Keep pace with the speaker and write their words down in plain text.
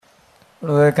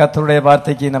கர்த்தருடைய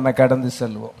வார்த்தைக்கு நம்ம கடந்து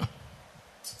செல்வோம்.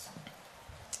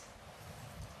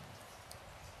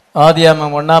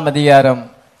 ஆதியாகமம் 1ஆம் அதிகாரம்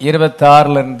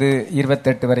 26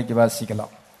 28 வரைக்கும்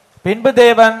வாசிக்கலாம். பின்பு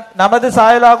தேவன், நமது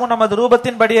சாயலாகும் நமது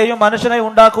ரூபத்தின்படியையும் மனுஷனை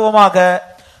உண்டாக்குவோமாக.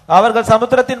 அவர்கள்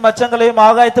சமுத்திரத்தின் மச்சங்களையும்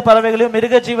ஆகாயத்து பறவைகளையும்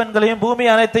மிருக ஜீவன்களையும் பூமி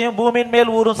அனைத்தையும் பூமியின்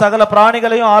மேல் ஊறும் சகல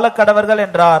பிராணிகளையும் ஆளக்கடவர்கள்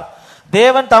என்றார்.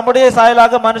 தேவன் தம்முடைய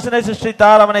சாயலாக மனுஷனை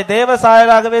சிருஷ்டித்தார். அவனை தேவ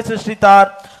சாயலாகவே சிருஷ்டித்தார்.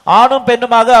 ஆணும்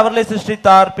பெண்ணுமாக அவர்களை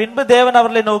சிருஷ்டித்தார். பின்பு தேவன்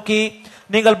அவர்களை நோக்கி,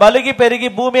 நீங்கள் பலுகி பெருகி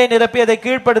பூமியை நிரப்பி அதை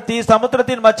கீழ்ப்படுத்தி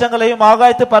சமுத்திரத்தின் மச்சங்களையும்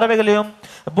ஆகாயத்து பறவைகளையும்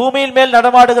பூமியின் மேல்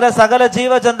நடமாடுகிற சகல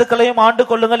ஜீவ ஜந்துக்களையும் ஆண்டு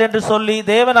கொள்ளுங்கள் என்று சொல்லி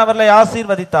தேவன் அவர்களை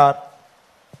ஆசீர்வதித்தார்.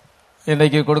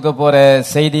 இன்றைக்கு கொடுக்க போற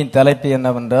செய்தியின் தலைப்பு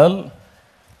என்னவென்றால்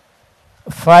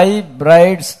 5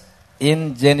 பிரைட்ஸ் இன்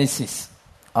ஜெனிசிஸ்.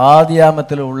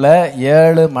 ஆதியாகமத்தில் உள்ள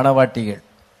 7 மணவாட்டிகள்,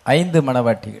 5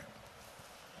 மணவாட்டிகள்.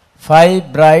 5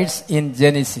 பிரைட்ஸ் இன்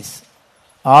ஜெனிசிஸ்.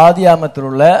 ஆதியாகமத்தில்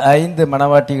உள்ள 5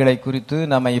 மணவாட்டிகளை குறித்து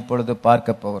நம்ம இப்பொழுது பார்க்க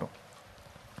போகிறோம்.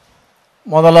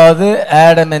 முதலாவது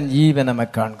ஆடம் அண்ட் ஈவை நம்ம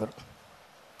காண்கிறோம்.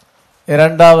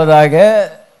 இரண்டாவதாக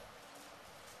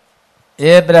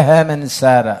ஏப்ரஹாம் அண்ட்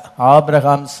சாரா,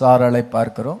 ஆபிரகாம் சாராளை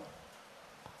பார்க்கிறோம்.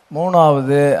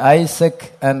 மூணாவது ஐசக்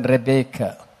அண்ட் ரெபேக்கா.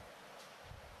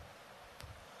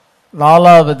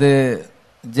 நாலாவது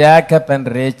ஜேக்கப் அண்ட்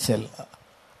ரேச்சல்.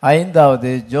 ஐந்தாவது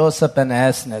ஜோசப் அண்ட்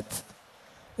ஆஸ்னத்.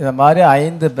 இந்த மாதிரி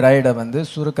 5 பிரைடை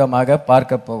சுருக்கமாக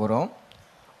பார்க்க போகிறோம்.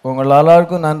 உங்கள்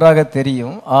எல்லாருக்கும் நன்றாக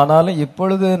தெரியும். ஆனாலும்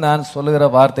இப்பொழுது நான் சொல்லுகிற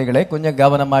வார்த்தைகளை கொஞ்சம்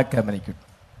கவனமாக கவனிக்கணும்.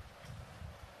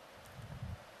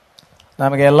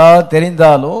 நமக்கு எல்லாம்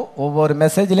தெரிந்தாலும் ஒவ்வொரு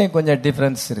மெசேஜ்லையும் கொஞ்சம்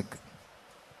டிஃப்ரென்ஸ் இருக்கு.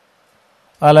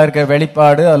 அதில் இருக்க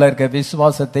வெளிப்பாடு, அதில் இருக்க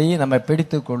விசுவாசத்தை நம்ம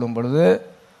பிடித்து கொள்ளும் பொழுது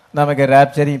நமக்கு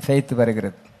ராப்சரிங் ஃபெய்த்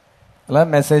வருகிறது.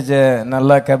 அதெல்லாம் மெசேஜை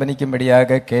நல்லா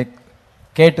கவனிக்கும்படியாக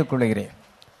கேட்டுக்கொள்கிறேன்.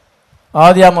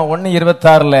 ஆதியாகமம்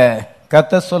 1:26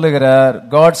 கர்த்தர் சொல்லுகிறார்,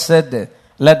 God said,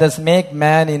 let us make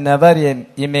man in our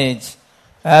image,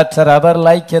 after our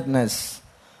likeness.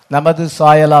 நமது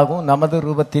சாயலாகவும் நமது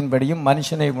ரூபத்தின்படியும்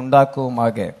மனுஷனை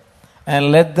உண்டாக்குவோமாக. And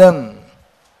let them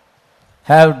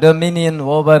have dominion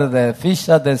over the fish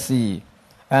of the sea,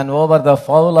 and over the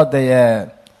fowl of the air,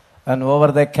 and over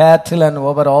the cattle, and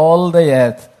over all the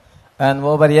earth, and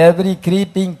over every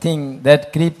creeping thing that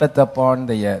creepeth upon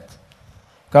the earth.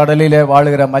 கடலிலே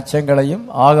வாழுகிற மச்சங்களையும்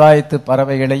ஆகாயத்து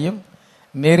பறவைகளையும்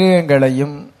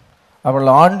மிருகங்களையும்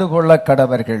அவர்கள் ஆண்டு கொள்ள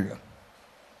கடவர்கள்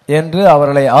என்று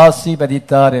அவர்களை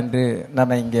ஆசீர்வதித்தார் என்று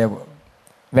நம்ம இங்கே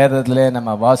வேதத்திலே நம்ம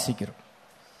வாசிக்கிறோம்.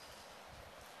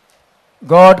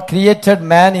 God created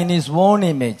man in his own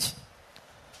image.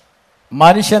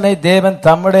 மனுஷனை தேவன்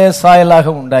தம்முடைய சாயலாக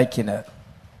உண்டாக்கினார்.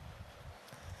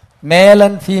 மேல்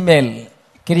அண்ட் ஃபீமேல்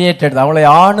கிரியேட்டட், அவளை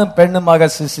ஆணும் பெண்ணுமாக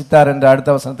சிருஷ்டித்தார் என்று அடுத்த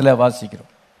வசனத்தில் வாசிக்கிறோம்.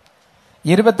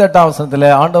 28ஆம் வசனத்தில்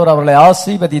ஆண்டவர் அவர்களை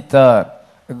ஆசீர்வதித்தார்.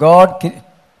 God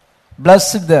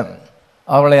blessed them.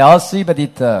 அவளை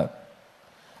ஆசீர்வதித்தார்.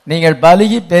 நீங்கள்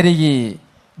பலுகி பெருகி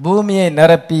பூமியை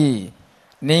நிரப்பி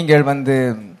நீங்கள்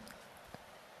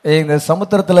இந்த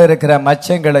சமுத்திரத்தில் இருக்கிற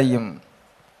மச்சங்களையும்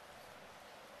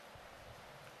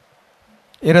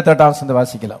 28ஆம் வசனத்தை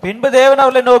வாசிக்கலாம். பின்பு தேவன்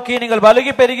அவர்களை நோக்கி, நீங்கள்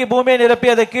பலுகி பெருகி பூமியை நிரப்பி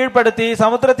அதை கீழ்ப்படுத்தி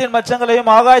சமுத்திரத்தின் மச்சங்களையும்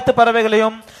ஆகாயத்து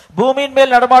பறவைகளையும் பூமியின்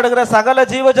மேல் நடமாடுகிற சகல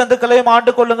ஜீவ ஜந்துக்களையும்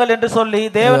ஆண்டு கொள்ளுங்கள் என்று சொல்லி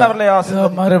தேவன் அவர்களை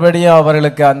ஆசீர்வதித்தார். மறுபடியும்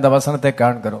அவர்களுக்கு அந்த வசனத்தை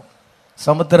காண்கிறோம்.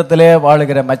 சமுத்திரத்திலே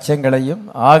வாழுகிற மச்சங்களையும்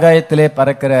ஆகாயத்திலே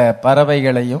பறக்கிற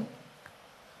பறவைகளையும்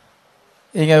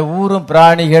இங்க ஊரும்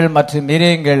பிராணிகள் மற்றும்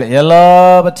மிருகங்கள்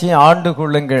எல்லாவற்றையும் ஆண்டு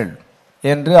கொள்ளுங்கள்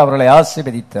என்று அவர்களை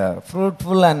ஆசீர்வதித்தார்.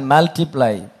 Fruitful and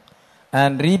multiply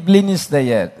and replenish the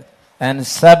earth and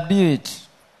subdue it.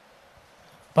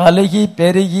 பலுகி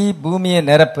பெருகி பூமியை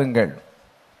நிரப்புங்கள்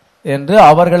என்று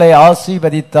அவர்களை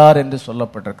ஆசீர்வதித்தார் என்று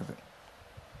சொல்லப்பட்டிருக்குது.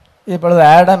 இப்பொழுது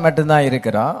ஆடம் மட்டும்தான்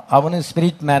இருக்கிறான். அவனும்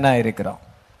ஸ்பிரிட் மேனா இருக்கிறான்.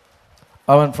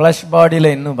 அவன் ஃபிளஷ்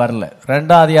பாடியில இன்னும் வரல.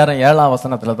 2ஆம் அதிகாரம் 7ஆம்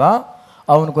வசனத்துல தான்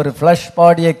அவனுக்கு ஒரு ஃபிளஷ்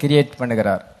பாடியை கிரியேட்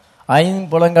பண்ணுகிறார். 5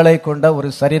 புலங்களை கொண்ட ஒரு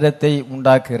சரீரத்தை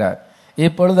உண்டாக்குகிறார்.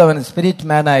 இப்பொழுது அவன் ஸ்பிரிட்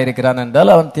மேனா இருக்கிறான்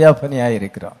என்றால் அவன் தியோபனியா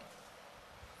இருக்கிறான்.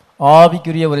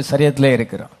 ஆவிக்குரிய ஒரு சரீரத்திலே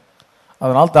இருக்கிறான்.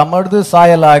 அதனால் தமது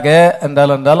சாயலாக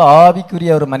என்றால்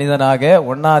ஆவிக்குரிய ஒரு மனிதனாக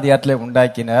 1ஆம் அதிகாரத்திலே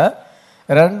உண்டாக்கினார்.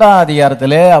 2ஆம்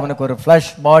அதிகாரத்திலே அவனுக்கு ஒரு ஃபிளஷ்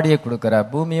பாடியை கொடுக்கிறார்.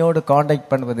 பூமியோடு கான்டாக்ட்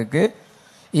பண்ணுவதற்கு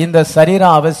இந்த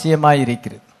சரீரம் அவசியமாய்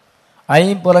இருக்கிறது.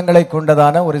 5 புலங்களை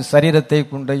கொண்டதான ஒரு சரீரத்தை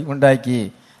உண்டாக்கி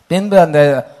பின்பு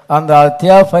அந்த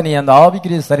தியோபனி, அந்த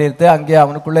ஆவிக்குரிய சரீரத்தை அங்கே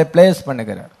அவனுக்குள்ளே பிளேஸ்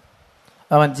பண்ணுகிறார்.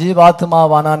 அவன்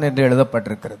ஜீவாத்மாவானான் என்று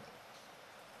எழுதப்பட்டிருக்கிறது.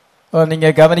 நீங்க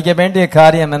கவனிக்க வேண்டிய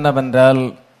காரியம் என்னவென்றால்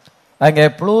அங்கே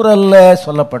ப்ளூரல்ல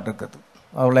சொல்லப்பட்டிருக்கிறது.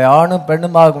 அவளை ஆணும்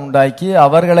பெண்ணுமாக உண்டாக்கி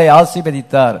அவர்களை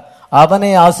ஆசீர்வதித்தார்.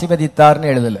 அவனை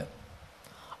ஆசீர்வதித்தார்னு எழுதல.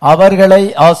 அவர்களை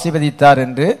ஆசீர்வதித்தார்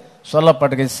என்று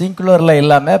சொல்லப்பட்டிருக்கு. சிங்குலர்ல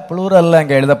இல்லாம புளூரல்ல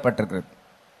அங்க எழுதப்பட்டிருக்கு.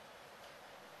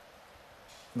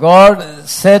 God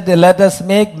said, let us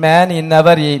make man in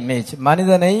our image.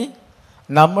 மனிதனை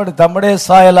தம்முடைய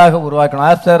சாயலாக உருவாக்கணும்.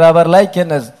 after our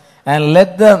likeness and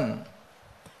let them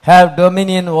have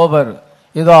dominion over.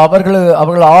 இதோ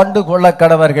அவர்கள் ஆண்டு கொள்ள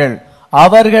கடவர்கள்.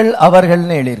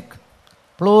 அவர்கள்னு எழுதியிருக்கு,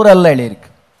 புளூரல்ல எழுதியிருக்கு.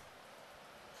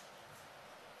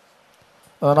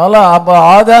 அதனால அப்ப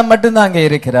ஆதாம் மட்டும்தான் அங்க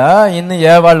இருக்கிறா, இன்னும்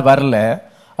ஏவாள் வரல.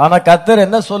 ஆனா கர்த்தர்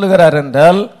என்ன சொல்லுகிறார்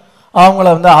என்றால் அவங்கள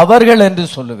அவர்கள் என்று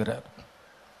சொல்லுகிறார்.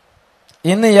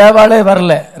 இன்னும் ஏவாளே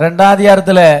வரல. 2ஆம்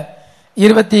அதிகாரத்துல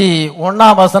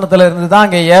 21 இருந்து தான்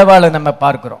அங்க ஏவாளை நம்ம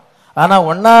பார்க்கிறோம். ஆனா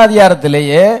 1ஆம்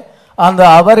அதிகாரத்திலேயே அந்த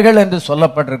அவர்கள் என்று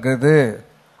சொல்லப்பட்டிருக்கிறது.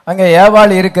 அங்க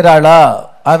ஏவாள் இருக்கிறாளா,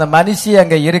 அந்த மனுஷி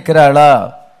அங்க இருக்கிறாளா,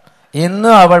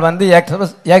 இன்னும் அவள்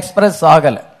எக்ஸ்பிரஸ்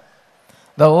ஆகல.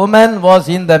 The woman was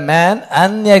in the man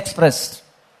unexpressed.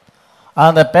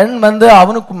 அந்த பெண்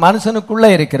அவனுக்கு மனுஷனுக்குள்ள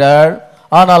இருக்கிறாள்,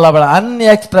 ஆனால் அவள்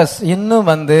அன்எக்ஸ்பிரஸ், இன்னும்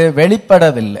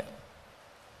வெளிப்படவில்லை.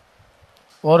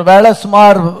 ஒருவேளை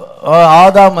சுமார்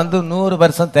ஆதாம் 100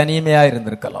 வருஷம் தனிமையா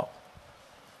இருந்திருக்கலாம்.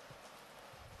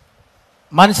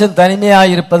 மனுஷன் தனிமையா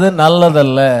இருப்பது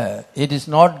நல்லதல்ல. It is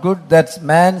not good that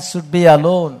man should be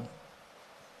alone.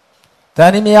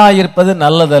 தனிமையா இருப்பது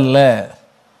நல்லதல்ல,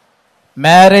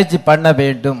 மேரேஜ் பண்ண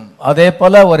வேண்டும். அதே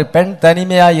போல ஒரு பெண்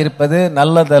தனிமையா இருப்பது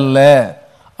நல்லதல்ல,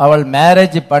 அவள்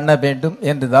மேரேஜ் பண்ண வேண்டும்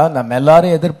என்றுதான் நம்ம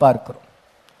எல்லாரும் எதிர்பார்க்கிறோம்.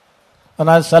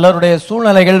 ஆனால் சிலருடைய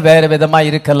சூழ்நிலைகள் வேறு விதமா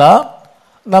இருக்கலாம்,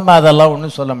 நம்ம அதெல்லாம்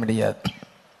ஒன்றும் சொல்ல முடியாது.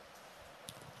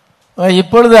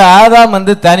 இப்பொழுது ஆதாம்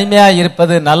தனிமையா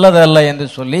இருப்பது நல்லதல்ல என்று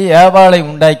சொல்லி ஏவாளை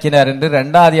உண்டாக்கினார் என்று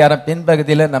 2ஆம் அதிகாரம்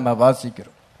பின்பகுதியில நம்ம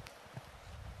வாசிக்கிறோம்.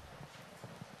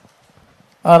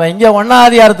 ஆனா இங்க 1ஆம்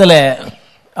அதிகாரத்துல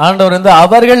ஆண்டவர்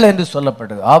அவர்கள் என்று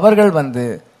சொல்லப்பட்டது. அவர்கள்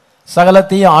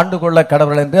சகலத்தையும் ஆண்டு கொள்ள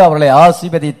கடவுள் என்று அவர்களை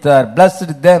ஆசீர்வதித்தார்.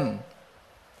 blessed them.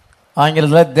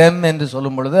 ஆங்கிலத்தில் them என்று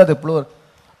சொல்லும் பொழுது அது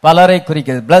பலரை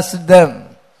குறிக்கிறது. blessed them.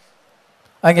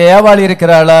 அங்க ஏவாள்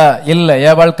இருக்கிறாளா? இல்ல,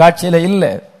 ஏவாள் காட்சியில இல்ல.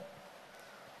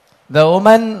 the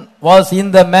woman was in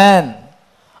the man.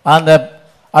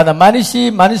 அந்த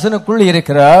மனுஷனுக்குள்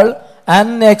இருக்கிறாள்,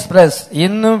 unexpressed,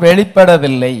 இன்னும்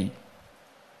வெளிப்படவில்லை.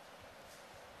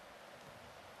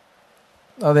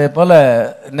 அதே போல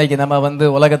இன்னைக்கு நம்ம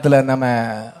உலகத்துல நம்ம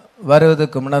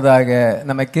வருவதற்கு முன்னதாக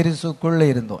நம்ம கிறிஸ்துக்குள்ள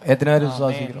இருந்தோம். எத்தனை பேர்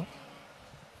விசுவாசிக்கிறோம்?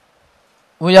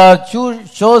 we are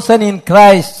chosen in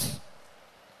Christ.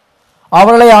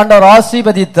 அவர்களை ஆண்டவர்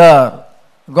ஆசீர்வதித்தார்.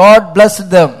 God blessed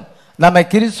them. நம்ம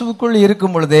கிறிஸ்துவுக்குள்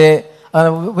இருக்கும் பொழுதே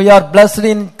we are blessed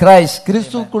in Christ.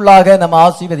 கிறிஸ்துவுக்குள்ளாக நம்ம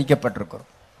ஆசீர்வதிக்கப்பட்டிருக்கிறோம்.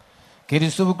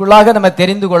 கிறிஸ்துவுக்குள்ளாக நம்ம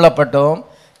தெரிந்து கொள்ளப்பட்டோம்,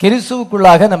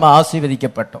 கிறிஸ்துவுக்குள்ளாக நம்ம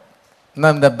ஆசீர்வதிக்கப்பட்டோம்.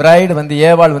 இந்த பிரைடு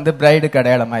ஏவாள் பிரைடுக்கு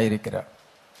அடையாளமாக இருக்கிறார்.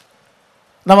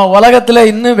 நம்ம உலகத்துல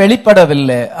இன்னும்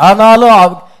வெளிப்படவில்லை,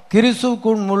 ஆனாலும்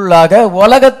கிறிஸ்துவுக்குள் முள்ளாக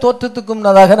உலக தோற்றத்துக்கு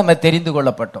முன்னதாக நம்ம தெரிந்து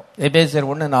கொள்ளப்பட்டோம். எபேசியர்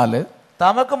 1:4.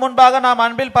 தமக்கு முன்பாக நாம்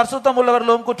அன்பில் பரிசுத்தம்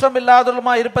உள்ளவர்களும் குற்றம்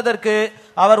இல்லாதவர்களுமா இருப்பதற்கு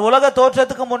அவர் உலக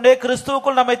தோற்றத்துக்கு முன்னே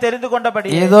கிறிஸ்துவுக்குள் நம்மை தெரிந்து கொண்டபடி.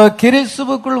 ஏதோ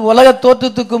கிறிஸ்துவுக்குள் உலக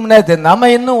தோற்றத்துக்கு முன்னே நம்ம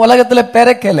இன்னும் உலகத்துல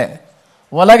பிறக்கல,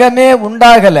 உலகமே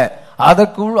உண்டாகல,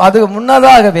 அது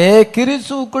முன்னதாகவே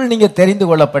கிறிஸ்துவுக்குள் நீங்க தெரிந்து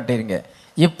கொள்ளப்பட்டீங்க.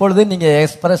 இப்பொழுது நீங்க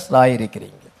எக்ஸ்பிரஸ்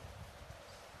ஆயிருக்கிறீங்க.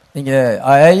 நீங்க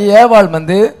ஏவாள்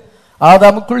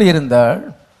ஆதாமுக்குள் இருந்தாள்,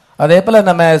 அதே போல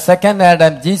நம்ம செகண்ட்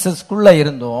ஆடம் ஜீசஸ்குள்ள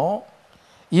இருந்தோம்.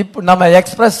 இப்ப நம்ம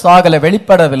எக்ஸ்பிரஸ் ஆகல,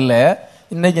 வெளிப்படவில்லை.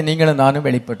 இன்னைக்கு நீங்களும் நானும்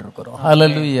வெளிப்பட்டிருக்கிறோம்.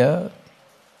 ஹல்லேலூயா.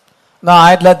 நான்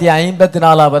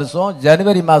 1954 வருஷம்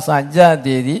ஜனவரி மாசம் 5ஆம்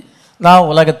தேதி நான்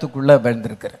உலகத்துக்குள்ள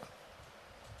வந்திருக்கிறேன்.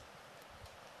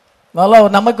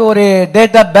 நமக்கு ஒரு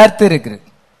டேட் ஆஃப் பர்த் இருக்கு.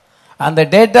 அந்த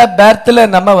டேட் ஆஃப் பர்த்ல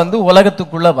நம்ம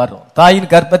உலகத்துக்குள்ள வரோம்.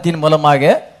 தாயின் கர்ப்பத்தின்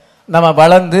மூலமாக நம்ம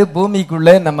வளர்ந்து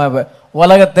பூமிக்குள்ளே நம்ம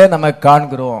உலகத்தை நம்ம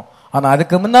காண்கிறோம். ஆனா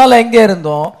அதுக்கு முன்னால எங்க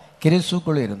இருந்தோம்?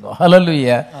 கிறிஸ்துக்குள்ள இருந்தோம்.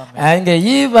 ஹல்லேலூயா. அங்க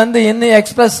ஈவ் இன்னும்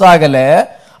எக்ஸ்பிரஸ் ஆகல,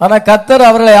 ஆனா கர்த்தர்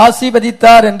அவர்களை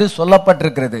ஆசீர்வதித்தார் என்று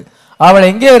சொல்லப்பட்டிருக்கிறது. அவள்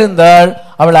எங்கே இருந்தாள்?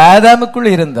 அவள் ஆதாமுக்குள்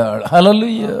இருந்தாள்.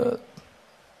 ஹல்லேலூயா.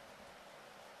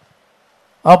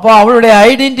 அப்போ அவளுடைய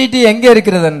ஐடென்டிட்டி எங்க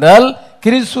இருக்கிறது என்றால்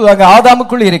கிறிஸ்து அங்க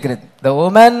ஆதாமுக்குள் இருக்கிறது. The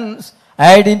woman's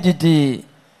identity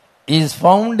is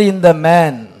found in the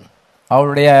man.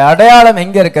 அவளுடைய அடையாளம்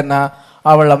எங்க இருக்குன்னா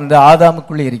அவள்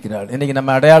ஆதாமுக்குள்ள இருக்கிறாள். இன்னைக்கு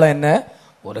நம்ம அடையாளம் என்ன?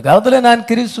 ஒரு காலத்துல நான்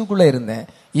கிறிஸ்துக்குள்ள இருந்தேன்,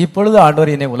 இப்பொழுது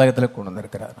ஆண்டவர் என்னை உலகத்துல கொண்டு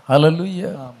வந்திருக்கிறார்.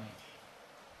 ஹல்லேலூயா.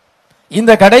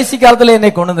 இந்த கடைசி காலத்துல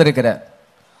என்னை கொண்டு வந்திருக்கிறார்.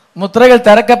 முத்திரைகள்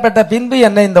திறக்கப்பட்ட பின்பு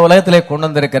என்னை இந்த உலகத்திலே கொண்டு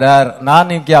வந்திருக்கிறார்.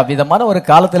 நான் இங்கே அவ்விதமான ஒரு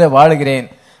காலத்திலே வாழுகிறேன்.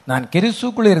 நான்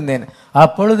கிறிஸ்துக்குள் இருந்தேன்,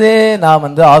 அப்பொழுதே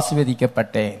நான்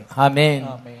ஆசீர்வதிக்கப்பட்டேன். ஆமென்.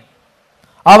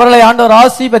 அவர்களை ஆண்டவர்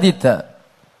ஆசீர்வதித்தார்.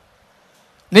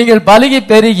 நீங்கள் பலுகி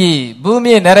பெருகி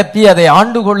பூமியை நிரப்பி அதை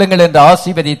ஆண்டு கொள்ளுங்கள் என்று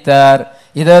ஆசீர்வதித்தார்.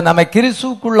 இதை நம்ம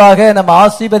கிறிஸ்துவுக்குள்ளாக நம்ம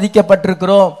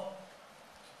ஆசீர்வதிக்கப்பட்டிருக்கிறோம்.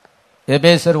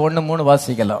 எபேசர் 1:3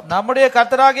 வாசிக்கலாம். நம்முடைய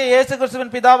கர்த்தராகிய இயேசு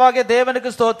கிறிஸ்துவின் பிதாவாகிய தேவனுக்கு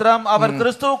ஸ்தோத்திரம். அவர்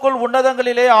கிறிஸ்துவுக்குள்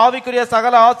உன்னதங்களிலே ஆவிக்குரிய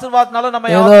சகல ஆசீர்வாதனாலும்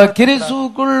நம்ம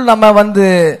கிறிஸ்துவுக்குள் நம்ம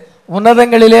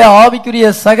உன்னதங்களிலே ஆவிக்குரிய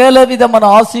சகல விதமான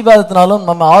ஆசீர்வாதத்தினாலும்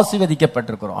நம்ம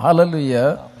ஆசீர்வதிக்கப்பட்டிருக்கிறோம். ஹல்லேலூயா.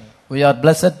 we are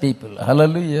blessed people.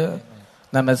 ஹல்லேலூயா.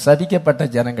 நம்ம சபிக்கப்பட்ட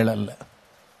ஜனங்கள் அல்ல,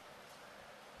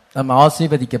 நம்ம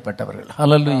ஆசீர்வதிக்கப்பட்டவர்கள்.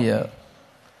 ஹல்லேலூயா.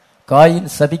 காயின்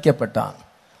சபிக்கப்பட்டான்,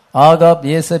 ஆகாப்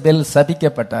ஏசபேல்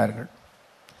சபிக்கப்பட்டார்கள்,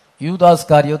 யூதாஸ்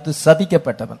காரியோத்து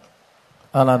சபிக்கப்பட்டவன்.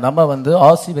 ஆனா நம்ம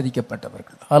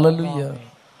ஆசீர்வதிக்கப்பட்டவர்கள். ஹல்லேலூயா.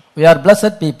 we are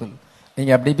blessed people.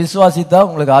 நீங்க அப்படி விசுவாசித்தா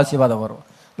உங்களுக்கு ஆசீர்வாதம் வரும்.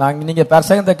 நீங்க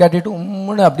பிரசங்கத்தை கேட்டுட்டு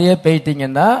உம்முன்னு அப்படியே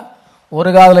போயிட்டீங்கன்னா ஒரு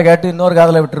காதல கேட்டு இன்னொரு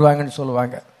காதல விட்டுருவாங்கன்னு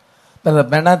சொல்லுவாங்க.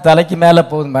 தலைக்கு மேல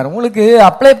போகுது பாரு. உங்களுக்கு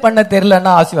அப்ளை பண்ண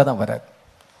தெரியலன்னா ஆசீர்வாதம் வராது,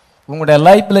 உங்களுடைய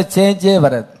லைஃப்ல சேஞ்சே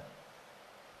வராது.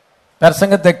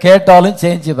 பிரசங்கத்தை கேட்டாலும்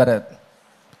சேஞ்சு வராது.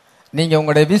 நீங்க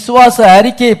உங்களுடைய விசுவாச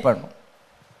அறிக்கையை பண்ணும்.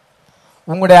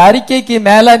 உங்களுடைய அறிக்கைக்கு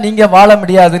மேல நீங்க வாழ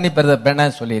முடியாதுன்னு பெண்ண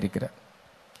சொல்லி இருக்கிறார்.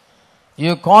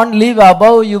 You can't leave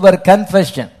above your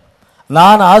confession.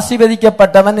 நான்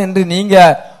ஆசீர்வதிக்கப்பட்டவன் என்று நீங்க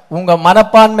உங்க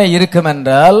மனப்பான்மை இருக்கும்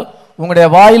என்றால், உங்களுடைய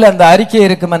வாயில அந்த அறிக்கை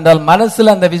இருக்கும் என்றால்,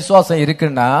 மனசுல அந்த விசுவாசம்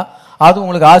இருக்குன்னா அது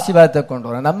உங்களுக்கு ஆசீர்வாதத்தை கொண்டு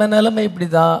வரும். நம்ம நிலைமை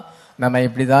இப்படிதான், நம்ம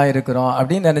இப்படிதான் இருக்கிறோம்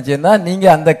அப்படின்னு நினைச்சீங்கன்னா நீங்க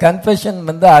அந்த கன்ஃபெஷன்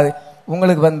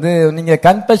உங்களுக்கு நீங்க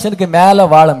கன்ஃபெஷனுக்கு மேல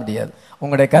வாழ முடியாது.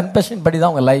 உங்களுடைய கன்ஃபெஷன்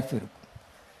படிதான் உங்க லைஃப் இருக்கும்.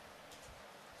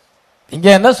 இங்க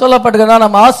என்ன சொல்லப்பட்டிருக்குன்னா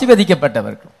நம்ம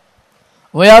ஆசீர்வதிக்கப்பட்டவர்கள்.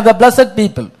 we are the blessed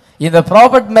people. இந்த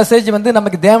ப்ராஃபட் மெசேஜ்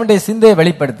நமக்கு தேவனுடைய சிந்தையை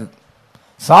வெளிப்படுத்துது.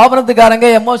 சாபனத்துக்காரங்க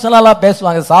எமோஷனலா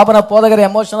பேசுவாங்க, சாபன போதகர்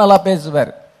எமோஷனலா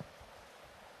பேசுவார்.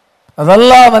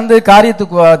 அதெல்லாம்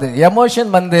காரியத்துக்கு ஆகாது.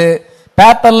 எமோஷன்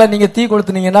பேப்பர்ல நீங்க தீ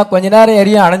கொளுத்துனீங்கன்னா கொஞ்ச நேரம்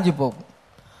எரியும், அணைஞ்சு போகும்.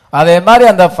 அதே மாதிரி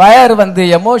அந்த ஃபயர்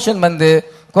எமோஷன்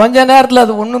கொஞ்ச நேரத்தில்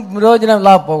அது ஒன்றும் பிரயோஜனம்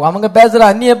இல்லாம போகும். அவங்க பேசுற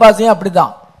அந்நிய பாஷையும்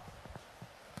அப்படிதான்.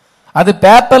 அது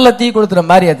பேப்பர்ல தீ கொளுத்துற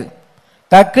மாதிரி, அது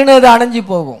டக்குன்னு அது அணைஞ்சு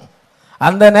போகும்.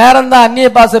 அந்த நேரம் தான் அந்நிய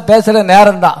பாஷை பேசுற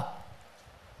நேரம் தான்.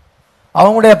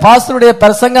 அவங்களுடைய பாஸ்டருடைய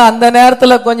பிரசங்கம் அந்த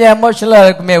நேரத்தில் கொஞ்சம் எமோஷனலா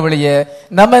இருக்குமே ஒழிய,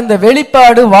 நம்ம இந்த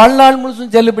வெளிப்பாடு வாழ்நாள்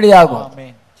முழுசும் செல்லுபடி ஆகும்.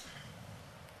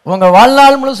 உங்க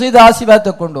வாழ்நாள் முழுசும் இது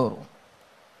ஆசீர்வாதத்தை கொண்டு வரும்.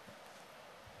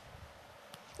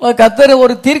 கர்த்தர்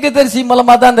ஒரு தீர்க்கதரிசி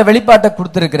மூலமா தான் அந்த வெளிப்பாட்டை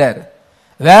கொடுத்திருக்கிறார்.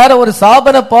 வேற ஒரு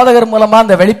சாபன போதகர் மூலமா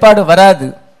அந்த வெளிப்பாடு வராது.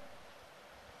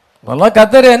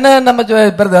 கர்த்தர் என்ன நம்ம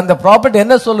அந்த ப்ராஃபட்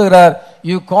என்ன சொல்லுகிறார்?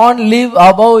 You can't live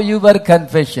above your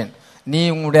confession. நீ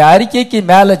உங்களுடைய அறிக்கைக்கு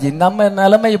மேல, நம்ம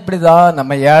நிலைமை இப்படிதான்,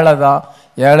 நம்ம ஏழைதான்,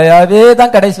 ஏழையாவே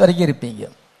தான் கடைசி வரைக்கும் இருப்பீங்க.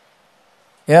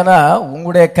 ஏன்னா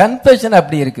உங்களுடைய கன்ஃபெஷன்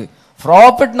அப்படி இருக்கு.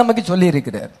 ப்ராஃபட் நமக்கு சொல்லி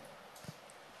இருக்கிறார்,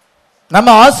 நம்ம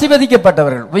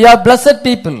ஆசீர்வதிக்கப்பட்டவர்கள். we are blessed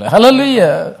people.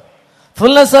 hallelujah.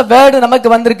 fullness of word நமக்கு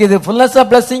வந்திருக்கு. இது fullness of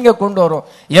blessing கொண்டு வரும்.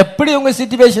 எப்படி உங்க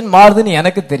சிச்சுவேஷன் மாறுதுன்னு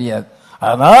எனக்கு தெரியாது.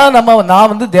 அதான்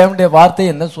நான் தேவனுடைய வார்த்தை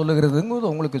என்ன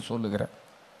சொல்லுகிறதுங்கிறது உங்களுக்கு சொல்லுகிறேன்.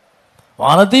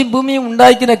 வானத்தையும் பூமியும்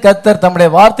உண்டாக்கின கர்த்தர், தம்முடைய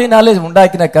வார்த்தையினாலே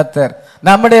உண்டாக்கின கர்த்தர்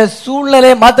நம்முடைய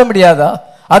சூழ்நிலையை மாற்ற முடியாதா?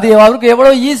 அது அவருக்கு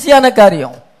எவ்வளவு ஈஸியான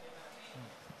காரியம்.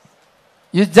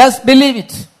 You just believe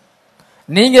it.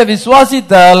 நீங்க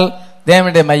விசுவாசித்தால்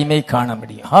தேவனுடைய மகிமை காண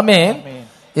முடியும். ஆமென்.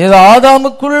 இது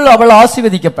ஆதாமுக்குள் அவள்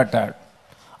ஆசீர்வதிக்கப்பட்டாள்.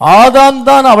 ஆதாம்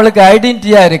தான் அவளுக்கு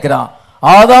ஐடென்டிட்டியா இருக்கிறான்.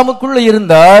 ஆதாமுக்குள்ள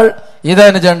இருந்தால் இதை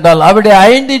சொன்னால் அவருடைய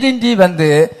ஐடென்டிட்டி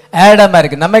ஆடமா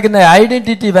இருக்கு. நமக்கு இந்த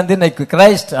ஐடென்டிட்டி இன்னைக்கு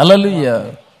கிரைஸ்ட். அல்லேலூயா.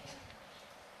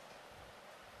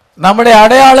 நம்முடைய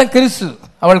அடையாளம் கிறிஸ்து.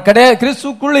 அவள்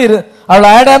கிறிஸ்துக்குள் அவள்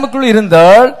ஆடாமுக்குள்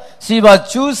இருந்தால் she was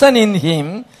chosen in him,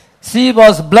 she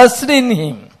was blessed in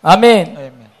him. ஆமென்.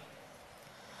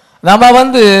 நம்ம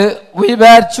we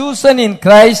were chosen in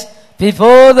Christ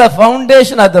before the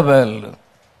foundation of the world.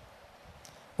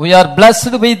 We are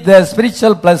blessed with the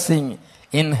spiritual blessing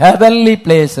in heavenly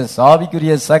places.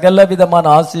 ஆவிக்குரிய சகல விதமான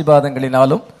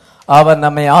ஆசீர்வாதங்களினாலும் அவர்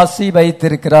நம்மை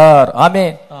ஆசீர்வதித்திருக்கிறார்.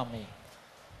 ஆமென்.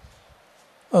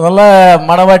 அதெல்லாம்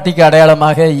மணவாட்டிக்கு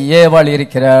அடையாளமாக ஏவாள்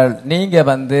இருக்கிறாள். நீங்க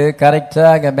கரெக்டா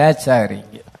அங்க மேட்ச்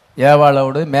ஆகிறீங்க,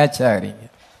 ஏவாளோடு மேட்ச் ஆகிறீங்க.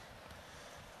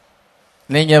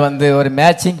 நீங்க ஒரு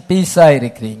மேட்சிங் பீஸா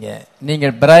இருக்கிறீங்க.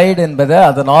 நீங்கள் பிரைட் என்பதை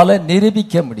அதனால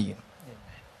நிரூபிக்க முடியும்.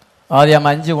 ஆதியாகமம்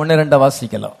 5:1-2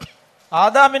 வாசிக்கலாம்.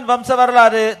 ஆதாமின் வம்ச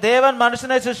வரலாறு. தேவன்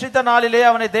மனுஷனை சிருஷ்டித்த நாளிலே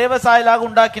அவனை தேவ சாயலாக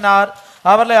உண்டாக்கினார்.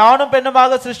 அவர்களை ஆணும்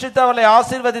பெண்ணுமாக சிருஷ்டித்து அவர்களை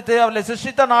ஆசீர்வதித்து அவர்களை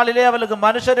சிருஷ்டித்த நாளிலே அவர்களுக்கு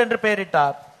மனுஷர் என்று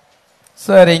பெயரிட்டார்.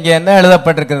 சார், இங்க என்ன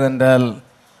எழுதப்பட்டிருக்கிறது என்றால்,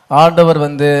 ஆண்டவர்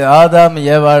ஆதாம்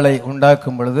ஏவாளை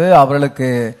உண்டாக்கும் பொழுது அவர்களுக்கு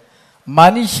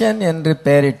மனுஷன் என்று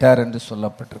பெயரிட்டார் என்று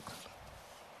சொல்லப்பட்டிருக்கு.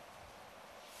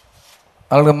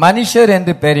 அவளுக்கு மனுஷர்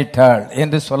என்று பெயரிட்டாள்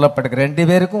என்று சொல்லப்படுகிற 2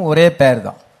 பேருக்கும் ஒரே பெயர்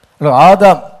தான்.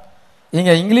 ஆதாம்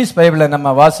இங்க இங்கிலீஷ் பைபிளை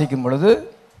நம்ம வாசிக்கும் பொழுது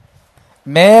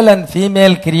male and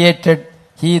female created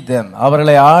he them,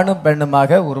 அவர்களை ஆணும்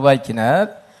பெண்ணுமாக உருவாக்கினார்.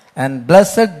 and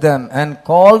blessed them and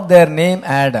called their name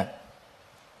Adam.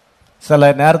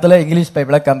 சில நேரத்தில் இங்கிலீஷ்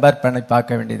பைபிளை கம்பேர் பண்ணி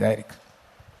பார்க்க வேண்டியதாக இருக்கு.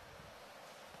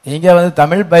 இங்க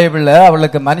தமிழ் பைபிள்ல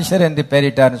அவளுக்கு மனுஷர் என்று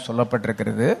பெயரிட்டார்னு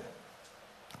சொல்லப்பட்டிருக்கிறது.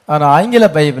 ஆனா ஆங்கில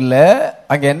பைபிள்ல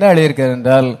அங்க என்ன எழுதியிருக்கிறது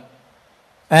என்றால்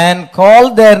and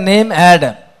called their name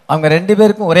Adam. அவங்க 2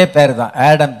 பேருக்கும் ஒரே பெயர் தான்,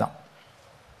 ஆடம் தான்.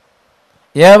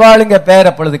 ஏவாளுங்க பெயர்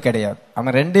அப்பொழுது கிடையாது.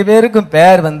 அவங்க 2 பேருக்கும்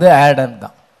பெயர் ஆடம்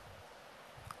தான்.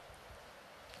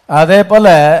 அதே போல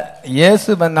இயேசு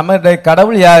நம்முடைய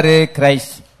கடவுள் யாரு?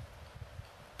 கிரைஸ்ட்.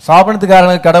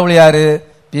 சாபனத்துக்காரனுக்கு கடவுள் யாரு?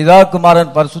 பிதா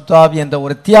குமாரன் பரிசுத்தாவி என்ற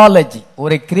ஒரு தியாலஜி,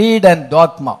 ஒரு கிரீட் அண்ட்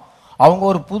டாக்மா. அவங்க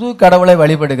ஒரு புது கடவுளை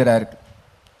வழிபடுகிறார்கள்.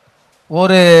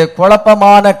 ஒரு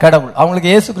குழப்பமான கடவுள்.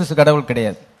 அவங்களுக்கு இயேசு கிறிஸ்து கடவுள்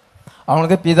கிடையாது.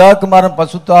 அவங்களுக்கு பிதா குமாரன்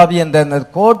பரிசுத்தாவி என்ற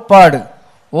கோட்பாடு,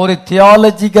 ஒரு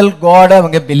தியாலஜிக்கல் காட்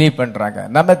அவங்க பிலீவ் பண்றாங்க.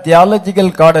 நம்ம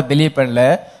தியாலஜிக்கல் காடை பிலீவ் பண்ணல.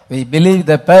 we believe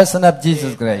the person of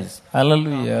Jesus Christ.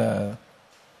 hallelujah.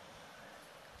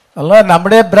 அல்லாஹ்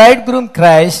நம்முடைய பிரைட் குரூம்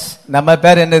கிரைஸ்ட். நம்ம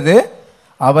பேர் என்னது?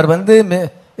 அவர்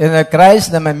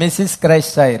கிரைஸ்ட், நம்ம மிஸ்ஸஸ்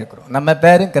கிரைஸ்டா இருக்கிறோம். நம்ம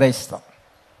பேரும் கிரைஸ்ட் தான்.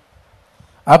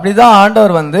 அப்படிதான்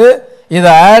ஆண்டவர்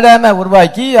இதை ஆடாம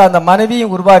உருவாக்கி அந்த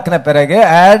மனைவியும் உருவாக்கின பிறகு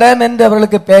ஆடம் என்று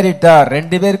அவர்களுக்கு பெயரிட்டார்.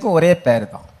 2 பேருக்கும் ஒரே பெயர்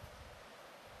தான்.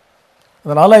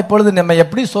 அதனால இப்பொழுது நம்ம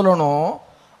எப்படி சொல்லணும்?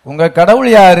 உங்க கடவுள்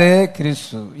யாரு?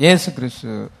 கிறிஸ்து, இயேசு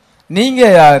கிறிஸ்து. நீங்க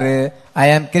யாரு? I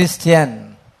am Christian.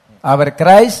 அவர்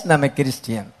கிரைஸ்ட், நம்ம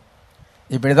கிறிஸ்டியன்.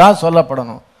 இப்படிதான்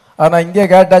சொல்லப்படணும். ஆனா இங்க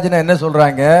கேட்டாச்சுன்னா என்ன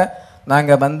சொல்றாங்க?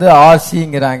 நாங்க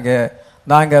ஆர்சிங்கிறாங்க,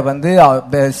 நாங்க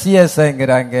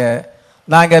சிஎஸ்ஐங்கிறாங்க,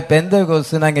 நாங்க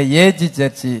பெந்தகோஸ், நாங்க ஏஜி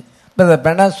சர்ச்சி.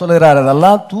 பெண்ணா சொல்லுகிறார்,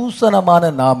 அதெல்லாம் தூசணமான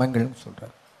நாமங்கள்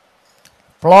சொல்றார்.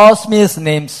 பிளாஸ்மியஸ்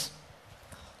நேம்ஸ்,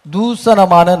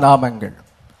 தூசணமான நாமங்கள்.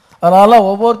 அதனால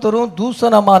ஒவ்வொருத்தரும்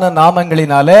தூசணமான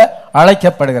நாமங்களினாலே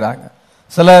அழைக்கப்படுகிறாங்க.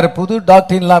 சிலர் புது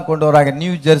டாக்டரின்லாம் கொண்டு வராங்க.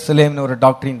 நியூ ஜெருசலேம்னு ஒரு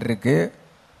டாக்டரின் இருக்கு.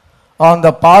 அந்த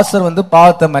பாஸ்டர்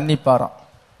பாவத்தை மன்னிப்பாராம்.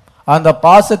 அந்த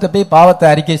பாஸ்டர்ட்ட போய் பாவத்தை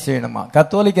அறிக்கை செய்யணுமா.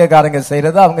 கத்தோலிக்காரங்க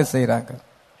செய்யறத அவங்க செய்யறாங்க.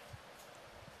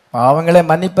 பாவங்களை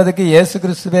மன்னிப்பதுக்கு இயேசு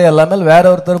கிறிஸ்துவே இல்லாமல் வேற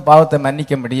ஒருத்தரும் பாவத்தை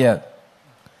மன்னிக்க முடியாது.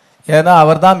 ஏன்னா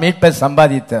அவர் தான் மீட்பை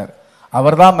சம்பாதித்தார்.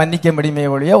 அவர் தான் மன்னிக்க முடியுமே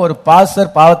ஒழிய ஒரு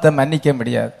பாஸ்டர் பாவத்தை மன்னிக்க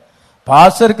முடியாது.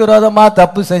 பாஸ்டருக்கு விரோதமா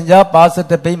தப்பு செஞ்சா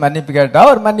பாஸ்டர்ட்ட போய் மன்னிப்பு கேட்டா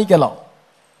அவர் மன்னிக்கலாம்.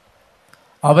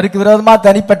 அவருக்கு விரோதமா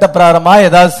தனிப்பட்ட பிராரமா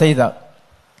ஏதாவது செய்தார்.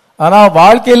 ஆனா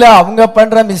வாழ்க்கையில அவங்க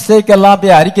பண்ற மிஸ்டேக் எல்லாம்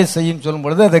போய் அறிக்கை செய்யும் சொல்லும்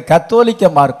பொழுது அது கத்தோலிக்க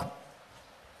மார்க்கம்.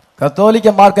 கத்தோலிக்க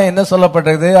மார்க்கம் என்ன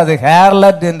சொல்லப்பட்டிருக்குது? அது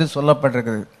ஹேர்லட் என்று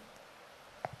சொல்லப்பட்டிருக்குது.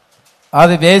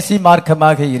 அது வேசி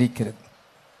மார்க்கமாக இருக்கிறது.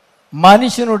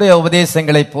 மனுஷனுடைய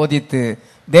உபதேசங்களை போதித்து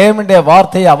தேவனுடைய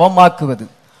வார்த்தையை அவமாக்குவது.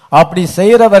 அப்படி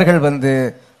செய்கிறவர்கள்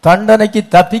தண்டனைக்கு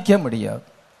தப்பிக்க முடியாது.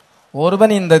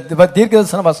 ஒருவன் இந்த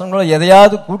தீர்க்கதரிசன வசனங்களோட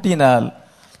எதையாவது கூட்டினால்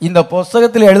இந்த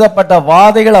புஸ்தகத்தில் எழுதப்பட்ட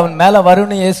வாதைகள் அவன் மேல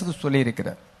வரும்னு இயேசு சொல்லி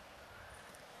இருக்கிறார்.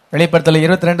 வெளிப்படுத்தல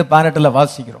 22:18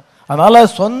 வாசிக்கிறோம். அதனால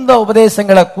சொந்த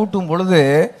உபதேசங்களை கூட்டும் பொழுது,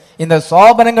 இந்த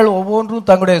சாபனங்கள் ஒவ்வொன்றும்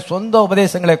தங்களுடைய சொந்த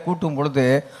உபதேசங்களை கூட்டும் பொழுது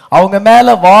அவங்க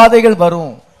மேல வாதைகள்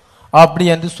வரும் அப்படி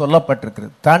என்று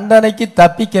சொல்லப்பட்டிருக்கிறது. தண்டனைக்கு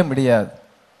தப்பிக்க முடியாது.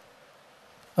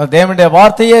 தேவனுடைய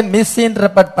வார்த்தையை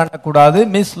மிஸ்இன்டர்பிரட் பண்ணக்கூடாது,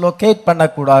 மிஸ்லொகேட்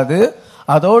பண்ணக்கூடாது,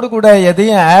 அதோடு கூட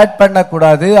எதையும் ஆட்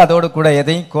பண்ணக்கூடாது, அதோடு கூட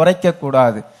எதையும் குறைக்க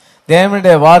கூடாது.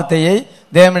 தேவனுடைய வார்த்தையை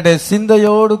தேவனுடைய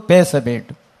சிந்தையோடு பேச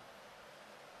வேண்டும்.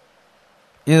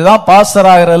 இதுதான் பாஸ்டர்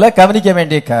ஆகிறதுல கவனிக்க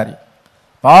வேண்டிய காரியம்.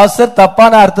 பாஸ்டர்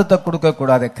தப்பான அர்த்தத்தை கொடுக்க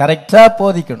கூடாது, கரெக்டா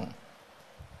போதிக்கணும்.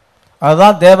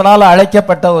 அதுதான் தேவனால்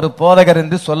அழைக்கப்பட்ட ஒரு போதகர்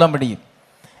என்று சொல்ல முடியும்.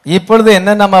 இப்பொழுது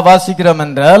என்ன நம்ம வாசிக்கிறோம்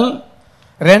என்றால்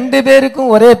 2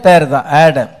 பேருக்கும் ஒரே பெயர் தான்,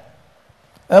 ஆடம்.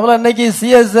 அதுபோல இன்னைக்கு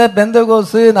சிஎஸ்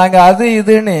பெந்தகோஸ் நாங்க அது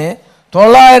இதுன்னு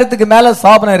 900க்கு மேல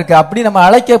ஸ்தாபனம் இருக்கு. அப்படி நம்ம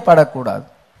அழைக்கப்படக்கூடாது.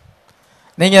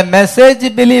 நீங்க மெசேஜ்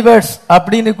பிலீவர்ஸ்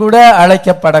அப்படின்னு கூட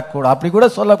அழைக்கப்படக்கூடாது. அப்படி கூட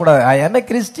சொல்லக்கூடாது. ஐ ஆம் எ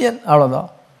கிறிஸ்டியன், அவ்வளவுதான்.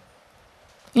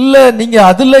 இல்ல நீங்க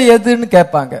அதுல எதுன்னு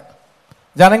கேட்பாங்க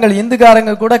ஜனங்கள்.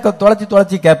 இந்துக்காரங்க கூட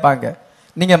தொலைச்சி கேட்பாங்க,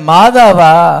 நீங்க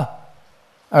மாதாவா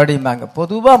அப்படிம்பாங்க.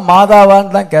 பொதுவா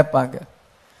மாதாவான்னு தான் கேட்பாங்க.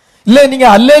 இல்ல நீங்க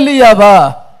அல்லேலியாவா,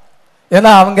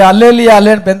 ஏன்னா அவங்க அல்லேலியா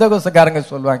அல்லேன்னு பெந்தகோஸ்தக்காரங்க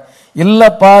சொல்லுவாங்க.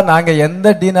 இல்லப்பா நாங்க எந்த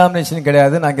டினாமினேஷன்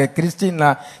கிடையாது, நாங்க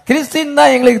கிறிஸ்டின்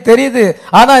தான் எங்களுக்கு தெரியுது,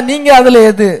 ஆனா நீங்க அதுல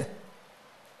எது?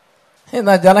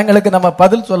 ஜனங்களுக்கு நம்ம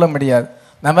பதில் சொல்ல முடியாது.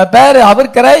 நம்ம பேரு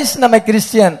அவர் கிரைஸ்ட், நம்ம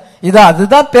கிறிஸ்டியன்,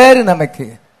 அதுதான் பேரு நமக்கு.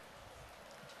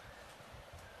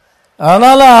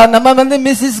 அதனால நம்ம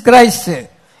மிஸ்ஸஸ் கிரைஸ்ட்,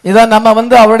 இதான் நம்ம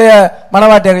அவருடைய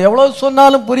மனவாட்டியார் எவ்வளவு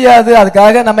சொன்னாலும் புரியாது,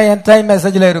 அதுக்காக நம்ம என் டைம்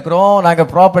மெசேஜ்ல இருக்கிறோம், நாங்க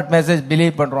ப்ராப்பர்ட் மெசேஜ்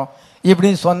பிலீவ் பண்றோம்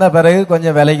இப்படின்னு சொன்ன பிறகு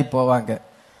கொஞ்சம் விலகி போவாங்க.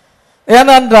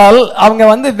 ஏனென்றால்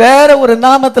அவங்க வேற ஒரு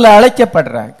நாமத்துல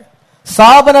அழைக்கப்படுறாங்க.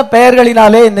 சாபன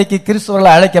பெயர்களினாலே இன்னைக்கு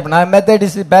கிறிஸ்துவர்கள் அழைக்கப்படும்.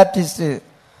 மெத்தடிஸ்ட், பேப்டிஸ்ட்,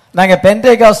 நாங்க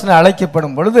பெண்டேகாஸ்ட்னு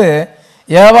அழைக்கப்படும் பொழுது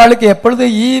ஏவாளுக்கு எப்பொழுது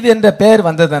ஈவ் என்ற பெயர்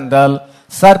வந்தது என்றால்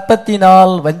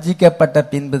சர்ப்பத்தினால் வஞ்சிக்கப்பட்ட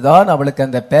பின்புதான் அவளுக்கு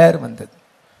அந்த பெயர் வந்தது.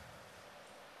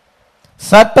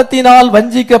 சர்ப்பத்தினால்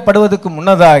வஞ்சிக்கப்படுவதற்கு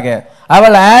முன்னதாக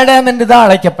அவள் ஆடம் என்று தான்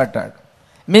அழைக்கப்பட்டாள்.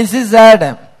 மிஸ்ஸஸ்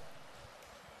ஆடம்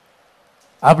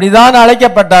அப்படிதான்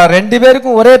அழைக்கப்பட்டார். ரெண்டு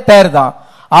பேருக்கும் ஒரே பெயர் தான்.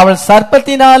 அவள்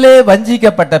சர்ப்பத்தினாலே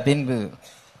வஞ்சிக்கப்பட்ட பின்பு,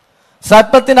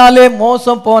 சர்ப்பத்தினாலே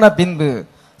மோசம் போன பின்பு,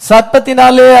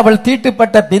 சர்ப்பத்தினாலே அவள்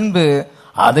தீட்டுப்பட்ட பின்பு,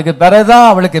 அதுக்கு பிறகுதான்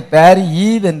அவளுக்கு பெயர்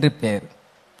ஈவ் என்று பெயர்.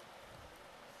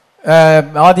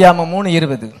 ஆதியாகமம்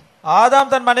 3:20.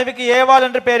 ஆதாம் தன் மனைவிக்கு ஏவாள்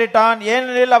என்று பெயரிட்டான்,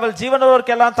 ஏனெனில் அவள்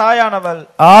ஜீவனோருக்கெல்லாம் தாயானவள்.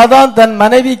 ஆதாம் தன்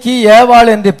மனைவிக்கு ஏவாள்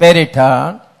என்று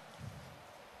பெயரிட்டான்.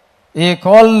 He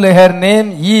called her name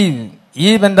Eve.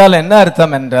 Eve என்றால் என்ன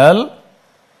அர்த்தம் என்றால்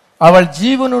அவள்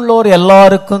ஜீவனுள்ளோர்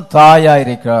எல்லாருக்கும் தாயா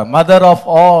இருக்கிறார். Mother of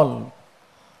all.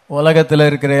 உலகத்தில்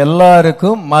இருக்கிற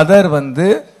எல்லாருக்கும் மதர்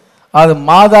அது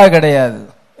மாதா கிடையாது.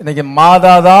 இன்னைக்கு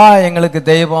மாதா தான் எங்களுக்கு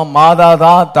தெய்வம், மாதா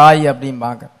தான் தாய்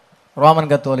அப்படிம்பாங்க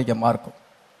ரோமன் கத்தோலிக்க மார்க்கம்.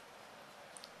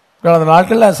 கடந்த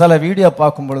நாட்களில் சில வீடியோ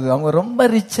பார்க்கும் பொழுது அவங்க ரொம்ப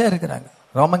ரிச்சா இருக்கிறாங்க.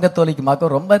 ரோமன் கத்தோலிக்க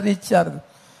மார்க்கம் ரொம்ப ரிச்சா இருக்கு.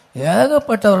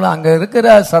 ஏகப்பட்டவர்கள் அங்க இருக்கிற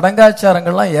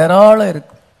சடங்காச்சாரங்கள்லாம் ஏராளம்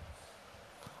இருக்கு.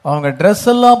 அவங்க ட்ரெஸ்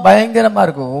எல்லாம் பயங்கரமா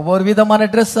இருக்கும். ஒவ்வொரு விதமான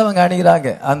ட்ரெஸ் அவங்க அணிகிறாங்க.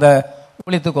 அந்த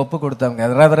ஊழியத்துக்கு ஒப்பு கொடுத்தவங்க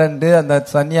ரெவரண்டு, அந்த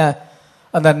சன்னியா,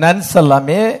 அந்த நன்ஸ்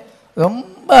எல்லாமே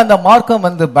ரொம்ப அந்த மார்க்கம்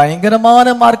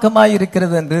பயங்கரமான மார்க்கமாக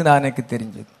இருக்கிறது என்று நான் எனக்கு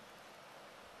தெரிஞ்சது.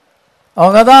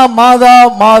 அவங்க தான் மாதா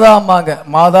மாதாமாங்க.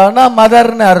 மாதான்னா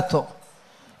மதர்னு அர்த்தம்.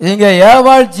 இங்க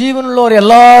ஏவாள் ஜீவனுள்ளோர்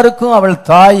எல்லாருக்கும் அவள்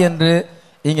தாய் என்று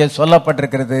இங்க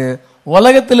சொல்லப்பட்டிருக்கிறது.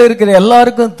 உலகத்தில் இருக்கிற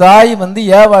எல்லாருக்கும் தாய்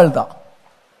ஏவாள் தான்,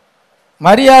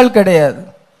 மரியாள் கிடையாது.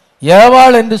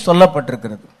 ஏவாள் என்று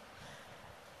சொல்லப்பட்டிருக்கிறது.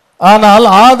 ஆனால்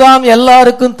ஆதாம்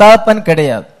எல்லாருக்கும் தகப்பன்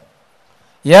கிடையாது.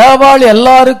 ஏவாள்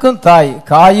எல்லாருக்கும் தாய்.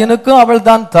 காயினுக்கும் அவள்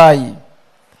தான் தாய்,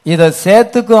 இத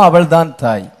சேத்துக்கும் அவள் தான்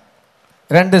தாய்.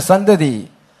 ரெண்டு சந்ததி,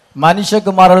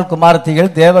 மனுஷகுமாரர்கள் குமார்த்திகள்,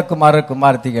 தேவகுமாரர்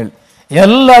குமார்த்திகள்,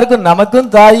 எல்லாருக்கும் நமக்கும்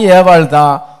தாய் ஏவாள்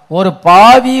தான். ஒரு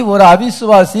பாவி, ஒரு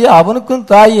அவிசுவாசி, அவனுக்கும்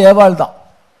தாய் ஏவாள் தான்.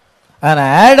 ஆனா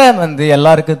ஆடம்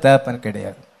எல்லாருக்கும் தகப்பன்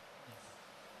கிடையாது.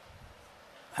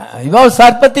 இவள்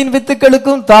சர்ப்பத்தின்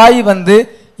வித்துக்களுக்கும் தாய்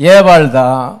ஏவாள்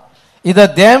தான். இத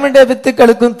தேவனுடைய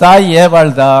வித்துக்களுக்கும் தாய்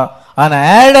ஏவாள் தான். ஆனா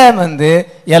ஆடம்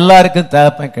எல்லாருக்கும்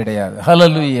தகப்பன் கிடையாது.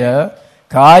 ஹல்லேலூயா.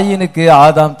 காயினுக்கு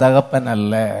ஆதாம் தகப்பன்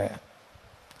அல்ல.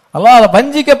 அல்லாஹ்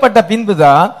வஞ்சிக்கப்பட்ட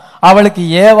பின்புதான் அவளுக்கு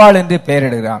ஏவாள் என்று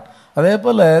பெயரிடுகிறான். அதே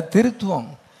போல திருத்துவம்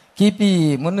கிபி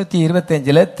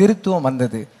 325 திருத்துவம்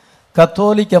வந்தது.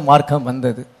 கத்தோலிக்க மார்க்கம்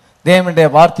வந்தது. தேவனுடைய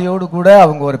வார்த்தையோடு கூட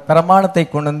அவங்க ஒரு பிரமாணத்தை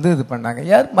கொண்டு இது பண்ணாங்க.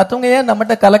 யார் மற்றவங்க ஏன்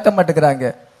நம்மகிட்ட கலக்க மாட்டேங்கிறாங்க?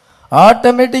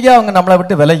 ஆட்டோமேட்டிக்கா அவங்க நம்மளை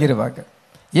விட்டு விலகிடுவாங்க.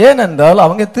 ஏனென்றால்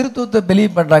அவங்க திருத்துவத்தை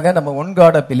பிலீவ் பண்றாங்க, நம்ம ஒன்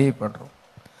காட பிலீவ் பண்றோம்.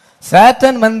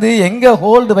 சாட்டன் எங்க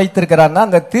ஹோல்டு வைத்திருக்கிறான்னா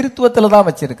அந்த திருத்துவத்துல தான்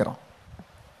வச்சிருக்கிறான்.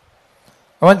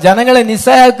 அவன் ஜனங்களை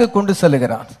நிசாயாவுக்கு கொண்டு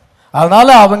செல்லுகிறான். அதனால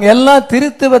அவங்க எல்லாம்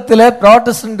திருத்துவத்துல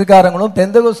புராட்டஸ்டன்ட்காரங்களும்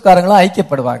பெந்தகோஸ்காரங்களும்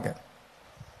ஐக்கியப்படுவாங்க.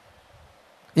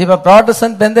 இப்ப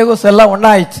புராட்டஸ்டன்ட் பெந்தகோஸ் எல்லாம் ஒன்னா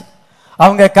ஆயிடுச்சு.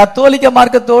 அவங்க கத்தோலிக்க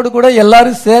மார்க்கத்தோடு கூட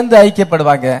எல்லாரும் சேர்ந்து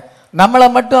ஐக்கியப்படுவாங்க. நம்மளை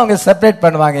மட்டும் அவங்க செப்பரேட்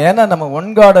பண்ணுவாங்க. ஏன்னா நம்ம ஒன்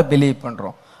காட பிலீவ்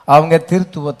பண்றோம், அவங்க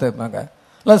திருத்துவத்தை.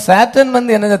 சாட்டன்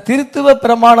என்ன திருத்துவ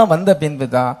பிரமாணம் வந்த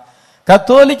பின்புதான்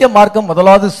கத்தோலிக்க மார்க்கம்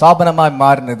முதலாவது ஸ்தாபனமாய்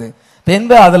மாறினது.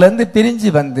 பின்பு அதுல இருந்து பிரிஞ்சு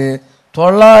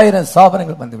 900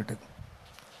 ஸ்தாபனங்கள் வந்துவிட்டது.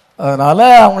 அதனால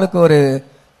அவங்களுக்கு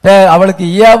அவளுக்கு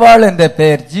ஏவாள் என்ற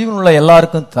பெயர். ஜீவனுள்ள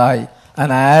எல்லாருக்கும் தாய்.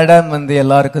 ஆனா ஆடம்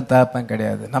எல்லாருக்கும் தகப்பன்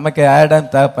கிடையாது. நமக்கு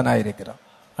ஆடம் தகப்பனா இருக்கிறோம்.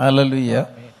 ஹல்லேலூயா.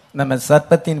 நம்ம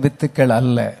சர்ப்பத்தின் வித்துக்கள்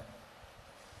அல்ல,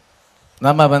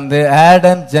 நம்ம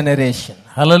ஆடம் ஜெனரேஷன்.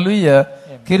 ஹல்லேலூயா.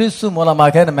 கிறிஸ்து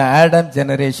மூலமாக நம்ம ஆடம்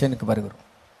ஜெனரேஷனுக்கு வருகிறோம்.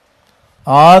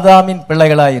 ஆதாமின்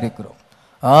பிள்ளைகளாய் இருக்கிறோம்.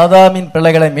 ஆதாமின்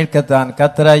பிள்ளைகளை மீட்கத்தான்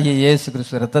கர்த்தராகிய இயேசு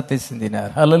கிறிஸ்து ரத்தத்தை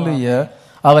சிந்தினார். ஹல்லேலூயா.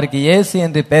 அவருக்கு இயேசு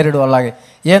என்று பெயரிடுவார்களாக.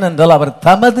 ஏனென்றால் அவர்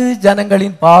தமது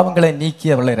ஜனங்களின் பாவங்களை நீக்கி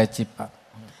அவர்களை ரட்சிப்பார்.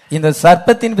 இந்த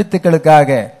சர்ப்பத்தின் வித்துக்களுக்காக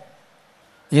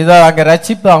அங்க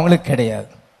ரட்சிப்பு அவங்களுக்கு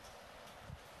கிடையாது,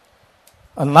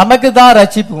 நமக்கு தான்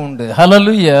ரட்சிப்பு உண்டு.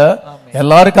 ஹல்லேலூயா.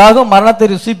 எல்லாருக்காகவும் மரணத்தை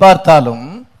ருசி பார்த்தாலும்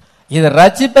இது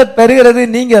ரட்சிப்பை பெறுகிறது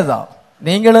நீங்க தான்,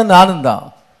 நீங்களும் நானும் தான்.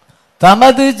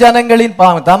 தமது ஜனங்களின்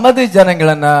பாவம். தமது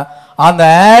ஜனங்கள்னா அந்த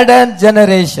ஆடம்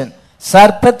ஜெனரேஷன்.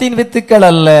 சர்ப்பத்தின் வித்துக்கள்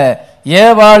அல்ல.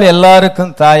 ஏவாள்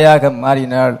எல்லாருக்கும் தாயாக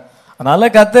மாறினாள். அதனால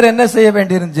கர்த்தர் என்ன செய்ய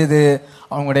வேண்டியிருந்தது?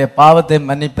 அவங்களுடைய பாவத்தை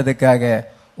மன்னிப்பதற்காக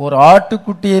ஒரு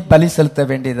ஆட்டுக்குட்டியை பலி செலுத்த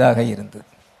வேண்டியதாக இருந்தது.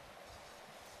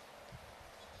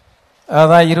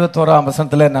 அதான் 21ஆம்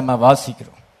வசனத்துல நம்ம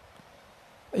வாசிக்கிறோம்.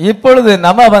 இப்பொழுது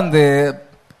நம்ம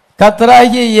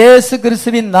கர்த்தராகிய இயேசு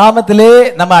கிறிஸ்துவின் நாமத்திலே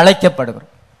நம்ம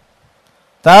அழைக்கப்படுகிறோம்.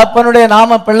 தகப்பனுடைய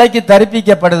நாம பிள்ளைக்கு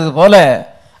தரிப்பிக்கப்படுவது போல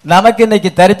நமக்கு இன்னைக்கு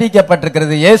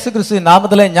தரிப்பிக்கப்பட்டிருக்கிறது. இயேசு கிறிஸ்துவின்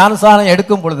நாமத்திலே ஞானஸ்நானம்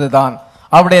எடுக்கும் பொழுதுதான்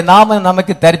அவருடைய நாமம்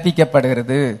நமக்கு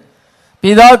தரிப்பிக்கப்படுகிறது.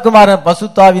 பிதா குமாரன்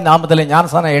பசுத்தாவின் நாமத்திலே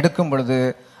ஞானஸ்நானம் எடுக்கும் பொழுது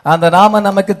அந்த நாமம்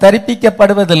நமக்கு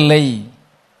தரிப்பிக்கப்படுவதில்லை.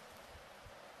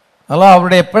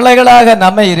 அவருடைய பிள்ளைகளாக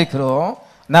நம்ம இருக்கிறோம்.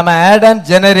 நம்ம ஆடம்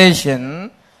ஜெனரேஷன்.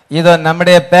 இதோ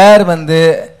நம்முடைய பேர்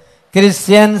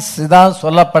கிறிஸ்டியன்ஸ் தான்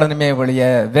சொல்லப்படணுமே ஒழிய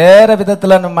வேற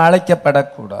விதத்துல நம்ம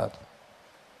அழைக்கப்படக்கூடாது.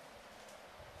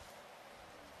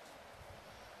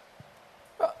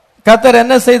 கர்த்தர்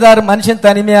என்ன செய்தார்? மனுஷன்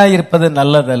தனிமையா இருப்பது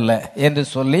நல்லதல்ல என்று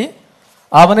சொல்லி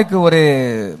அவனுக்கு ஒரு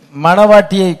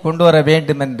மணவாட்டியை கொண்டு வர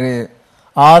வேண்டும் என்று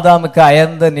ஆதாமுக்கு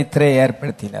அயர்ந்த நித்திரை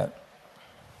ஏற்படுத்தினார்.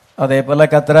 அதே போல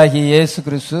கர்த்தராகிய இயேசு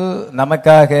கிறிஸ்து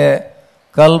நமக்காக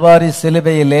கல்வாரி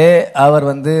சிலுவையிலே அவர்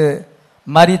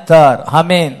மரித்தார்.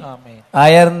 ஆமென்.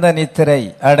 அயர்ந்த நித்திரை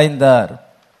அடைந்தார்.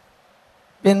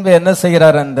 பின்பு என்ன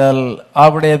செய்கிறார் என்றால்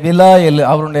அவருடைய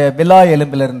விலா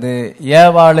எலும்பிலிருந்து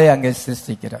ஏவாளை அங்கே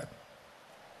சிருஷ்டிக்கிறார்.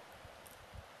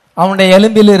 அவனுடைய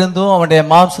எலும்பிலிருந்தும் அவனுடைய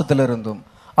மாம்சத்திலிருந்தும்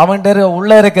அவனுடைய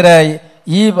உள்ள இருக்கிற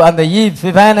அந்த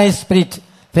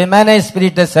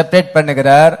ஸ்பிரிட்டை செப்பரேட்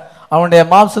பண்ணுகிறார். அவனுடைய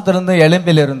மாம்சத்திலிருந்தும்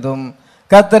எலும்பிலிருந்தும்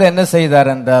கர்த்தர் என்ன செய்தார்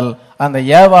என்றால் அந்த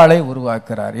ஏவாளை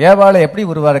உருவாக்குறார். ஏவாளை எப்படி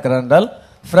உருவாக்குறார் என்றால்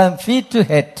ஃப்ரம் ஃபீட் டு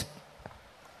ஹெட்,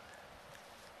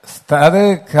 அது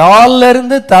கால்ல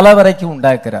இருந்து தலை வரைக்கும்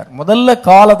உண்டாக்குறார். முதல்ல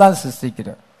காலை தான்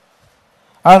சிருஷ்டிக்கிறார்.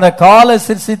 அந்த காலை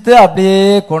சிருஷ்டித்து அப்படியே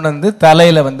கொண்டு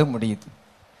தலையில முடியுது.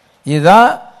 இதுதான்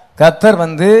கர்த்தர்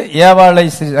ஏவாளை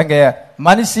அங்க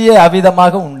மனுஷியை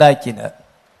அவிதமாக உண்டாக்கினார்.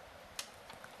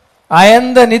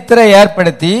 அயர்ந்த நித்திரை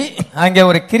ஏற்படுத்தி அங்கே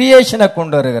ஒரு கிரியேஷனை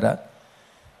கொண்டு வருகிறார்.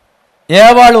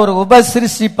 ஏவாள் ஒரு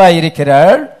உபசிருஷ்டிப்பா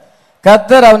இருக்கிறாள்.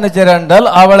 கர்த்தர் அவனை செய்தால்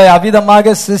அவளை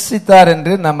அவிதமாக சிருஷ்டித்தார்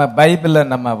என்று நம்ம பைபிள்ல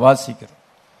நம்ம வாசிக்கிறோம்.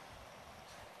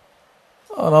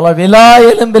 அதனால விலா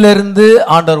எலும்பிலிருந்து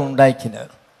ஆண்டவர்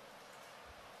உண்டாக்கினார்.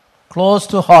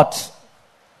 Close to heart.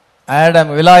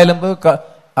 ஆடம் விலா எலும்பு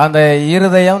அந்த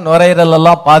இருதயம் நுரையீரல்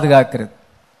எல்லாம் பாதுகாக்கிறது.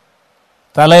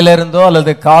 தலையில இருந்தோ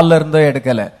அல்லது காலில் இருந்தோ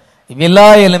எடுக்கல. விலா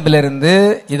எலும்பிலிருந்து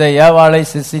இதை ஏவாளை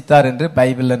சிருஷ்டித்தார் என்று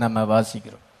பைபிள்ல நம்ம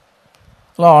வாசிக்கிறோம்.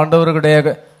 ஆண்டவருடைய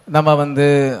நம்ம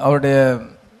அவருடைய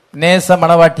நேச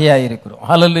மனவாட்டியா இருக்கிறோம்.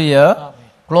 ஹல்லேலூயா.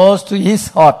 க்ளோஸ் டு ஹிஸ்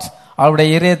ஹார்ட், அவருடைய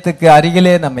இதயத்துக்கு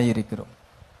அருகிலே நம்ம இருக்கிறோம்.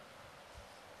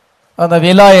 அந்த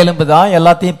விலா எலும்பு தான்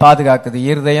எல்லாத்தையும் பாதுகாக்குது.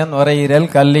 இருதயம், நுரையீரல்,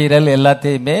 கல்லீரல்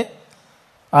எல்லாத்தையுமே,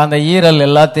 அந்த ஈரல்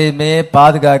எல்லாத்தையுமே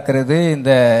பாதுகாக்கிறது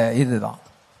இந்த இதுதான்.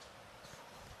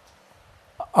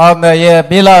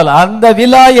 அந்த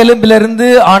விலா எலும்பிலிருந்து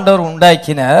ஆண்டவர்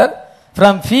உண்டாக்கினார்.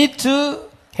 From feet to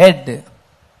head.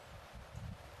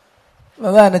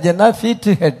 அதான் என்ன சொன்னா feet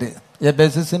to head.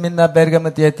 எபெசுமின்னா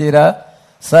பெர்கமத்தியத்தீரா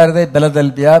Sardis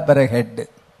பெலதல்பியா பெர head.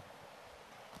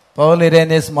 Pavul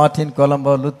Irenaeus, Martin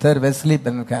Colombo, Luther, Wesley,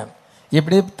 பென்காம்,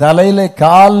 இப்படி தலையில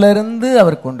காலில் இருந்து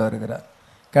அவர் கொண்டு வருகிறார்.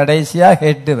 கடைசியா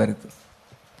ஹெட் வருது.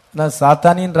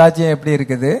 சாத்தானின் ராஜ்யம் எப்படி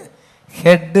இருக்குது?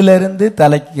 ஹெட்ல இருந்து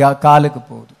தலைக்கு காலுக்கு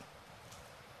போகுது.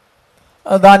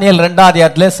 தானியேல் 2ஆம்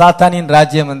அதிகாரத்திலே சாத்தானின்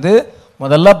ராஜ்யம்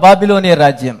முதல்ல பாபிலோனிய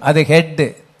ராஜ்யம், அது ஹெட்.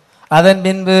 அதன்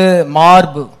பின்பு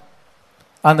மார்பு,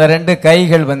 அந்த 2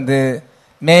 கைகள்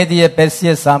மேதிய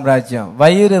பெர்சிய சாம்ராஜ்யம்.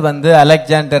 வயிறு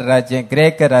அலெக்சாண்டர் ராஜ்யம்,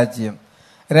 கிரேக்க ராஜ்யம்.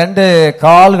 2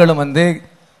 கால்களும்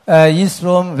ஈஸ்ட்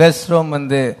ரோம், வெஸ்ட் ரோம்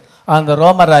அந்த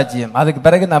ரோம ராஜ்யம். அதுக்கு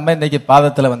பிறகு நம்ம இன்னைக்கு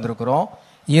பாதத்தில் வந்திருக்கிறோம்.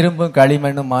 இரும்பும்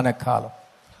களிமண்ணுமான காலம்.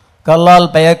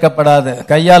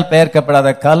 கையால் பெயர்க்கப்படாத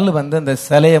கல் அந்த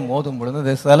சிலையை மோதும் பொழுது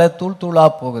இந்த சிலை தூள் தூளா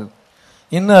போகுது.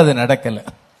 இன்னும் அது நடக்கல.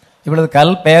 இவ்வளவு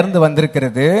கல் பெயர்ந்து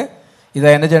வந்திருக்கிறது.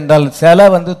 இதை என்ன சென்றால் சிலை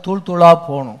தூள் தூளா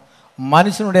போகணும்.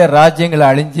 மனுஷனுடைய ராஜ்யங்களை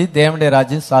அழிஞ்சு தேவனுடைய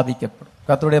ராஜ்யம் ஸ்தாபிக்கப்படும்.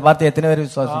 கர்த்தருடைய வார்த்தை எத்தனை பேர்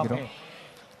விசுவாசிக்கிறோம்?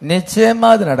 நிச்சயமா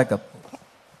அது நடக்க.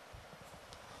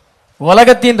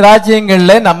 உலகத்தின்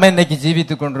ராஜ்யங்கள்ல நம்ம இன்னைக்கு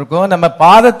ஜீவித்துக் கொண்டிருக்கோம். நம்ம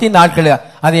பாதத்தின் நாட்கள்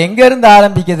அது எங்க இருந்து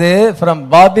ஆரம்பிக்குது? ஃப்ரம்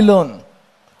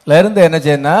பாபிலோன்ல இருந்து என்ன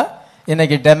செய்யணும்?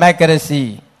 இன்னைக்கு டெமோக்ரசி,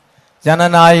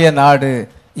 ஜனநாயக நாடு,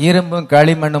 இரும்பும்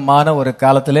களிமண்ணுமான ஒரு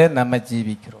காலத்திலே நம்ம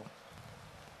ஜீவிக்கிறோம்.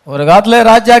 ஒரு காலத்துல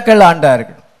ராஜாக்கள்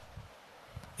ஆண்டார்கள்.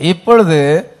 இப்பொழுது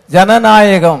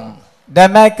ஜனநாயகம்,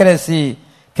 டெமோக்ரசி,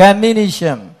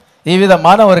 கம்யூனிசம்,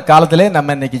 இவ்விதமான ஒரு காலத்திலே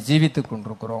நம்ம இன்னைக்கு ஜீவித்துக்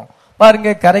கொண்டிருக்கிறோம். பாருங்க,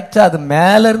 கரெக்டா அது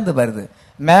மேல இருந்து வருது.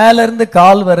 மேல இருந்து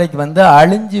கால் வரைக்கும்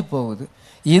அழிஞ்சு போகுது.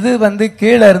 இது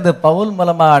கீழே இருந்து பவுல்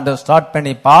மூலமா ஸ்டார்ட்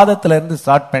பண்ணி பாதத்துல இருந்து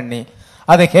ஸ்டார்ட் பண்ணி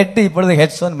அது ஹெட், இப்பொழுது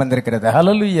ஹெட்ஸோன் வந்திருக்கிறது.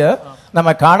 ஹல்லேலூயா. நம்ம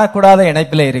காணக்கூடாத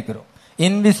இணைப்பில் இருக்கிறோம்,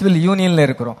 இன்விசிபிள் யூனியன்ல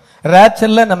இருக்கிறோம்.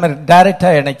 ராப்சர்ல நம்ம டைரக்டா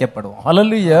இணைக்கப்படுவோம்.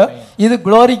 ஹல்லேலூயா. இது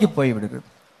குளோரிக்கு போய் விடுது,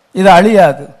 இது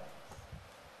அழியாது.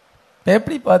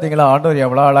 எப்படி பாத்தீங்களா ஆண்டவர்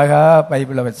எவ்வளவு அழகா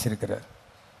பைபிளை வச்சிருக்கிறார்.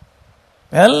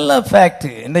 எல்லாம் ஃபேக்ட்.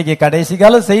 இன்னைக்கு கடைசி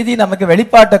கால செய்தி நமக்கு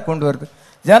வெளிப்பாட்டை கொண்டு வருது.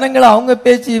 ஜனங்கள் அவங்க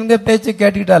பேச்சு இவங்க பேச்சு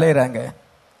கேட்டுக்கிட்டு அலையிறாங்க.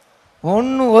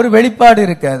 ஒன்னும் ஒரு வெளிப்பாடு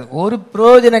இருக்காது, ஒரு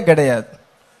பிரயோஜனம் கிடையாது.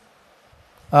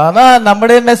 ஆனா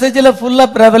நம்முடைய மெசேஜ்ல ஃபுல்லா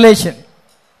ரெவலேஷன்.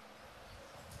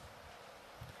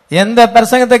 எந்த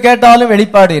பிரசங்கத்தை கேட்டாலும்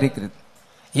வெளிப்பாடு இருக்கிறது.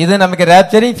 இது நமக்கு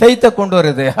ராப்சரிங் ஃபெய்த்தை கொண்டு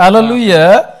வருது. ஹல்லேலூயா.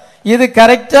 இது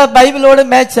கரெக்டா பைபிளோட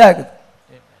மேட்ச் ஆகுது.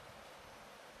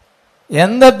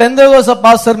 எந்த பெந்தகோஸ்த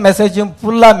பாஸ்டர் மெசேஜும்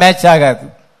ஃபுல்லா மேட்ச் ஆகாது.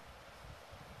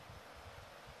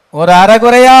 ஒரு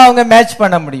அரைகுறையா அவங்க மேட்ச்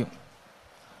பண்ண முடியும்.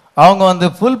 அவங்க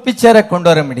ஃபுல் பிக்சரை கொண்டு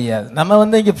வர முடியாது.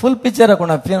 நம்ம இங்க ஃபுல் பிக்சரை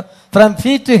கொண்டு ஃப்ரம்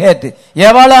ஃபீட் டு ஹெட்.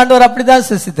 எவ்வளவு ஆண்டவர் அப்படிதான்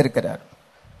சிருஷ்டித்திருக்கிறார்.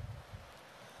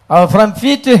 From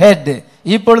feet to head.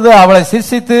 இப்பொழுது அவளை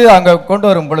சிருஷ்டித்து அங்க கொண்டு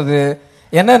வரும் பொழுது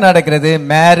என்ன நடக்கிறது?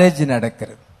 மேரேஜ்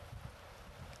நடக்கிறது,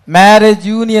 மேரேஜ்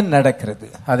யூனியன் நடக்கிறது.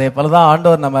 அதே போலதான்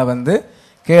ஆண்டவர் நம்ம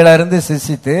கீழே இருந்து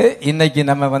சிருஷ்டித்து இன்னைக்கு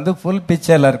நம்ம ஃபுல்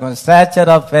பிக்சர்ல இருக்கோம்.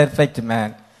 Stature of perfect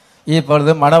man.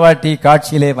 இப்பொழுது மணவாட்டி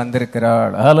காட்சியிலே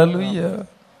வந்திருக்கிறாள். ஹல்லேலூயா.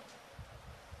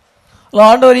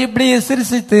 ஆண்டவர் இப்படி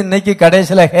சிருஷ்டித்து இன்னைக்கு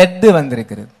கடைசியில ஹெட்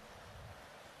வந்திருக்கிறது.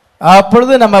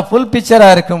 அப்பொழுது நம்ம ஃபுல் பிக்சரா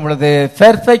இருக்கும் பொழுது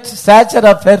பெர்ஃபெக்ட் ஸ்டாச்சர்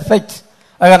ஆஃப் பெர்ஃபெக்ட்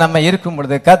ஆக நம்ம இருக்கும்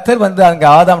பொழுது கர்த்தர் அங்க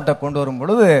ஆதாம்கிட்ட கொண்டு வரும்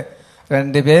பொழுது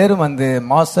ரெண்டு பேரும்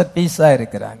மாஸ்டர் பீஸா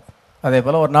இருக்கிறாங்க. அதே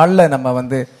போல ஒரு நாள்ல நம்ம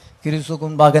கிறிஸ்துவுக்கு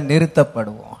முன்பாக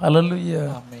நிறுத்தப்படுவோம். ஹல்லேலூயா.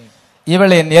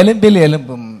 இவள் என் எலும்பில்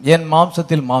எலும்பும் என்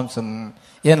மாம்சத்தில் மாம்சமும்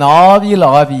என் ஆவியில்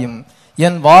ஆவியும்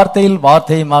என் வார்த்தையில்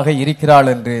வார்த்தையுமாக இருக்கிறாள்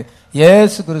என்று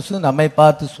இயேசு கிறிஸ்து நம்மை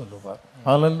பார்த்து சொல்லுவார்.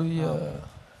 ஹல்லேலூயா.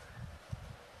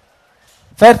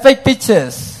 Perfect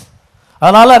pictures.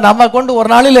 அதனால நம்ம கொண்டு ஒரு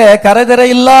நாளில கரைதரை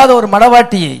இல்லாத ஒரு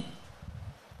மணவாட்டியை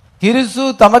கிறிஸ்து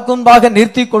தமக்கு முன்பாக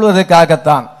நிறுத்திக்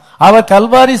கொள்வதற்காகத்தான் அவர்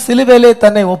கல்வாரி சிலுவையிலே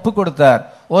தன்னை ஒப்பு கொடுத்தார்.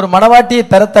 ஒரு மணவாட்டியை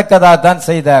பெறத்தக்கதாக தான்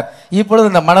செய்தார். இப்பொழுது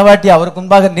இந்த மணவாட்டி அவருக்கு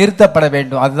முன்பாக நிறுத்தப்பட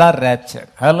வேண்டும். அதுதான் ராப்சர்.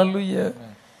 ஹல்லேலூயா.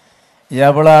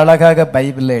 எவ்வளவு அழகாக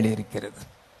பைபிள்ல எழுதியிருக்கிறது.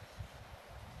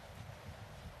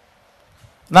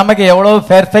 நமக்கு எவ்வளவு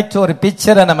பெர்ஃபெக்ட் ஒரு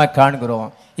பிக்சரை நம்ம காண்கிறோம்.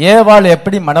 ஏவாள்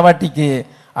எப்படி மணவாட்டிக்கு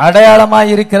அடையாளமா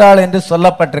இருக்கிறாள் என்று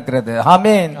சொல்லப்பட்டிருக்கிறது.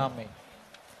 ஆமென்.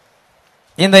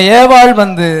 இந்த ஏவாள்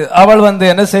அவள்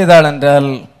என்ன செய்தாள் என்றால்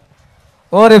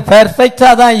ஒரு பெர்ஃபெக்டா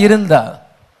தான் இருந்தா.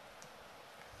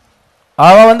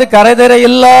 அவ கரைதரை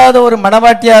இல்லாத ஒரு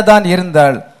மணவாட்டியா தான்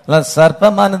இருந்தாள்.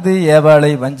 சர்ப்பமானது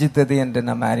ஏவாளை வஞ்சித்தது என்று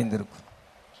நம்ம அறிந்திருக்கோம்.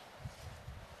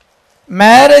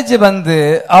 மேரேஜ்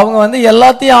அவங்க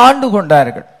எல்லாத்தையும் ஆண்டு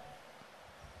கொண்டார்கள்.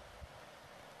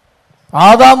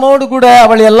 ஆதாமோடு கூட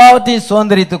அவள் எல்லாவற்றையும்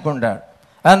சுதந்திரித்துக் கொண்டாள்.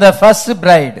 அந்த ஃபர்ஸ்ட்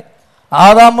பிரைட்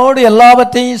ஆதாமோடு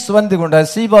எல்லாவற்றையும் சுமந்து கொண்டாள்.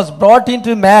 she was brought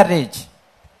into marriage.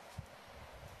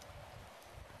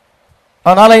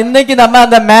 அதனால இன்னைக்கு நம்ம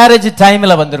அந்த மேரேஜ்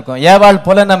டைம்ல வந்திருக்கோம். ஏவாள்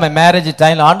போல நம்ம மேரேஜ்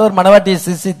டைம்ல ஆண்டவர் மணவாட்டியை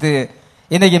சிருஷ்டித்து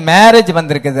இன்னைக்கு மேரேஜ்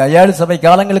வந்திருக்குது. 7 சபை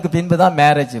காலங்களுக்கு பின்புதான்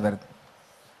மேரேஜ் வருது.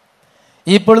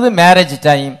 இப்பொழுது மேரேஜ்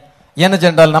டைம் என்ன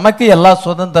சென்றால் நமக்கு எல்லா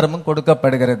சுதந்திரமும்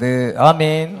கொடுக்கப்படுகிறது.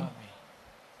 ஆமென்.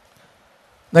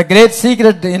 The great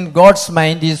secret in God's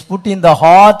mind is put in the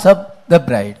heart of the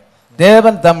bride.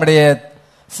 தேவன் தம்முடைய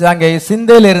அங்கே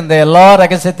சிந்தையில் இருந்த எல்லா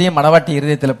ரகசியத்தையும் மணவாட்டி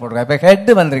இருதயத்தில் போடுறார். இப்ப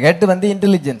ஹெட் வந்திருக்கு. Head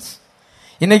intelligence.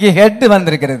 இன்னைக்கு ஹெட்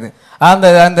வந்திருக்கிறது.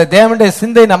 அந்த தேவனுடைய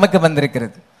சிந்தை நமக்கு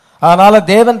வந்திருக்கிறது. அதனால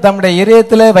தேவன் தம்முடைய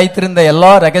இதயத்திலே வைத்திருந்த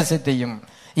எல்லா ரகசியத்தையும்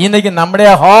இன்னைக்கு நம்முடைய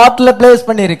ஹார்ட்ல பிளேஸ்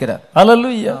பண்ணி இருக்கிறார்.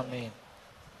 ஹல்லேலூயா.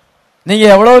 நீங்க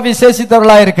எவ்வளவு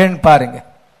விசேஷித்தவர்களா இருக்கேன்னு பாருங்க.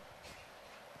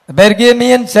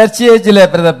 பெர்கேமியன் சர்ச் ஏஜ்ல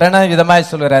பிரதர் பெனா விதமாய்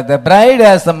சொல்கிறார். The bride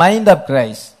has the mind of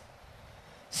Christ.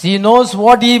 She knows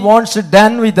what he wants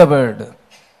done with the word.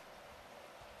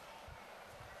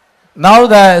 Now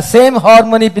the same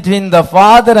harmony between the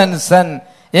father and son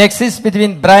exists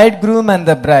between bridegroom and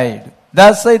the bride.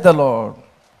 Thus saith the Lord.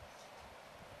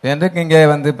 என்று இங்கே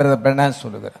brother பெனா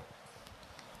சொல்லுகிறார்.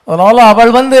 அதனால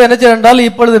அவள் என்ன செய்தால்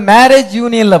இப்பொழுது marriage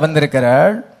யூனியன்ல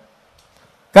வந்திருக்கிறாள்.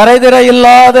 கரைதிரை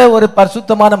இல்லாத ஒரு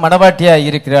பரிசுத்தமான மணவாட்டியா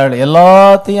இருக்கிறாள்.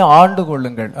 எல்லாத்தையும் ஆண்டு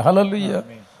கொள்ளுங்கள். ஹல்லேலூயா.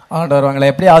 ஆண்டவர் அவங்களை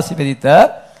எப்படி ஆசீர்வதித்தார்?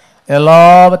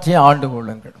 எல்லாவற்றையும் ஆண்டு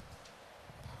கொள்ளுங்கள்.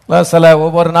 சில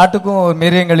ஒவ்வொரு நாட்டுக்கும் ஒரு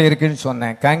மிருகங்கள் இருக்குன்னு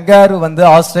சொன்னேன். கங்காரு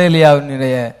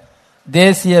ஆஸ்திரேலியாவினுடைய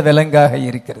தேசிய விலங்காக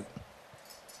இருக்கிறது.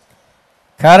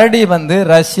 கரடி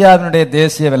ரஷ்யாவினுடைய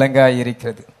தேசிய விலங்காக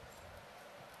இருக்கிறது.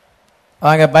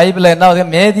 அங்க பைபிள் என்ன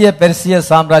மேதிய பெர்சிய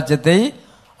சாம்ராஜ்யத்தை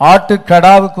ஆட்டு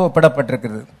கடாவுக்கு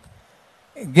ஒப்பிடப்பட்டிருக்கிறது.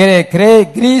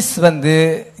 கிரீஸ்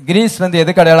வந்து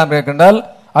எதுக்கு அடையாளம் இருக்கின்றால்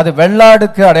அது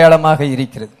வெள்ளாடுக்கு அடையாளமாக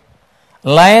இருக்கிறது.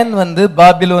 லயன் வந்து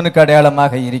பாபிலோனுக்கு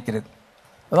அடையாளமாக இருக்கிறது.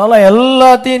 அதனால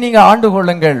எல்லாத்தையும் நீங்க ஆண்டு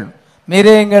கொள்ளுங்கள்,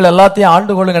 மிருகங்கள் எல்லாத்தையும்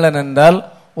ஆண்டு கொள்ளுங்கள் என்றால்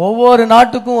ஒவ்வொரு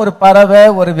நாட்டுக்கும் ஒரு பறவை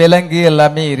ஒரு விலங்கு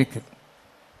எல்லாமே இருக்குது.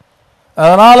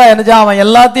 அதனால என்ன அவன்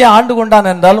எல்லாத்தையும் ஆண்டு கொண்டான்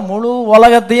என்றால் முழு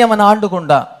உலகத்தையும் அவன் ஆண்டு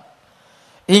கொண்டான்.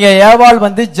 இங்க ஏவாள்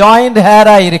வந்து ஜாயிண்ட்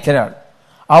ஹேரா இருக்கிறாள்,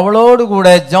 அவளோடு கூட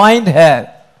ஜாயிண்ட் ஹேர்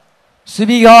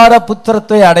சுவிகார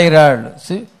புத்திரத்தை அடைகிறாள்.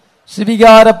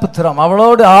 சுவிகார புத்திரம்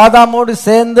அவளோடு ஆதாமோடு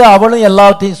சேர்ந்து அவளும்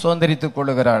எல்லாத்தையும் சுதந்திரித்துக்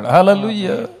கொள்ளுகிறாள்.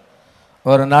 ஹல்லேலூயா.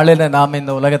 ஒரு நாளில நாம்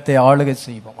இந்த உலகத்தை ஆளுகை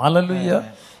செய்வோம். ஹல்லேலூயா.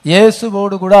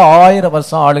 இயேசுவோடு கூட 1000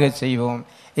 வருஷம் ஆளுகை செய்வோம்.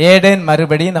 ஏடேன்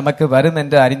மறுபடி நமக்கு வரும்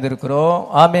என்று அறிந்திருக்கிறோம்.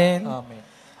 ஆமென்.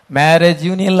 மேரேஜ்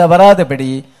யூனியன்ல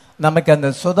வராதபடி நமக்கு அந்த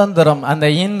சுதந்திரம், அந்த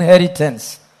இன்ஹெரிட்டன்ஸ்,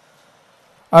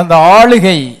 அந்த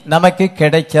ஆளுகை நமக்கு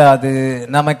கிடைக்காது.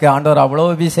 நமக்கு ஆண்டவர்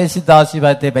அவ்வளவு விசேஷித்த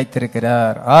ஆசீர்வாதத்தை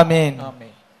வைத்திருக்கிறார். ஆமென்.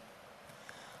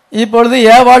 இப்பொழுது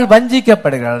ஏவாள்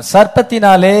வஞ்சிக்கப்படுகிறாள்.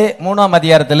 சர்ப்பத்தினாலே 3ஆம்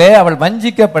அதிகாரத்திலே அவள்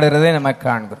வஞ்சிக்கப்படுகிறதை நம்ம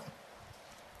காண்கிறோம்.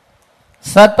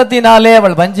 சர்ப்பத்தினாலே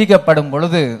அவள் வஞ்சிக்கப்படும்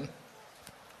பொழுது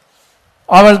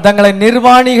அவள் தங்களை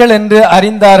நிர்வாணிகள் என்று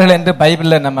அறிந்தார்கள் என்று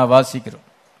பைபிள்ல நம்ம வாசிக்கிறோம்.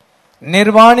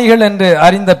 நிர்வாணிகள் என்று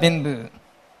அறிந்த பின்பு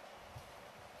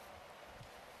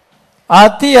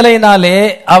அத்தி இலையினாலே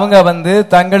அவங்க வந்து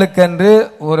தங்களுக்கென்று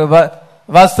ஒரு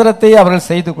வஸ்திரத்தை அவர்கள்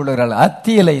செய்து கொள்கிறார்கள்.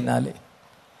 அத்தி இலையினாலே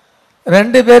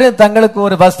 2 பேரும் தங்களுக்கு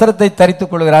ஒரு வஸ்திரத்தை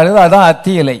தரித்துக் கொள்கிறார்கள். அதான்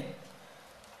அத்தி இலை.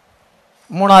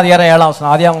 3ஆம் அதிகாரம் 7ஆம்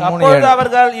வசனம். ஆதியாகமம் 3:7.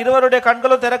 அவர்கள் இருவருடைய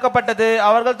கண்களும் திறக்கப்பட்டது,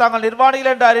 அவர்கள் தாங்கள்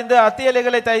நிர்வாணிகள் என்று அறிந்து அத்தி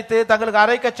இலைகளை தைத்து தங்களுக்கு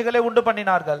அரை கட்சிகளை உண்டு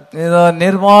பண்ணினார்கள். இதோ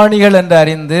நிர்வாணிகள் என்று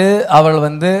அறிந்து அவர்கள்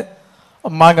வந்து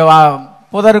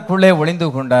புதருக்குள்ளே ஒளிந்து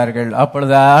கொண்டார்கள்.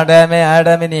 அப்பொழுது ஆடாமே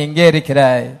ஆடாமே நீ எங்கே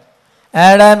இருக்கிறாய்,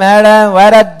 Adam Adam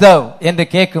where art thou என்று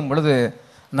கேட்கும் பொழுது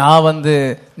நான் வந்து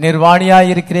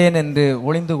நிர்வாணியாய் இருக்கிறேன் என்று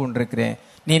ஒளிந்து கொண்டிருக்கிறேன்.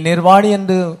 நீ நிர்வாணி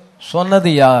என்று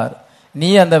சொன்னது யார்? நீ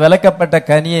அந்த விலக்கப்பட்ட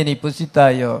கனியை நீ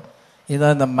புசித்தாயோ? இதை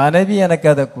அந்த மனைவி எனக்கு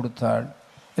அதை கொடுத்தாள்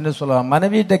என்று சொல்லுவான்.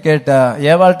 மனைவிட்ட கேட்டா,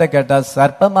 ஏவாள்கிட்ட கேட்டா,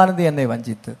 சர்ப்பமானது என்னை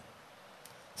வஞ்சித்து.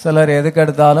 சிலர் எதுக்கு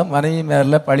எடுத்தாலும் மனைவி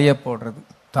மேல பழிய போடுறது,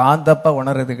 தான் தப்ப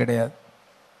உணர்றது கிடையாது.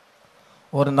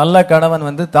 ஒரு நல்ல கணவன்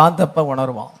வந்து தான் தப்ப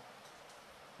உணர்வான்.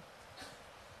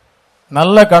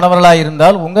 நல்ல கணவர்களா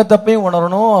இருந்தால் உங்க தப்பையும்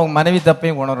உணரணும், அவங்க மனைவி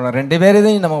தப்பையும் உணரணும், 2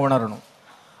 பேரையும் நம்ம உணரணும்.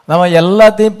 நம்ம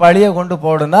எல்லாத்தையும் பழிய கொண்டு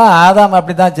போடுனா ஆதாம்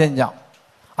அப்படித்தான் செஞ்சான்.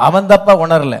 அவன் தப்ப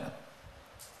உணரல,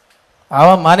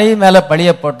 அவன் மனைவி மேல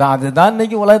பழிய போட்டான். அதுதான்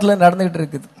இன்னைக்கு உலகத்துல நடந்துகிட்டு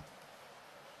இருக்குது.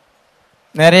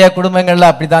 நிறைய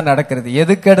குடும்பங்கள்ல அப்படிதான் நடக்கிறது.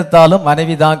 எதுக்கு எடுத்தாலும்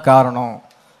மனைவி தான் காரணம்,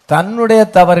 தன்னுடைய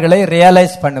தவறுகளை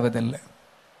ரியலைஸ் பண்ணுவதில்லை.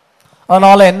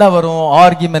 அதனால என்ன வரும்?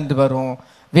 ஆர்கியூமெண்ட் வரும்,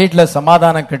 வீட்டுல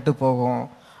சமாதானம் கெட்டு போகும்.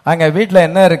 அங்க வீட்டுல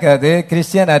என்ன இருக்காது?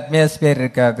 கிறிஸ்டியன் அட்மாஸ்பியர்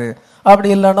இருக்காது. அப்படி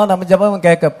இல்லைன்னா நம்ம ஜெபம்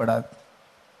கேட்கப்படாது.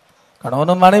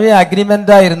 கணவனும் மனைவி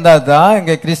அக்ரிமெண்டா இருந்தா தான்,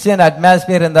 இங்க கிறிஸ்டியன்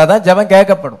அட்மாஸ்பியர் இருந்தா தான் ஜெபம்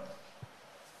கேட்கப்படும்.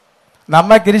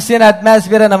 நம்ம கிறிஸ்டியன்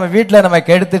அட்மாஸ்பியரை நம்ம வீட்டுல நம்ம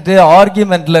கெடுத்துட்டு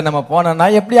ஆர்கியூமெண்ட்ல நம்ம போனோம்னா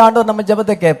எப்படி ஆண்டவர் நம்ம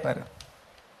ஜெபத்தை கேட்பாரு?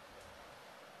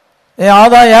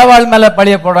 அதான் ஏவாள் மேல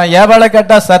பழிய போடுறான். ஏவாளை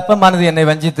கேட்டா சர்ப்பமானது என்னை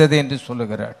வஞ்சித்தது என்று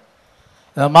சொல்லுகிறார்.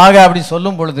 மாக அப்படி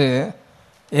சொல்லும் பொழுது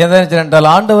என்றால்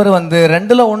ஆண்டவர் வந்து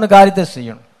 2ல 1 காரியத்தை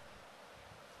செய்யணும்.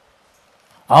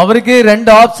 அவருக்கு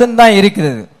 2 ஆப்ஷன் தான்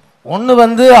இருக்கிறது. ஒன்னு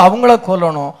வந்து அவங்கள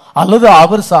கொல்லணும், அல்லது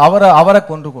அவரை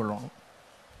கொன்று கொள்ளணும்.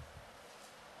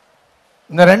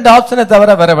 இந்த 2 ஆப்ஷனை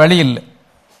தவிர வேற வழி இல்லை.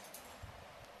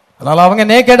 அதனால அவங்க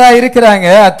நேக்கடா இருக்கிறாங்க,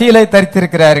 அத்தியிலை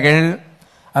தரித்திருக்கிறார்கள்.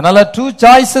 அதனால 2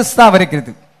 சாய்ஸஸ் தான்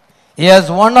இருக்கிறது. He has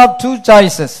one of 2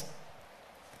 choices,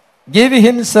 give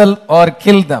himself or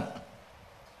kill them.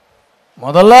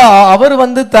 முதல்ல அவர்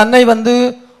வந்து தன்னை வந்து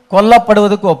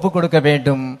கொல்லப்படுவதற்கு ஒப்பு கொடுக்க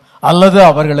வேண்டும், அல்லது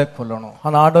அவர்களை கொல்லணும்.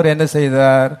 ஆனா ஆண்டவர் என்ன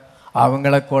செய்தார்?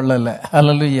 அவங்கள கொல்லல.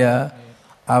 ஹல்லேலூயா.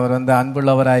 அவர் வந்து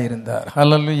அன்புள்ளவராய் இருந்தார்.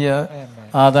 ஹல்லேலூயா.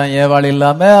 அதான் ஏவாள்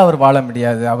இல்லாம அவர் வாழ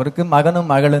முடியாது. அவருக்கு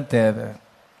மகனும் மகளும் தேவை.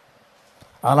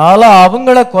 அதனால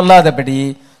அவங்கள கொல்லாதபடி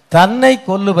தன்னை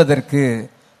கொல்லுவதற்கு,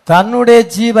 தன்னுடைய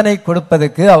ஜீவனை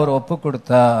கொடுப்பதற்கு அவர் ஒப்பு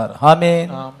கொடுத்தார்.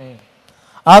 ஆமென்.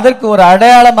 அதற்கு ஒரு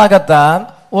அடையாளமாகத்தான்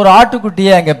ஒரு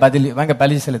ஆட்டுக்குட்டியை அங்க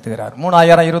பலி செலுத்துகிறார்.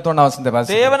 3021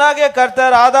 தேவனாகிய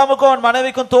கர்த்தர் ஆதாமுக்கும் அவன்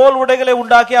மனைவிக்கும் தோல் உடைகளை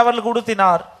உண்டாக்கி அவர்களுக்கு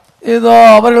உடுத்தினார். இதோ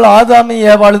அவர்கள் ஆதாமும்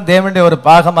ஏவாளும் தேவனுடைய ஒரு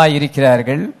பாகமாய்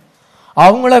இருக்கிறார்கள்.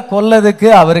 அவங்கள கொல்லதுக்கு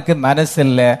அவருக்கு மனசு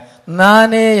இல்லை,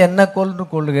 நானே என்ன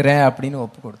கொள்ளுகிறேன் அப்படின்னு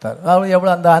ஒப்பு கொடுத்தார். அவர்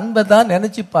எவ்வளவு அந்த அன்பை தான்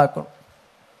நினைச்சு பார்க்கணும்.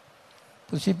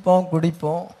 புசிப்போம்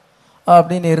குடிப்போம்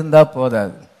அப்படின்னு இருந்தா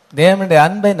போதாது, தேவனுடைய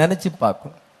அன்பை நினைச்சு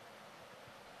பார்க்கணும்.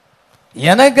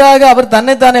 எனக்காக அவர்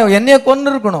தன்னைத்தானே என்னைய கொண்டு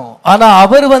இருக்கணும். ஆனா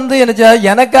அவர்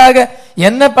எனக்காக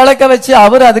என்ன பழக்க வச்சு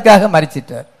அவர் அதுக்காக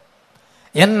மரிச்சிட்டார்.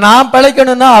 நான்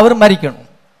பழைக்கணும்னா அவர் மரிக்கணும்.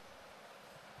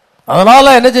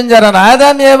 அதனால என்ன செஞ்சார்?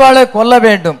 ஆதாம் ஏவாளை கொல்ல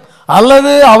வேண்டும்,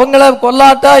 அல்லது அவங்கள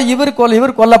கொல்லாட்டா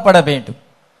இவர் கொல்லப்பட வேண்டும்.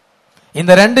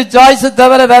 இந்த ரெண்டு சாய்ஸ்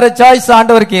தவிர வேற சாய்ஸ்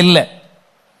ஆண்டவருக்கு இல்லை.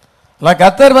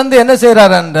 கர்த்தர் என்ன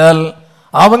செய்யறார் என்றால்,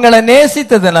 அவங்கள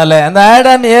நேசித்ததுனால, அந்த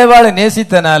ஆடாம் ஏவாளை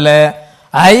நேசித்தனால,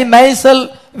 I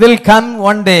myself will come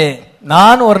one day,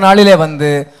 நான் ஒரு நாளிலே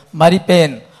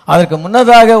மரிப்பேன். அதற்கு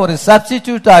முன்னதாக ஒரு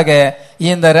சப்ஸ்டிடியூட்டாக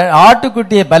இந்த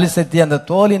ஆட்டுக்குட்டியை பலி செலுத்தி அந்த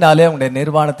தோலினாலே அவங்களுடைய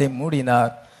நிர்வாணத்தை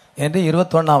மூடினார் என்று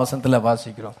 21ஆம் வசனத்துல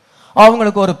வாசிக்கிறோம்.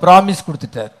 அவங்களுக்கு ஒரு ப்ராமிஸ்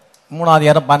கொடுத்துட்டார்.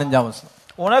 3:15 வசனம்.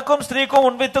 உனக்கும் ஸ்திரீக்கும்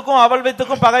உன் வித்துக்கும் அவள்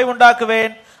வித்துக்கும் பகை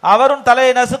உண்டாக்குவேன், அவரும்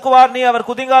தலையை நசுக்குவார், நீ அவர்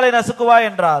குதிங்காலை நசுக்குவாய்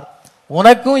என்றார்.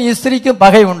 உனக்கும் ஸ்திரீக்கும்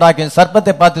பகை உண்டாக்கும்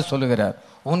சர்ப்பத்தை பார்த்து சொல்லுகிறார்.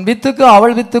 உன் வித்துக்கும்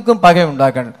அவள் வித்துக்கும் பகை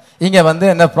உண்டாக்கணும். இங்க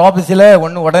என்ன ப்ராபசில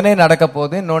ஒன்னு உடனே நடக்க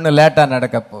போகுது, இன்னொன்னு லேட்டா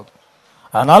நடக்க போகுது.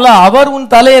 அதனால அவர்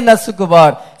உன் தலையை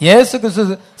நசுக்குவார். இயேசு கிறிஸ்து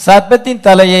சர்ப்பத்தின்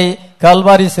தலையை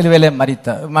கல்வாரி சிலுவையிலே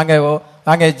மரித்தார்,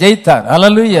 அங்கே ஜெயித்தார்.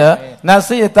 அல்லேலூயா.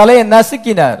 தலையை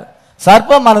நசுக்கினார்.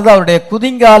 சர்ப்பமானது அவருடைய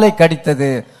குதிங்காலை கடித்தது.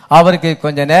 அவருக்கு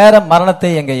கொஞ்ச நேரம்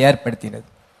மரணத்தை எங்க ஏற்படுத்தினது.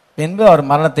 பின்பு அவர்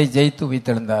மரணத்தை ஜெயித்து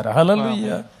உயிர்த்தெழுந்தார்.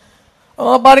 அல்லேலூயா.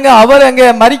 பாருங்க, அவர் அங்கே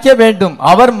மரிக்க வேண்டும்.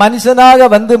 அவர் மனுஷனாக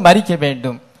மரிக்க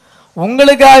வேண்டும்.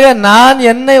 உங்களுக்காக நான்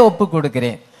என்னை ஒப்பு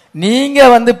கொடுக்கிறேன், நீங்க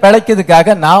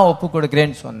பிழைக்கிறதுக்காக நான் ஒப்பு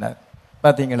கொடுக்கிறேன்னு சொன்னார்.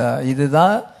 பாத்தீங்களா?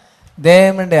 இதுதான்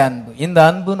தேவனுடைய அன்பு. இந்த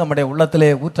அன்பு நம்முடைய உள்ளத்திலே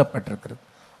ஊற்றப்பட்டிருக்கிறது.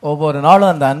 ஒவ்வொரு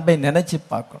நாளும் அந்த அன்பை நினைச்சு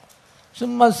பார்க்கணும்.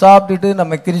 சும்மா சாப்பிட்டுட்டு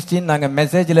நம்ம கிறிஸ்டின், நாங்க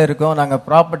மெசேஜில் இருக்கோம், நாங்க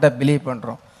ப்ராப்பர்ட்டா பிலீவ்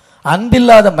பண்றோம்.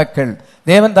 அன்பில்லாத மக்கள்,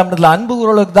 தேவன் தமிழத்தில் அன்பு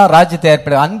உறவுகளுக்கு தான் ராஜ்யத்தை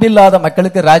ஏற்படும். அன்பில்லாத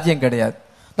மக்களுக்கு ராஜ்யம் கிடையாது.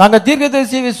 நாங்க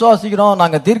தீர்க்கதரிசி விசுவாசிக்கிறோம்,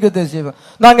 நாங்க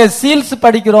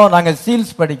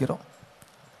சீல்ஸ் படிக்கிறோம்.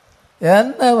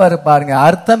 என்ன பாருங்க,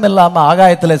 அர்த்தம் இல்லாம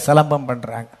ஆகாயத்துல சிலம்பம்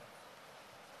பண்றாங்க.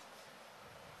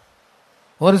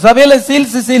 ஒரு சபையில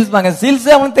சீல்ஸ்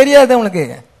அவனுக்கு தெரியாது. அவனுக்கு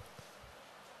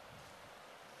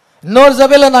இன்னொரு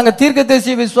சபையில நாங்க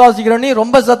தீர்க்கதரிசி விசுவாசிக்கிறோம், நீ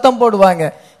ரொம்ப சத்தம் போடுவாங்க.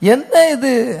 என்ன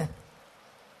இது?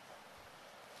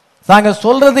 தாங்கள்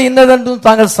சொல்றது இன்னதென்றும்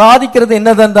தாங்கள் சாதிக்கிறது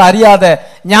இன்னதென்று அறியாத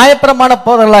நியாயப்பிரமாண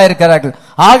போதர்களாக இருக்கிறார்கள்.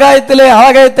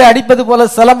 ஆகாயத்தை அடிப்பது போல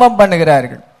சிலம்பம்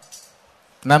பண்ணுகிறார்கள்.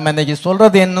 நம்ம இன்னைக்கு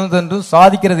சொல்றது என்னதென்றும்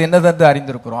சாதிக்கிறது என்னதென்று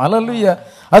அறிந்திருக்கிறோம். அல்லேலூயா.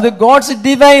 அது காட்ஸ்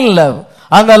டிவைன் லவ்.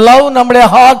 அந்த லவ் நம்முடைய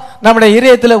ஹார்ட், நம்முடைய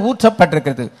இதயத்திலே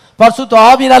ஊற்றப்பட்டிருக்கிறது, பரிசுத்த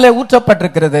ஆவியினாலே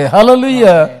ஊற்றப்பட்டிருக்கிறது.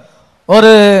 அல்லேலூயா.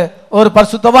 ஒரு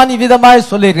பரிசுத்தவான் விதமாய்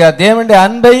சொல்லியிருக்கிறார், தேவனுடைய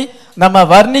அன்பை நம்ம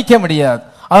வர்ணிக்க முடியாது.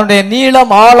 அவனுடைய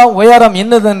நீளம் ஆழம் உயரம்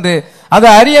என்னதென்று அதை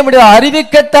அறிய முடியாது.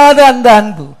 அறிவிக்கட்டாத அந்த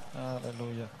அன்பு.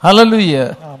 ஹல்லேலூயா.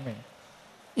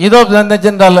 இதோ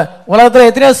உலகத்தில்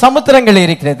எத்தனையோ சமுத்திரங்கள்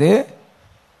இருக்கிறது.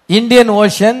 Indian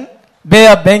ocean, bay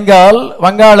of Bengal,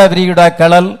 வங்காள விரிகுடா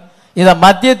கடல், இத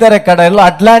மத்திய தர கடல்,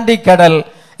 அட்லாண்டிக் கடல்.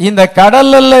 இந்த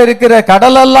கடல்ல இருக்கிற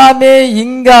கடல் எல்லாமே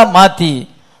இங்கா மாத்தி,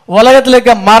 உலகத்துல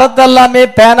இருக்க மரத்தெல்லாமே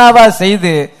பேனாவா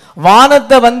செய்து,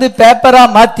 வானத்தை பேப்பரா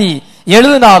மாத்தி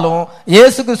எழுதினாலும்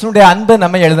இயேசு கிறிஸ்துவினுடைய அன்பை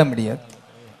நம்ம எழுத முடியாது.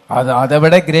 அது அதை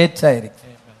விட கிரேட்டா இருக்கு.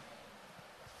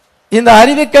 இந்த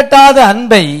அறிவிக்கட்டாத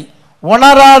அன்பை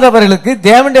உணராதவர்களுக்கு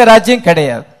தேவனுடைய ராஜ்யம்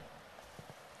கிடையாது.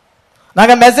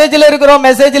 நாங்க மெசேஜ்ல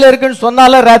இருக்குன்னு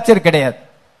சொன்னால ராப்சர் கிடையாது.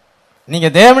 நீங்க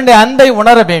தேவனுடைய அன்பை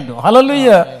உணர வேண்டும்.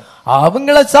 ஹல்லேலூயா.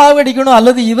 அவங்கள சாகடிக்கணும்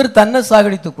அல்லது இவர் தன்னை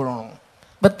சாகடித்துக் கொள்ளணும்.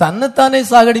 தன்னைத்தானே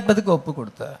சாகடிப்பதுக்கு ஒப்பு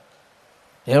கொடுத்த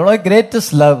எவ்வளவு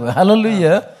கிரேட்டஸ்ட் லவ்.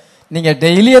 ஹல்லேலூயா. நீங்க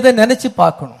டெய்லி அதை நினைச்சு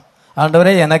பார்க்கணும்.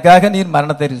 ஆண்டவரே, எனக்காக நீர்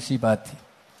மரணத்தை ருசி பார்த்தி,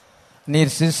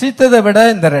 நீர் சிருஷ்டித்ததை விட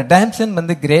இந்த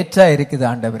ரெடம்ஷன் கிரேட்டா இருக்குது.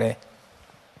 ஆண்டவரே,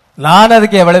 நான்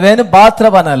அதுக்கு எவ்வளவு வேணும்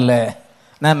பாத்திரவான் அல்ல.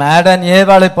 நான் ஆடாம்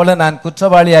ஏவாளை போல நான்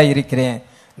குற்றவாளியா இருக்கிறேன்.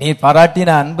 நீ பாராட்டின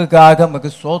அன்புக்காக உமக்கு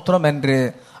ஸ்தோத்திரம் என்று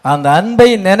அந்த அன்பை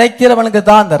நினைக்கிறவனுக்கு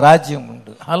தான் அந்த ராஜ்யம்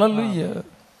உண்டு. ஹல்லேலூயா.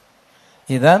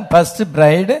 இதான் first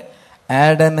bride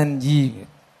Adam and eve.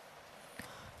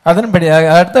 அதன்படியாக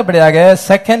அடுத்தபடியாக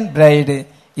செகண்ட் பிரைடு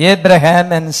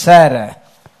ஏப்ரஹாம் அண்ட் சாரா.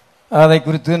 அதை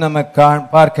குறித்து நம்ம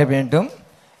பார்க்க வேண்டும்.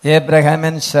 ஏப்ரஹாம்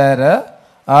அண்ட் சாரா,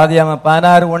 ஆதியாகமம்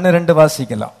 16:1-2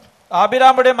 வாசிக்கலாம்.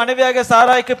 ஆபிராமுடைய மனைவியாக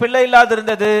சாராய்க்கு பிள்ளை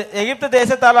இல்லாதிருந்தது. எகிப்து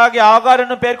தேசத்தாலாகிய ஆகார்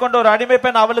என்னும் பேர் கொண்ட ஒரு அடிமை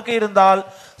பெண் அவளுக்கு இருந்தால்,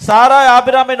 சாராய்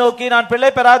ஆபிராமை நோக்கி, நான் பிள்ளை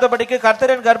பெறாதபடிக்கு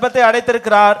கர்த்தர் என் கர்ப்பத்தை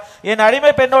அடைத்திருக்கிறார், என்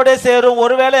அடிமை பெண்ணோடே சேரும்,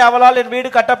 ஒருவேளை அவளால் என்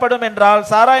வீடு கட்டப்படும் என்றால்,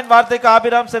 சாராயின் வார்த்தைக்கு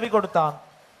ஆபிராம் செவி கொடுத்தான்.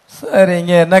 சரி,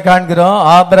 இங்க என்ன காண்கிறோம்?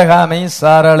 ஆபிரகாமையும்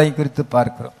சாராளையும் குறித்து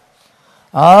பார்க்கிறோம்.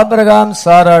 ஆபிரகாம்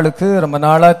சாராளுக்கு ரொம்ப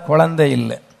நாளா குழந்தை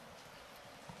இல்லை.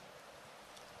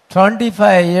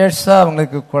 25 இயர்ஸா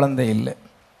அவங்களுக்கு குழந்தை இல்லை.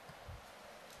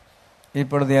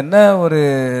 இப்பொழுது என்ன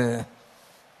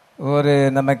ஒரு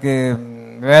நமக்கு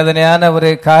வேதனையான ஒரு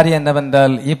காரியம்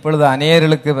என்னவென்றால் இப்பொழுது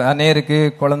அநேருக்கு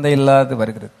குழந்தை இல்லாது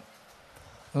வருகிறது.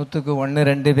 100க்கு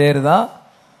 1-2 பேர் தான்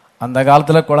அந்த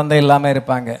காலத்தில் குழந்தை இல்லாமல்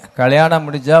இருப்பாங்க. கல்யாணம்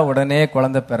முடிஞ்சா உடனே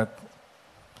குழந்தை பிறக்கும்.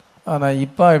 ஆனால்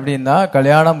இப்போ எப்படின்னா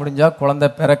கல்யாணம் முடிஞ்சா குழந்தை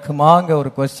பிறக்குமாங்க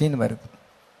ஒரு கொஸ்டின் வருது.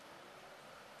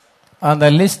 அந்த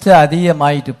லிஸ்ட்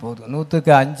அதிகமாயிட்டு போகுது.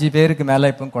 100க்கு 5 பேருக்கு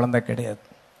மேலே இப்போ குழந்தை கிடையாது.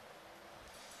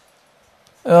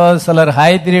 சிலர்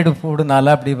ஹைபிரிட்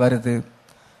ஃபுட்னால அப்படி வருது,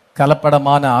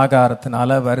 கலப்படமான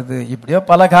ஆகாரத்தினால வருது, இப்படியோ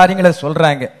பல காரியங்களை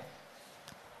சொல்றாங்க.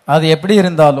 அது எப்படி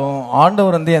இருந்தாலும்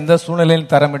ஆண்டவர் எந்த சூழ்நிலையில்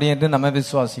தர முடியும் என்று நம்ம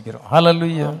விசுவாசிக்கிறோம்.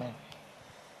 ஹல்லேலூயா.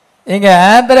 இங்க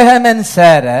ஆபிரகாம் அண்ட்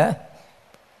சாரா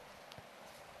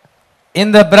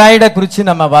இந்த பிரைடை குறித்து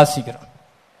நம்ம வாசிக்கிறோம்.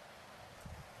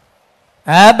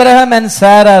 Abraham and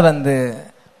Sarah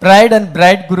bright and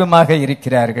bright குருமாக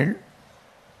இருக்கிறார்கள்.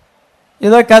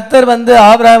 இதோ கர்த்தர்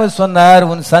ஆபிரகாம் சொன்னார்,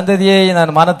 உன் சந்ததியை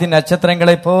நான் வானத்தின்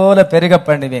நட்சத்திரங்களை போல பெருக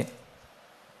பண்ணுவேன்.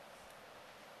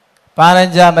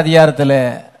 15ஆம் அதிகாரத்தில்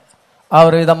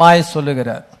அவர் விதமாய்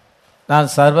சொல்லுகிறார், நான்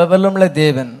சர்வவல்லமுள்ள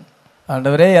தேவன்,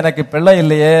 ஆண்டவரே எனக்கு பிள்ளை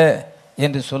இல்லையே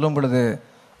என்று சொல்லும் பொழுது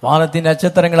வானத்தின்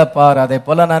நட்சத்திரங்களை பார், அதை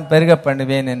போல நான் பெருக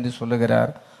பண்ணுவேன் என்று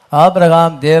சொல்லுகிறார்.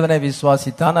 ஆபிரகாம் தேவனை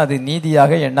விசுவாசித்தான், அது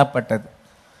நீதியாக எண்ணப்பட்டது.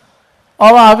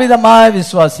 அவன் அவ்விதமாக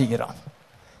விசுவாசிக்கிறான்.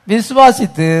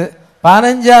 விசுவாசித்து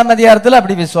 15ஆம் அதிகாரத்தில்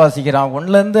அப்படி விசுவாசிக்கிறான்.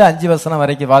 1-5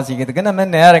 வரைக்கும் வாசிக்கிறதுக்கு நம்ம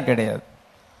நேரம் கிடையாது.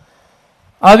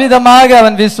 அவ்விதமாக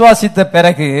அவன் விசுவாசித்த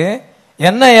பிறகு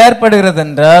என்ன ஏற்படுகிறது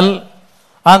என்றால்,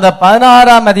 அந்த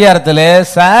 16ஆம் அதிகாரத்தில்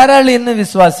சாராள் இன்னும்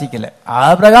விசுவாசிக்கல.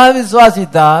 ஆபிரகாம்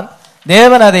விசுவாசித்தான்,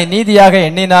 தேவன் அதை நீதியாக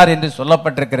எண்ணினார் என்று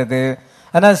சொல்லப்பட்டிருக்கிறது.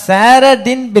 ஆனால் சாரா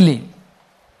டிட்ன்ட் பிலீவ்.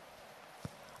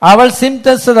 அவள்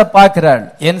சிம்டம்ஸ் பார்க்கிறாள்,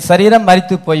 என் சரீரம்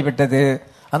மரித்து போய்விட்டது.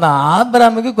 ஆனா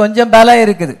ஆபிரகாமுக்கு கொஞ்சம் பலம்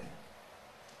இருக்குது,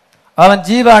 அவன்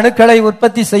ஜீவ அணுக்களை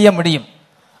உற்பத்தி செய்ய முடியும்,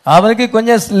 அவனுக்கு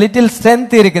கொஞ்சம் லிட்டில்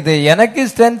ஸ்ட்ரென்த் இருக்குது. எனக்கு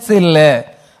ஸ்ட்ரென்த் இல்லை,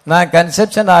 நான்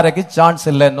கன்செப்ஷன் ஆறக்கு சான்ஸ்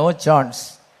இல்லை, நோ சான்ஸ்.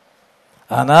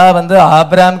 ஆனா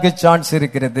ஆபிரகாமுக்கு சான்ஸ்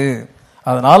இருக்கிறது.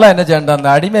 அதனால என்ன செய்ய, அந்த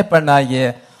அடிமை பெண்ணாகிய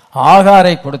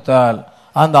ஆகாரை கொடுத்தால்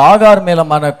அந்த ஆகார்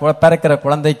மேலமான பிறக்கிற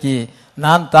குழந்தைக்கு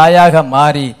நான் தாயாக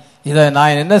மாறி இதை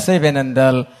நான் என்ன செய்வேன்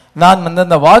என்றால், நான்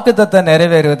அந்த வாக்குத்தத்தத்தை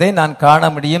நிறைவேறுவதை நான் காண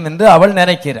முடியும் என்று அவள்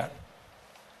நினைக்கிறாள்.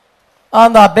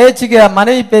 அந்த பேச்சுக்கு,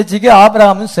 மனைவி பேச்சுக்கு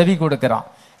ஆபிரகாமும் செவி கொடுக்கிறான்.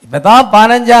 இப்பதான்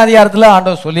 15ஆம் அதிகாரத்தில்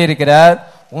ஆண்டவர் சொல்லி இருக்கிறார்,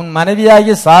 உன்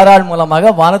மனைவியாகிய சாராள்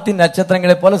மூலமாக வானத்தின்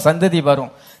நட்சத்திரங்களை போல சந்ததி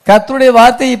வரும். கர்த்தருடைய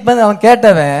வார்த்தை இப்ப அவன்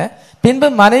கேட்டவன் பின்பு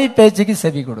மனைவி பேச்சுக்கு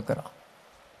செவி கொடுக்கிறான்.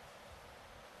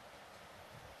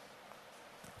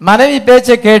 மனைவி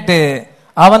பேச்சை கேட்டு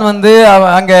அவன்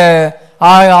அங்க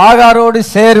ஆகாரோடு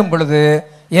சேரும் பொழுது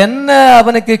என்ன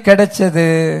அவனுக்கு கிடைச்சது?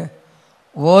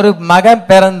 ஒரு மகன்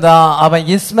பிறந்தான், அவன்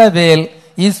இஸ்மவேல்.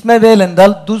 இஸ்மவேல்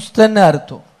என்றால் துஷ்டன்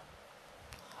அர்த்தம்.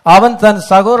 அவன் தன்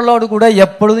சகோதரனோடு கூட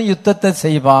எப்பொழுதும் யுத்தத்தை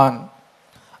செய்வான்.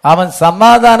 அவன்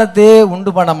சமாதானத்தையே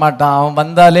உண்டு பண்ண மாட்டான், அவன்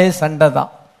வந்தாலே சண்டை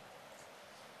தான்.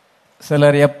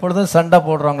 சிலர் எப்பொழுதும் சண்டை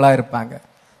போடுறவங்களா இருப்பாங்க,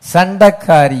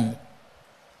 சண்டைக்காரி.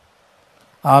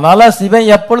 அதனால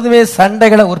சிவன் எப்பொழுதுமே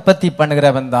சண்டைகளை உற்பத்தி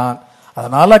பண்ணுகிறவன் தான்.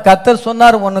 அதனால கர்த்தர்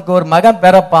சொன்னார், உனக்கு ஒரு மகன்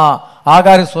பிறப்பான்.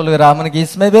 ஆகாரு சொல்லுகிறான், அவனுக்கு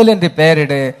இஸ்மவேல் என்று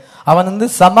பெயரிடு. அவன்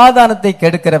சமாதானத்தை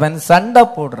கெடுக்கிறவன், சண்டை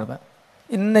போடுறவன்.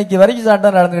 இன்னைக்கு வரைக்கும்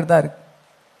சண்டை நடந்துகிட்டு தான் இருக்கு.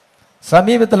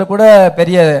 சமீபத்தில் கூட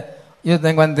பெரிய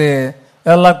யுத்தம்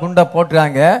எல்லாம் குண்டை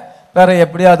போட்டுறாங்க. வேற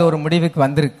எப்படியாவது ஒரு முடிவுக்கு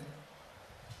வந்திருக்கு.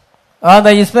 அந்த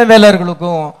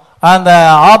இஸ்மவேலர்களுக்கும் அந்த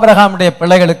ஆபிரகாமுடைய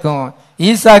பிள்ளைகளுக்கும்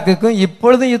ஈசாக்குக்கும்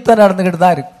இப்பொழுதும் யுத்தம் நடந்துகிட்டு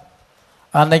தான் இருக்கு.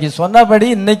 அன்னைக்கு சொன்னபடி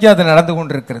இன்னைக்கும் அது நடந்து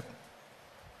கொண்டிருக்கிறது.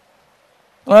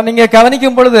 நீங்க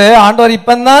கவனிக்கும் பொழுது ஆண்டவர்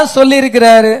இப்பதான் சொல்லி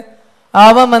இருக்கிறாரு,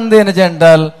 அவன் என்ன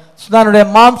சென்றால் தன்னுடைய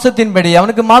மாம்சத்தின்படி,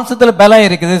 அவனுக்கு மாம்சத்துல பலம்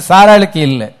இருக்குது, சாராளுக்கு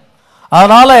இல்லை.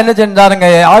 அதனால என்ன செஞ்சாருங்க,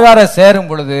 ஆகார சேரும்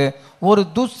பொழுது ஒரு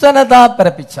துஷ்டனை தான்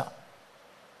பிறப்பிச்சான்.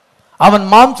 அவன்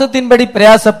மாம்சத்தின்படி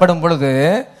பிரயாசப்படும் பொழுது,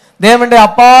 தேவனுடைய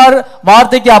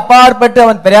வார்த்தைக்கு அப்பாற்பட்டு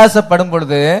அவன் பிரயாசப்படும்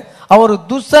பொழுது அவன் ஒரு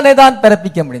துஷ்டனை தான்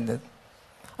பிறப்பிக்க முடிந்தது.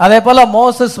 அதே போல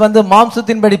மோசஸ்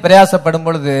மாம்சத்தின்படி பிரயாசப்படும்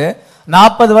பொழுது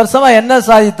 40 வருஷமா என்ன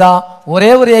சாதித்தான்? ஒரே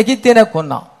ஒரு எகிப்தியனை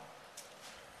கொன்னான்.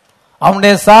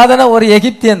 அவனுடைய சாதனை ஒரு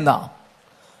எகிப்தியன் தான்.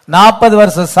 40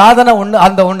 வருஷ சாதனை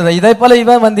அந்த ஒண்ணுதான். இதே போல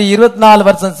இவன் 24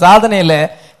 வருஷம் சாதனையில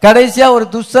கடைசியா ஒரு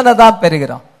துஷ்டனை தான்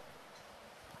பெறுகிறான்.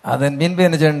 அதன் பின்பு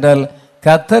என்ன சென்றால்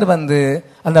கர்த்தர்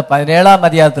அந்த 17ஆம்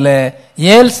அதிகாரத்துல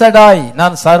ஏல் சடாய்,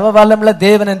 நான் சர்வ வல்லமுள்ள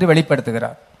தேவன் என்று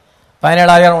வெளிப்படுத்துகிறார்.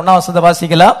 17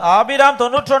 வாசிக்கலாம். ஆபிராம்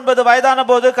 99 வயதான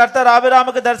போது கர்த்தர்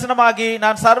ஆபிராமுக்கு தரிசனமாகி,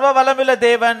 நான் சர்வ வல்லமுள்ள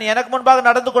தேவன், எனக்கு முன்பாக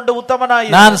நடந்து கொண்டு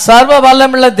உத்தமனாய். நான் சர்வ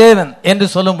வல்லமுள்ள தேவன் என்று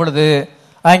சொல்லும் பொழுது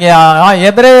அங்கே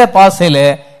எபிரேய பாஷையில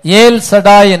ஏல்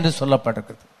சடாய் என்று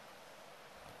சொல்லப்பட்டிருக்கிறது.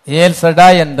 ஏல்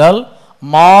சடாய் என்றால்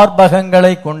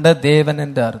மார்பகங்களை கொண்ட தேவன்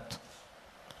என்று அர்த்தம்.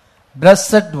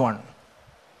 பிரஸ்டட் ஒன்,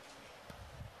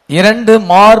 2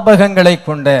 மார்பகங்களை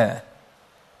கொண்ட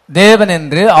தேவன்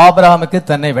என்று ஆபிரகாமுக்கு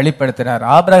தன்னை வெளிப்படுத்தினார்.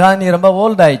 ஆபிரகாம் நீ ரொம்ப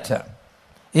ஓல்ட் ஆயிடுச்சா,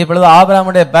 இப்பொழுது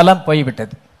ஆபிரகாமுடைய பலம்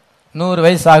போய்விட்டது. 100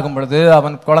 வயசு ஆகும் பொழுது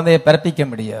அவன் குழந்தையை பிறப்பிக்க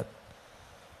முடியாது,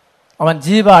 அவன்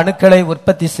ஜீவ அணுக்களை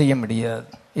உற்பத்தி செய்ய முடியாது.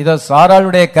 இதோ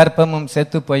சாராளுடைய கற்பமும்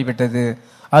செத்து போய்விட்டது,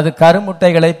 அது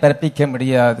கருமுட்டைகளை பிறப்பிக்க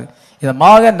முடியாது.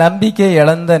 இதமாக நம்பிக்கை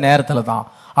இழந்த நேரத்தில் தான்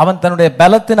அவன் தன்னுடைய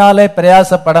பலத்தினாலே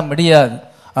பிரயாசப்பட முடியாது.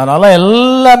 அதனால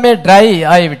எல்லாமே ட்ரை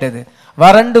ஆகிவிட்டது,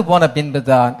 வறண்டு போன பின்பு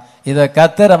தான் இத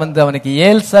கர்த்தர் அவனுக்கு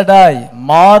ஏல் சடாய்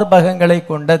மார்பகங்களை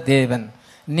கொண்ட தேவன்,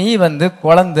 நீ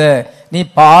குழந்தை, நீ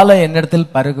பாலை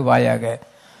என்னிடத்தில் பருகுவாயாக,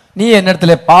 நீ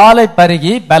என்னிடத்தில் பாலை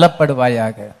பருகி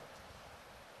பலப்படுவாயாக.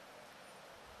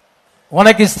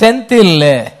 உனக்கு ஸ்ட்ரென்த்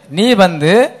இல்லை, நீ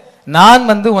நான்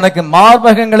உனக்கு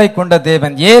மார்பகங்களை கொண்ட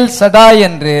தேவன் ஏல் சடாய்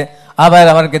என்று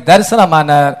அவர் அவருக்கு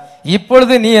தரிசனமானார்.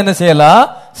 இப்பொழுது நீ என்ன செய்யலாம்,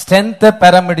 ஸ்ட்ரென்த்தை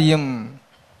பெற முடியும்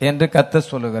என்று கர்த்தர்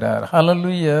சொல்லுகிறார்.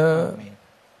 ஹல்லேலூயா.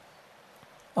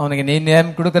 அவனுக்கு நீ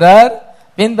நேம் கொடுக்கிறார்,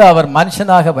 பின்பு அவர்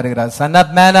மனுஷனாக வருகிறார், சன்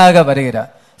ஆப் மேனாக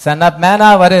வருகிறார். சன் ஆப் மேனா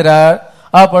வருகிறார்.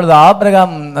 அப்பொழுது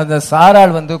ஆபிரகாம் அந்த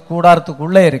சாராள்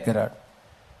கூடாரத்துக்குள்ளே இருக்கிறார்.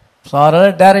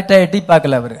 சாராள் டைரக்டா எட்டி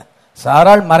பார்க்கல, அவரு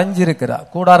சாராள் மறைஞ்சிருக்கிறார்,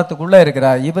 கூடாரத்துக்குள்ள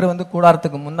இருக்கிறார். இவர்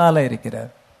கூடாரத்துக்கு முன்னால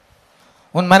இருக்கிறார்.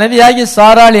 உன் மனைவியாகி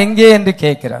சாராள் எங்கே என்று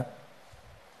கேட்கிறார்.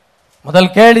 முதல்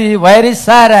கேள்வி where is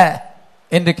Sarah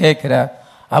என்று கேட்கிறார்.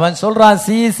 அவன் சொல்றான்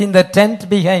she is in the tent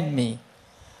behind me.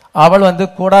 அவள்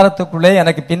கூடாரத்துக்குள்ளே,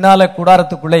 எனக்கு பின்னால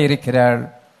கூடாரத்துக்குள்ளே இருக்கிறாள்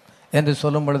என்று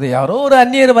சொல்லும் பொழுது யாரோ ஒரு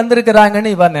அந்நியர்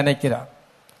வந்திருக்கிறாங்கன்னு இவன் நினைக்கிறான்.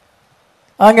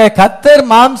 அங்க கர்த்தர்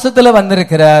மாம்சத்துல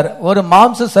வந்திருக்கிறார், ஒரு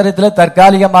மாம்ச சரீரத்துல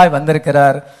தற்காலிகமாய்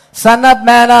வந்திருக்கிறார், சன் ஆப்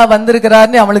மேனா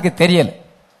வந்திருக்கிறார்னு அவளுக்கு தெரியல.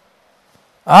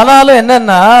 ஆனாலும்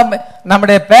என்னன்னா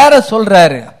நம்முடைய பேரை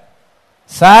சொல்றாரு,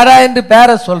 சாரா என்று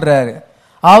பேரை சொல்றாரு.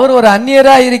 அவர் ஒரு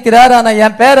அந்நியரா இருக்கிறார், ஆனா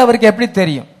என் பேர் அவருக்கு எப்படி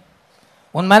தெரியும்?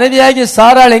 உன் மனைவியாகி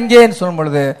சாராள் எங்கேன்னு சொல்லும்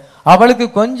பொழுது அவளுக்கு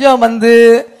கொஞ்சம்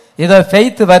இத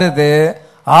ஃபெய்த் வருது.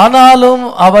 ஆனாலும்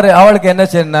அவளுக்கு என்ன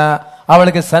செய்யணும்னா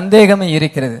அவளுக்கு சந்தேகமும்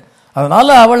இருக்கிறது. அதனால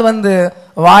அவள்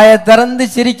வாயை திறந்து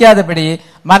சிரிக்காதபடி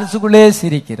மனசுக்குள்ளே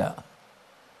சிரிக்கிறார்.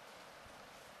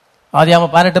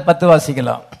 ஆதியாகமம் 18:10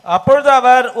 வாசிக்கலாம். அப்பொழுது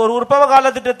அவர், ஒரு உற்பவ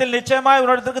கால திட்டத்தில் நிச்சயமாய்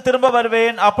உன்னிடத்திற்கு திரும்ப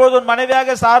வருவேன், அப்பொழுது உன்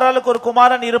மனைவியாக சாராளுக்கு ஒரு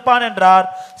குமாரன் இருப்பான் என்றார்.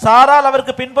 சாராள்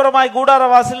அவருக்கு பின்புறமாய் கூடார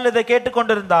வாசலில் இதை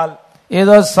கேட்டுக்கொண்டிருந்தாள்.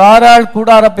 ஏதோ சாராள்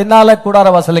பின்னால கூடார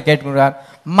வாசலை கேட்டுக்கிறார்,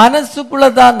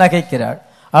 மனசுக்குள்ளதான் நகைக்கிறாள்.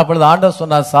 அப்பொழுது ஆண்டவர்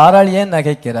சொன்னார், சாராள் ஏன்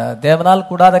நகைக்கிறார்? தேவனால்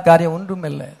கூடாத காரியம் ஒன்றும்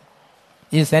இல்லை.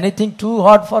 Is anything two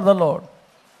hard for the Lord.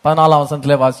 14ஆம்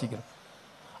வசனத்திலே வாசிக்கிறோம்.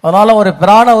 அதனால ஒரு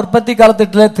பிராண உற்பத்தி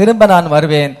காலத்திலே திரும்ப நான்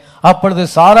வருவேன், அப்பொழுது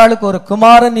சாராளுக்கு ஒரு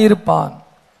குமாரன் இருப்பான்.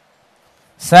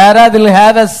 Sarah will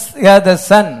have a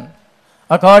son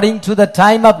according to the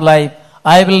time of life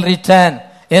I will return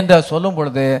என்று சொல்லும்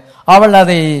பொழுது அவள்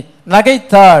அதை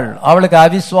நகைத்தாள். அவளுக்கு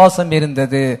அவிசுவாசம்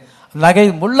இருந்தது.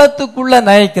 உள்ளத்துக்குள்ள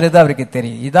நகைக்கிறது அவருக்கு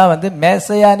தெரியும். இதான்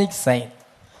மேசையானிக் sign,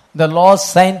 the lost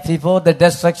sign before the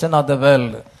destruction of the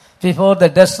world, before the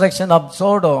destruction of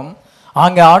Sodom.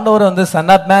 அங்க ஆண்டவர்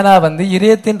சன் ஆப் மேனா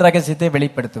இதயத்தின் ரகசியத்தை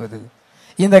வெளிப்படுத்துவது.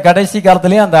 இந்த கடைசி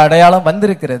காலத்திலேயே அந்த அடையாளம்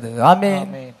வந்திருக்கிறது.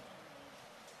 ஆமென்.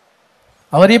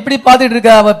 அவர் எப்படி பார்த்துட்டு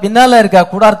இருக்கா? அவ பின்னால இருக்கா,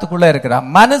 கூடாரத்துக்குள்ள இருக்கிறா,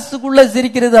 மனசுக்குள்ள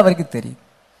சிரிக்கிறது அவருக்கு தெரியும்.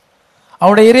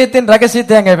 அவருடைய இதயத்தின்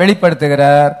ரகசியத்தை அங்க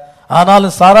வெளிப்படுத்துகிறார்.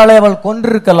 ஆனாலும் சாராளை அவள்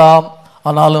கொன்றிருக்கலாம்,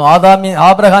 ஆனாலும்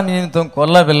ஆபிரகாம் நிமித்தம்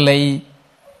கொல்லவில்லை.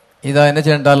 இதை என்ன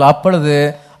சென்றால் அப்பொழுது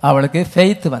அவளுக்கு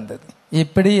ஃபெய்த் வந்தது.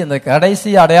 இப்படி இந்த கடைசி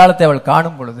அடையாளத்தை அவள்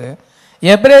காணும் பொழுது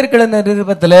எபிரேயர்களின்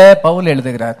நிருபத்திலே பவுல்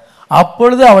எழுதுகிறார்,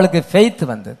 அப்பொழுது அவளுக்கு ஃபெய்த்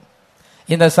வந்தது.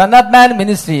 இந்த சன் ஆப் மேன்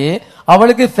மினிஸ்ட்ரி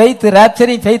அவளுக்கு ஃபெய்த்,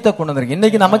 ராப்சரிங் ஃபெய்த்தை கொண்டு வந்திருக்கு.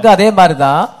 இன்னைக்கு நமக்கு அதே மாதிரி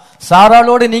தான்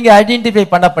சாராளோடு நீங்க ஐடென்டிஃபை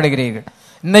பண்ணப்படுகிறீர்கள்.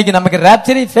 இன்னைக்கு நமக்கு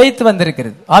ராப்சரிங் ஃபெய்த்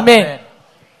வந்திருக்கிறது. ஆமென்.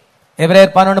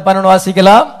 எபிரேயர் 11:12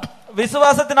 வாசிக்கலாம்.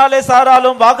 விசுவாசத்தினாலே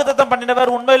சாராலும் வாக்குத்தத்தம் பண்ணினவர்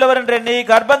உண்மையுள்ளவர் என்று எண்ணி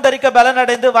கர்ப்பம் தரிக்க பலன்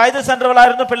அடைந்து வயது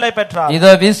சென்றவளாயிருந்து பிள்ளை பெற்றார். இது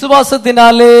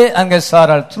விசுவாசத்தினாலே அங்க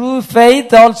சாராள், through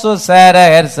faith also Sarah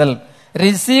herself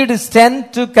received strength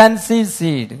to conceive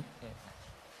seed.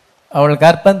 அவள்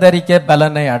கர்ப்பம் தரிக்க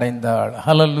பலனை அடைந்தாள்.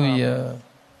 ஹல்லேலூயா.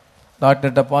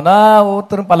 டாக்டர்கிட்ட போனா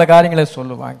ஒருத்தரும் பல காரியங்களை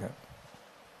சொல்லுவாங்க.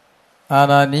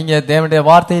 ஆனா நீங்க தேவனுடைய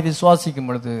வார்த்தையை விசுவாசிக்கும்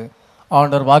பொழுது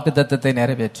ஆண்டவர் வாக்குத்தத்தத்தை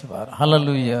நிறைவேற்றுவார்.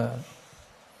 ஹல்லேலூயா.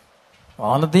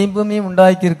 வானத்தையும் பூமியும்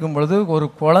உண்டாக்கி இருக்கும் பொழுது ஒரு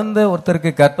குழந்தை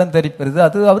ஒருத்தருக்கு கர்ப்பம் தரிப்பது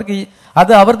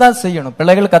அது அவர் தான் செய்யணும்.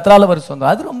 பிள்ளைகள் கத்தரால அவர்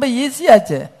சொந்தம். அது ரொம்ப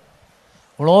ஈஸியாச்சு.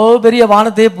 இவ்வளோ பெரிய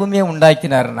வானத்தையே பூமியை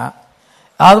உண்டாக்கினார்னா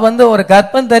அது ஒரு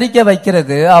கர்ப்பம் தரிக்க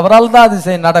வைக்கிறது அவரால் தான்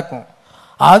அது நடக்கும்.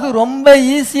 அது ரொம்ப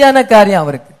ஈஸியான காரியம்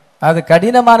அவருக்கு, அது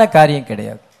கடினமான காரியம்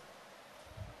கிடையாது.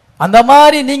 அந்த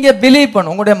மாதிரி நீங்க பிலீவ்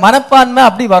பண்ணும். உங்களுடைய மனப்பான்மை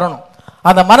அப்படி வரணும்.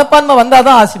 அந்த மனப்பான்மை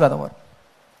வந்தாதான் ஆசீர்வாதம் வரும்.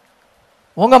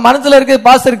 உங்க மனசுல இருக்க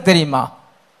பாஸ்டருக்கு தெரியுமா?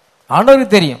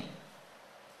 ஆண்டவருக்கு தெரியும்.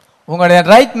 உங்களுடைய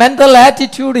ரைட் மென்டல்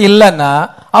ஆட்டிடியூட் இல்லைன்னா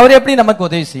அவர் எப்படி நமக்கு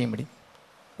உதவி செய்ய முடியும்?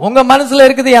 உங்க மனசுல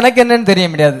இருக்குது எனக்கு என்னன்னு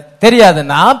தெரியாது.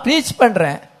 நான் ப்ரீச்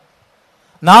பண்றேன்,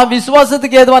 நான்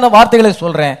விசுவாசத்துக்கு ஏதுவான வார்த்தைகளை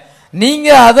சொல்றேன். நீங்க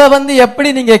அதை எப்படி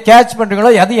நீங்க கேட்ச்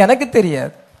பண்றீங்களோ அது எனக்கு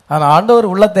தெரியாது. ஆனா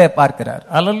ஆண்டவர் உள்ளத்தை பார்க்கிறார்.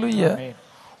 அல்லேலூயா.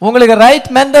 உங்களுக்கு right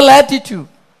mental attitude,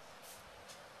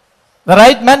 the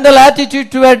right mental attitude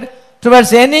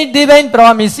towards any divine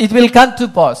promise, it will come to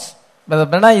pass.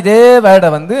 இதே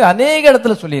வேர்டை அநேக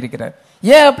இடத்துல சொல்லி இருக்கிறார்.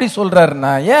 ஏன் அப்படி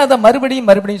சொல்றாருன்னா, ஏன் அதை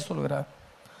மறுபடியும் சொல்கிறார்?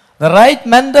 The right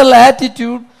mental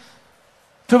attitude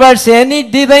towards any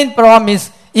divine promise,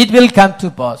 it will come to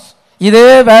pass. இதே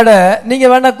வேர்டை நீங்க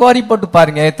வேணா கோரி போட்டு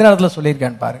பாருங்க, எத்தனை இடத்துல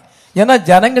சொல்லியிருக்கான்னு பாருங்க. ஏன்னா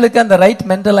ஜனங்களுக்கு அந்த ரைட்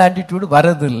மென்டல் ஆட்டிடியூட்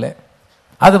வர்றது இல்லை.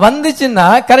 அது வந்துச்சுன்னா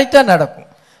கரெக்டா நடக்கும்.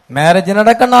 மேரேஜ்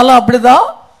நடக்கனாலும் அப்படிதான்,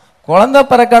 குழந்தை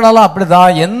பிறக்கனாலும் அப்படிதான்,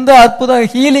 எந்த அற்புதம்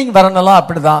ஹீலிங் வரனாலும்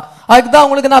அப்படிதான். அதுக்குதான்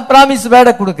உங்களுக்கு நான் பிராமிஸ்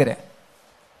வேர்டை கொடுக்கிறேன்.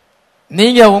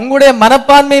 நீங்க உங்களுடைய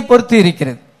மனப்பான்மையை பொறுத்து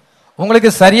இருக்கிறது. உங்களுக்கு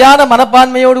சரியான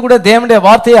மனப்பான்மையோடு கூட தேவனுடைய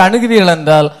வார்த்தையை அணுகுவீர்கள்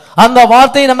என்றால் அந்த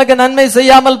வார்த்தை நமக்கு நன்மை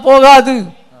செய்யாமல் போகாது.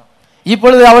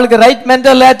 இப்பொழுது அவளுக்கு ரைட்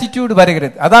மென்டல் ஆட்டிடியூட்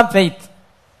வருகிறது. அதான் faith.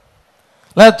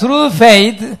 Through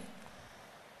faith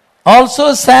also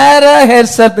Sarah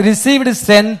herself received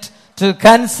strength to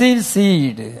conceive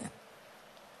seed.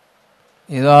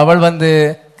 இதோ அவள்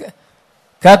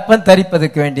கற்பம்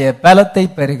தரிப்பதற்கு வேண்டிய பலத்தை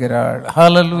பெறுகிறாள்.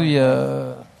 ஹல்லேலூயா.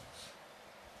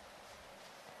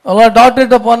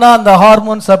 டாக்டர்கிட்ட போனா அந்த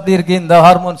ஹார்மோன்ஸ் அப்படி இருக்கு, இந்த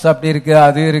ஹார்மோன்ஸ் அப்படி இருக்கு,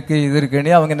 அது இருக்கு, இது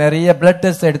இருக்குன்னு அவங்க நிறைய பிளட்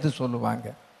டெஸ்ட் எடுத்து சொல்லுவாங்க.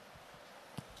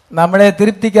 நம்மளே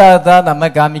திருப்திக்காகத்தான் நம்ம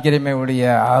காமிக்கிறோமே ஒழிய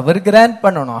அவர் கிராண்ட்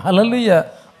பண்ணணும். ஹல்லேலூயா.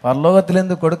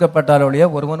 பரலோகத்திலிருந்து கொடுக்கப்பட்டால் ஒழிய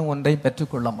ஒருவனும் ஒன்றையும்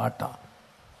பெற்றுக்கொள்ள மாட்டான்.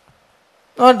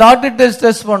 டாக்டர்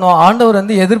டெஸ்ட் பண்ணுவோம்.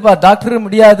 ஆண்டவர் டாக்டர்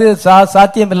முடியாது,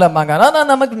 சாத்தியம் இல்லமாங்க. ஆனா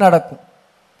நமக்கு நடக்கும்.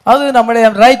 அது நம்முடைய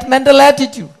ரைட் மென்டல்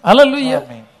ஆட்டிடியூட். ஹல்லேலூயா.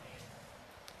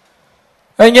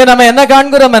 இங்க நம்ம என்ன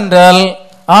காண்கிறோம் என்றால்,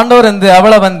 ஆண்டவர்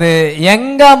அவளை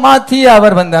எங்க மாத்தி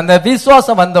அவர் அந்த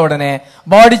விசுவாசம் வந்த உடனே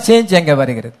பாடி சேஞ்ச் எங்க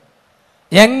வருகிறது,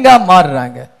 எங்க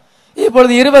மாறுறாங்க.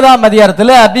 இப்பொழுது 20ஆம்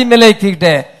அதிகாரத்துல அபிமெலேக்கு கிட்ட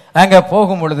அங்க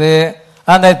போகும் பொழுது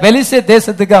அந்த பெலிஸ்தே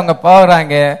தேசத்துக்கு அவங்க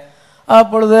போறாங்க.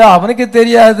 அப்பொழுது அவனுக்கு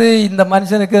தெரியாது இந்த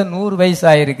மனுஷனுக்கு 100 வயசு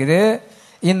ஆயிருக்குது,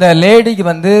 இந்த லேடிக்கு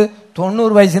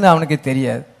 90 வயசுன்னு அவனுக்கு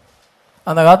தெரியாது.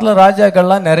 அந்த காலத்துல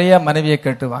ராஜாக்கள்லாம் நிறைய மனைவியை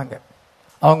கட்டுவாங்க.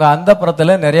 அவங்க அந்த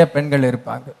புறத்துல நிறைய பெண்கள்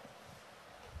இருப்பாங்க.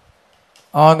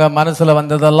 அவங்க மனசுல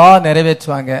வந்ததெல்லாம்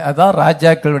நிறைவேற்றுவாங்க. அதான்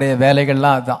ராஜாக்களுடைய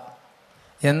வேலைகள்லாம். அதான்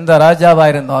எந்த ராஜாவா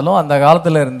இருந்தாலும் அந்த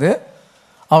காலத்துல இருந்து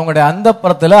அவங்களுடைய அந்த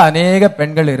புறத்துல அநேக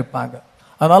பெண்கள் இருப்பாங்க.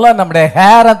 அதனால நம்முடைய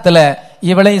ஹேரத்துல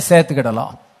இவளையும்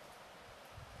சேர்த்துக்கிடலாம்.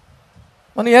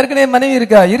 ஏற்கனவே மனைவி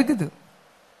இருக்குது.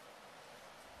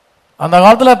 அந்த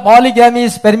காலத்துல பாலிகாமி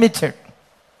இஸ் பெர்மிட்டட்.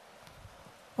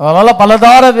 அதனால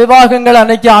பலதார விவாகங்கள்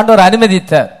அன்னைக்கு ஆண்டவர்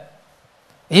அனுமதித்தார்.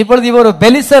 இப்பொழுது இவர் ஒரு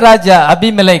பெலிச ராஜா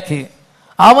அபிமெலேக்கு,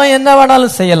 அவன் என்ன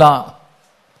வேணாலும் செய்யலாம்.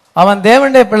 அவன்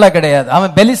தேவனுடைய பிள்ளை கிடையாது,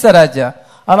 அவன் பெலிச ராஜா.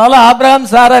 அதனால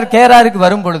ஆபிரகாம் சாரார் கேராருக்கு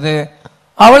வரும் பொழுது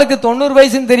அவளுக்கு 90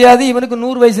 வயசுன்னு தெரியாது, இவனுக்கு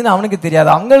 100 வயசுன்னு அவனுக்கு தெரியாது.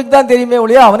 அவங்களுக்கு தான் தெரியுமே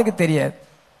ஒழிய அவனுக்கு தெரியாது.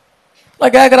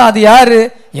 கேட்கிறான், அது யாரு?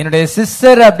 என்னுடைய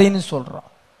சிஸ்டர் அப்படின்னு சொல்றான்.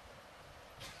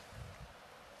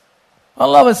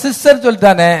 அவன் சிஸ்டர்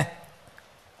சொல்லிட்டானே.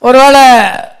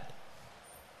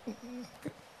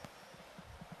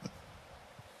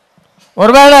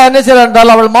 ஒருவேளை என்ன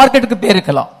செய்யறால் அவள் மார்க்கெட்டுக்கு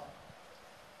போயிருக்கலாம்,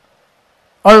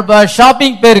 அவள்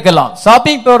ஷாப்பிங் போயிருக்கலாம்.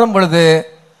 ஷாப்பிங் போகும் பொழுது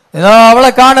அவளை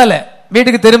காணல,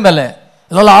 வீட்டுக்கு திரும்பல.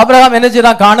 ஆபிரகாம் என்ன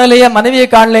செய்யறான், காணலையே, மனைவியை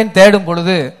காணலேன்னு தேடும்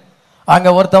பொழுது அங்க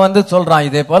ஒருத்தன் சொல்றான்,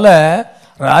 இதே போல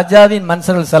ராஜாவின்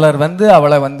மனுஷர்கள் சிலர்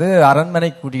அவளை அரண்மனை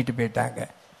கூட்டிட்டு போயிட்டாங்க.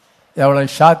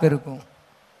 எவ்வளவு ஷாக் இருக்கும்.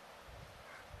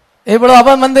 இவ்வளவு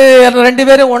அவன் 2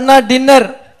 பேரும் ஒன்னா டின்னர்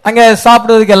அங்க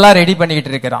சாப்பிடுவதுக்கு எல்லாம் ரெடி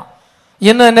பண்ணிக்கிட்டு இருக்கிறான்.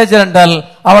 இன்னும் என்ன செய்யறால்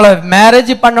அவளை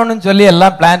மேரேஜ் பண்ணணும்னு சொல்லி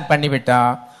எல்லாம் பிளான் பண்ணி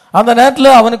விட்டான். அந்த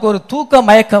நேரத்தில் அவனுக்கு ஒரு தூக்க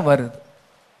மயக்கம் வருது.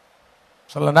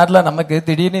 சில நேரத்தில் நமக்கு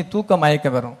திடீர்னு தூக்க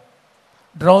மயக்கம் வரும்,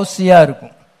 ட்ரௌசியா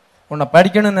இருக்கும். உன்னை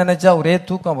படிக்கணும்னு நினைச்சா ஒரே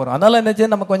தூக்கம் வரும். அதனால என்ன செய்ய,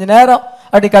 நம்ம கொஞ்சம் நேரம்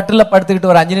அப்படி கட்டில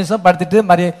படுத்துக்கிட்டு ஒரு 5 நிமிஷம் படுத்துட்டு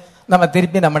மாதிரி நம்ம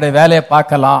திருப்பி நம்முடைய வேலையை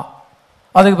பார்க்கலாம்,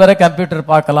 அதுக்கு பிறகு கம்ப்யூட்டர்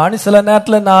பார்க்கலாம்னு சில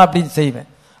நேரத்தில் நான் அப்படின்னு செய்வேன்.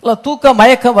 தூக்க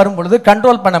மயக்கம் வரும் பொழுது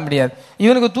கண்ட்ரோல் பண்ண முடியாது.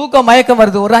 இவனுக்கு தூக்க மயக்கம்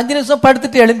வருது, ஒரு 5 நிமிஷம்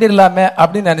படுத்துட்டு எழுந்திரலாமே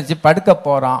அப்படின்னு நினைச்சு படுக்க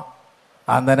போறான்.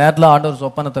 அந்த நேரத்தில் ஆண்டவர்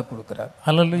சொப்பனத்தை கொடுக்கிறார்.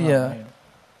 ஹல்லேலூயா.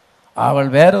 அவள்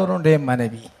வேறொருடைய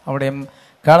மனைவி, அவளுடைய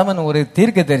கணவன் ஒரு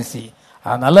தீர்க்கதரிசி.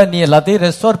 அதனால நீ எல்லாத்தையும்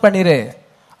ரெஸ்டோர் பண்ணிரு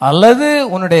அல்லது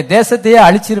உன்னுடைய தேசத்தையே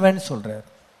அழிச்சிருவேன்னு சொல்றார்.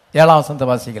 7ஆம் வசனத்தை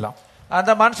வாசிக்கலாம்.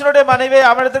 அந்த மனுஷனுடைய மனைவியை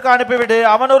அவனிடத்துக்கு அனுப்பிவிடு,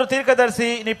 அவன் ஒரு தீர்க்கதரிசி,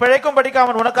 நீ பிழைக்கும்படிக்கு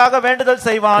அவன் உனக்காக வேண்டுதல்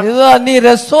செய்வான். இதோ நீ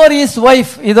ரெஸ்டோர் ஹிஸ்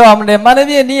வைஃப், இதோ அவனுடைய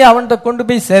மனைவியை நீ அவன்கிட்ட கொண்டு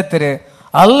போய் சேர்த்துரு,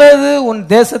 அல்லது உன்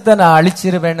தேசத்தை நான்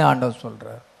அழிச்சிருவேன்னு ஆண்டவர்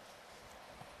சொல்றார்.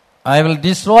 I will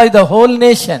destroy the whole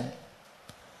nation.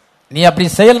 நீ அப்படி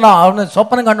செய்யலாம். அவனு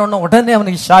சொப்பனம் கண்டோன்னு உடனே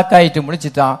அவனுக்கு ஷாக் ஆயிட்டு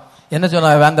முடிச்சுட்டான். என்ன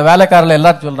சொன்ன, அந்த வேலைக்காரில்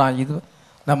எல்லாரும் சொல்றான், இது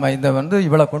நம்ம இந்த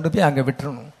இவளை கொண்டு போய் அங்க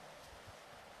விட்டுறணும்.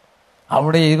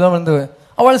 அவளுடைய இவன்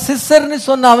அவள் சிஸ்டர்னு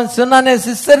சொன்ன, அவன் சொன்னானே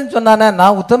சிஸ்டர்னு சொன்னானே,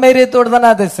 நான் உத்தமேரியத்தோடு தானே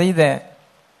அதை செய்தேன்.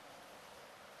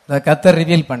 கர்த்தர்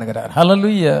ரிவீல் பண்ணுகிறார்.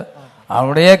 ஹல்லேலூயா.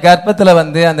 அவளுடைய கர்ப்பத்துல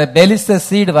அந்த பெலிஸ்த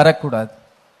சீடு வரக்கூடாது.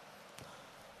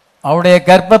 அவருடைய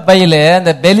கர்ப்ப பையில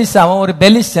அந்த பெலிஸ், அவன் ஒரு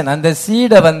பெலிஸ்டன், அந்த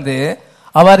சீடை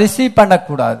அவ ரிசீவ்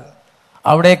பண்ணக்கூடாது.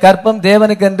 அவருடைய கர்ப்பம்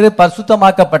தேவனுக்கு என்று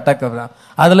பரிசுத்தமாக்கப்பட்ட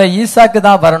அதுல ஈசாக்கு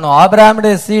தான் வரணும்.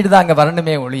 ஆபிரகாமுடைய சீடு தான் அங்க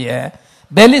வரணுமே ஒழிய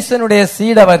பெலிஸ்தனுடைய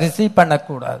சீடை அவ ரிசீவ்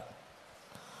பண்ணக்கூடாது.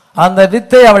 அந்த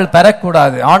வித்தை அவள்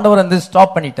பெறக்கூடாது. ஆண்டவர்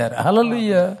ஸ்டாப் பண்ணிட்டார்.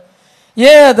 ஹல்லேலூயா.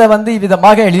 ஏன் அதை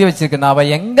விதமாக எழுதி வச்சிருக்கா? அவ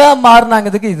எங்க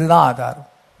மாறினாங்கிறதுக்கு இதுதான் ஆதாரம்.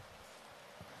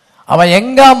 அவ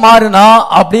எங்க மாறினா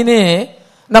அப்படின்னு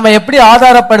நம்ம எப்படி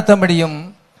ஆதாரப்படுத்த முடியும்?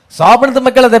 சாப்பிடுறது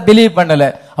மக்கள் அதை பிலீவ் பண்ணல.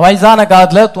 வயசான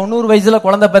காலத்துல 90 வயசுல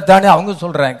குழந்தை பெற்றான்னு அவங்க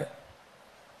சொல்றாங்க.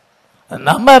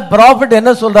 நம்ம ப்ராஃபிட்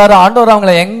என்ன சொல்றாரு? ஆண்டவர்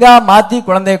அவங்களை எங்க மாத்தி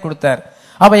குழந்தைய கொடுத்தார்.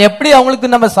 அவ எப்படி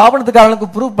அவங்களுக்கு நம்ம சாப்பிடுறதுக்கு அவளுக்கு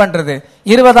ப்ரூவ் பண்றது?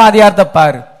 20ஆம் அதிகாரத்தை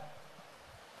பாரு.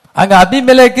 அங்க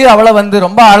அபிமெலேக்கு அவளை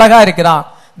ரொம்ப அழகா இருக்கிறான்,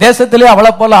 தேசத்திலே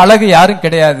அவளை போல அழகு யாரும்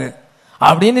கிடையாது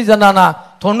அப்படின்னு சொன்னானா?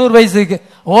 90 வயசுக்கு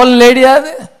ஓல்ட்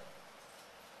லேடியாது.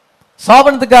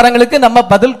 சாபனத்துக்காரங்களுக்கு நம்ம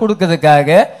பதில் கொடுக்கிறதுக்காக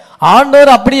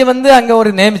ஆண்டவர் அப்படியே அங்க ஒரு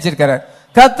நியமிச்சிருக்கிறார்.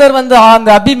 கர்த்தர் அந்த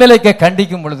அபிமெலேக்கை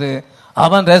கண்டிக்கும் பொழுது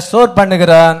அவன் ரெஸ்டோர்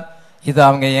பண்ணுகிறான். இது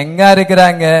அவங்க எங்க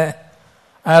இருக்கிறாங்க?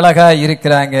 அழகா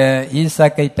இருக்கிறாங்க.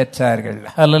 ஈசாக்கை பெற்றார்கள்.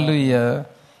 ஹல்லேலூயா.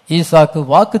 ஈசாக்கு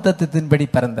வாக்கு தத்துவத்தின்படி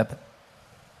பிறந்தவன்.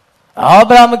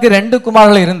 ஆபிரகாமுக்கு 2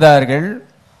 குமாரர்கள் இருந்தார்கள்.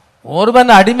 ஒருவன்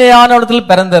அடிமையான இடத்தில்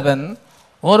பிறந்தவன்,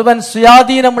 ஒருவன்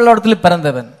சுயாதீனம் உள்ள இடத்தில்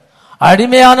பிறந்தவன்.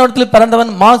 அடிமையான இடத்தில்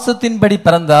பிறந்தவன் மாசத்தின்படி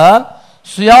பிறந்தான்.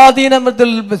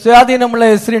 சுயாதீனம் உள்ள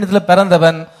இஸ்ரவேலிடத்தில்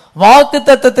பிறந்தவன் வாக்கு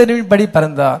தத்தத்தின்படி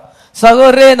பிறந்தான்.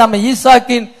 சகோதரே, நம்ம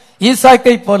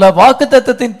ஈசாக்கை போல வாக்கு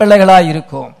தத்தத்தின் பிள்ளைகளாய்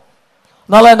இருக்கும்.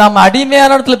 நம்ம அடிமையான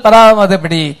இடத்துல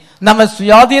பெறாதபடி நம்ம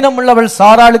சுயாதீனம் உள்ளவள்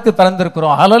சாராளுக்கு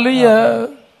பிறந்திருக்கிறோம். ஹல்லேலூயா.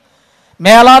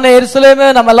 மேலான எருசலேமே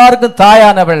நம்ம எல்லாருக்கும்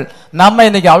தாயானவள். நம்ம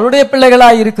இன்னைக்கு அவளுடைய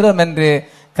பிள்ளைகளாய் இருக்கிறோம் என்று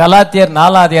கலாத்தியர்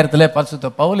 4ஆம் அதிகாரத்திலே பரிசுத்த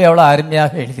பவுல் எவ்வளவு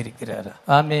அருமையாக எழுதியிருக்கிறார்.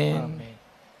 ஆமென்.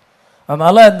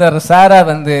 அதனால இந்த சாரா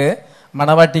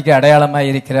மணவாட்டிக்கு அடையாளமா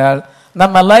இருக்கிறாள்.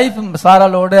 நம்ம லைஃப்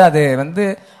சாராளோடு அது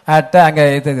அங்க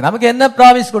இது நமக்கு என்ன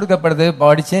ப்ராமிஸ் கொடுக்கப்படுது?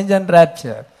 பாடி சேஞ்ச் அண்ட்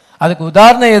ராப்சர். அதுக்கு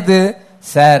உதாரணம் எது?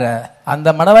 சாரா. அந்த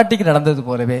மணவாட்டிக்கு நடந்தது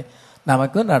போலவே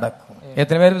நமக்கு நடக்கும்.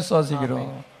 எத்தனை பேர்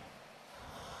விசுவாசிக்கிறோம்?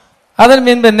 அதன்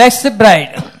பின்பு next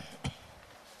bright,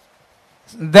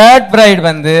 third bright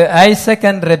Isaac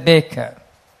and Rebecca.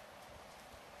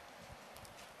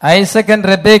 Isaac and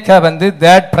Rebecca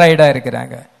third பிரைடா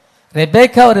இருக்கிறாங்க.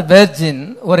 ரெபேக்கா ஒரு வெர்ஜின்,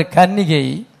 ஒரு கன்னிகை.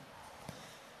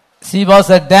 she was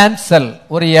a damsel,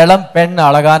 ஒரு இளம் பெண்,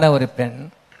 அழகான ஒரு பெண்.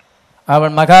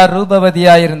 அவள் மகா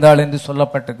ரூபவதியா இருந்தாள் என்று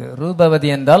சொல்லப்பட்டது. ரூபவதி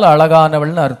என்றால்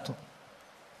அழகானவள்னு அர்த்தம்.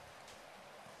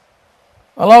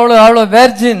 அவ்வளவு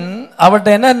வெர்ஜின். அவள்கிட்ட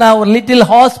என்ன ஒரு லிட்டில்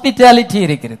ஹாஸ்பிட்டாலிட்டி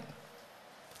இருக்கிறது.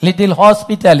 Little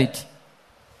hospitality.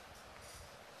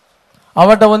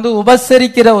 அவட்ட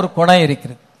உபசரிக்கிற ஒரு குணம்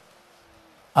இருக்கிறது.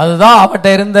 அதுதான் அவட்ட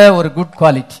இருந்த ஒரு குட்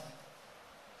குவாலிட்டி.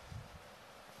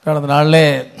 கடந்த நாள்ல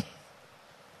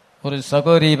ஒரு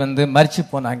சகோரி மரிச்சு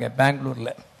போனாங்க பெங்களூர்ல.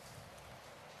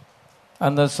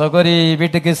 அந்த சகோரி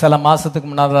வீட்டுக்கு சில மாசத்துக்கு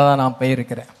முன்னாதான் நான்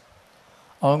போயிருக்கிறேன்.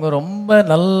 அவங்க ரொம்ப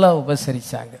நல்லா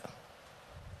உபசரிச்சாங்க.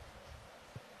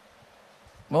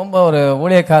 ரொம்ப ஒரு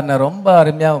ஊழியக்காரனை ரொம்ப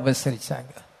அருமையா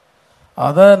உபசரிச்சாங்க.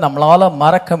 அதை நம்மளால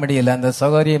மறக்க முடியல. அந்த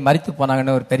சகோதரியை மரித்து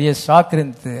போனாங்கன்னு ஒரு பெரிய ஷாக்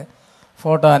இருந்தது.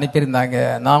 போட்டோ அனுப்பியிருந்தாங்க.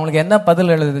 நான் அவங்களுக்கு என்ன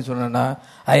பதில் எழுதுன்னு சொன்னேன்னா,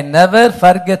 I never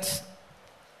forget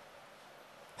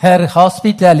her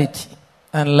hospitality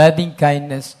and loving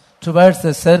kindness towards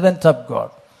the servant of God.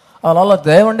 அதனால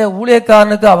தேவனுடைய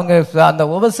ஊழியக்காரனுக்கு அவங்க அந்த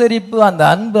உபசரிப்பு, அந்த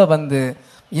அன்பை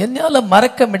என்னால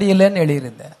மறக்க முடியலன்னு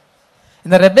எழுதியிருந்தேன்.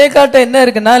 இந்த ரெபேக்காட்ட என்ன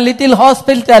இருக்குன்னா, லிட்டில்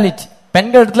ஹாஸ்பிட்டாலிட்டி.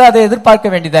 பெண்கள் இடத்துல அதை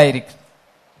எதிர்பார்க்க வேண்டியதா இருக்கு.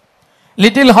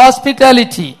 லிட்டில்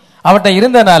ஹாஸ்பிட்டாலிட்டி அவட்ட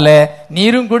இருந்தனால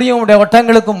நீரும் குடியும் உடைய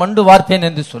ஒட்டங்களுக்கும் மண்டு வார்ப்பேன்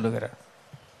என்று சொல்லுகிறார்.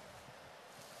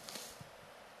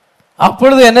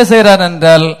 அப்பொழுது என்ன செய்யறான்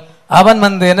என்றால், அவன்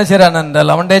என்ன செய்யறான்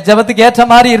என்றால், அவனுடைய ஜெபத்துக்கு ஏற்ற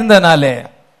மாதிரி இருந்தனாலே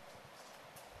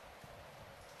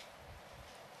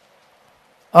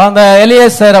அந்த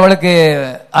எலியேசர் அவளுக்கு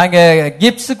அங்க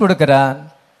கிப்ஸ் கொடுக்கிறான்.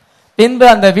 பின்பு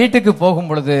அந்த வீட்டுக்கு போகும்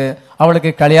பொழுது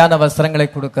அவளுக்கு கல்யாண வஸ்திரங்களை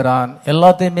கொடுக்கிறான்,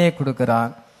 எல்லாத்தையுமே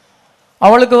கொடுக்கிறான்.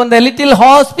 அவளுக்கு வந்து லிட்டில்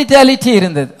ஹாஸ்பிட்டாலிட்டி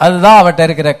இருந்தது, அதுதான் அவட்ட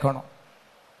இருக்கிற குணம்.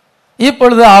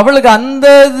 இப்பொழுது அவளுக்கு அந்த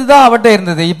இதுதான் அவட்ட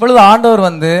இருந்தது. இப்பொழுது ஆண்டவர்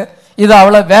வந்து இது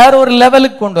அவளை வேற ஒரு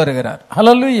லெவலுக்கு கொண்டு வருகிறார்.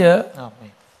 ஹல்லேலூயா.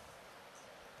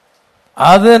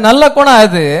 அது நல்ல குணம்.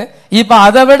 அது இப்ப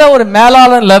அதை விட ஒரு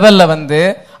மேலான லெவல்ல வந்து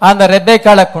அந்த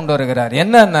ரெபேக்கால கொண்டு வருகிறார்.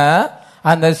 என்னன்னா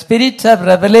அந்த ஸ்பிரிட் ஆஃப்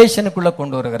ரெவலேஷனுக்குள்ள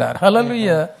கொண்டு வருகிறார்.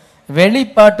 ஹல்லேலூயா.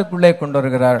 வெளிப்பாட்டுக்குள்ளே கொண்டு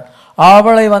வருகிறார்.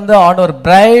 அவளை வந்து ஆண்டவர்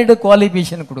பிரைடு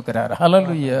குவாலிஃபிகேஷன் கொடுக்கிறார்.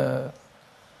 ஹல்லேலூயா.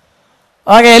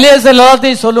 ஆக எலியாசர்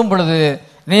எல்லாத்தையும் சொல்லும் பொழுது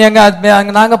நீ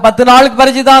நாங்க 10 நாளுக்கு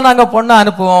பறிச்சு தான் நாங்க பொண்ணை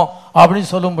அனுப்புவோம் அப்படின்னு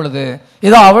சொல்லும் பொழுது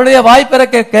இதோ அவளுடைய வாய்ப்பெற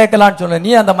கேட்கலான்னு சொல்ல,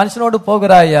 நீ அந்த மனுஷனோடு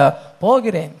போகிறாயா?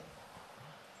 போகிறேன்.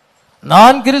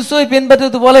 நான் கிறிஸ்துவை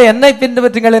பின்பற்றது போல என்னை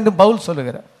பின்பற்றுங்கள் என்று பவுல்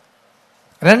சொல்லுகிறார்.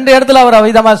 2 இடத்துல அவர்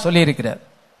அவிதமா சொல்லி இருக்கிறார்.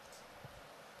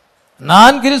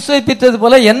 நான் கிறிஸ்துவை பின்பற்றது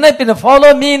போல என்னை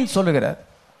ஃபாலோ மீன்னு சொல்லுகிறார்.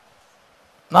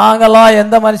 நாங்கெல்லாம்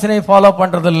எந்த மனுஷனையும் ஃபாலோ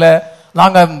பண்றது இல்ல.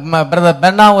 நாங்க பிரதர்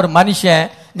பென்னா ஒரு மனுஷன்,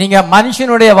 நீங்க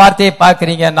மனுஷனுடைய வார்த்தையை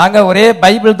பாக்குறீங்க, நாங்க ஒரே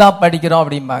பைபிள் தான் படிக்கிறோம்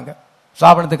அப்படிம்பாங்க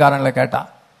சாபனத்துக்காரங்களை கேட்டா.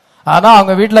 ஆனா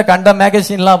அவங்க வீட்டுல கண்ட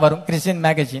மேகசின்லாம் வரும், கிறிஸ்டியன்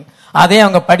மேகசின், அதையும்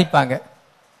அவங்க படிப்பாங்க.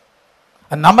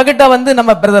 நம்ம கிட்ட வந்து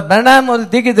நம்ம பிரதர் பெனாம் ஒரு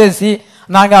தீர்க்கதரிசி,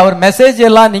 நாங்க அவர் மெசேஜ்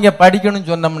எல்லாம் நீங்க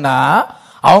படிக்கணும்னு சொன்னோம்னா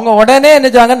அவங்க உடனே என்ன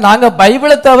செய்வாங்க, நாங்க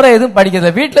பைபிளை தவிர எதுவும்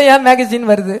படிக்கிறது. வீட்டுல ஏன் மேகசின்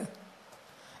வருது?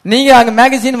 நீங்க அங்க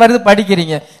மேகசின் வருது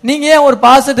படிக்கிறீங்க, நீங்க ஏன் ஒரு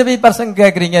பாசிட்டிவ் பர்சன்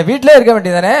கேட்கறீங்க? வீட்டிலே இருக்க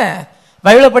வேண்டியதானே,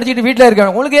 பைபிளை படிச்சுட்டு வீட்டில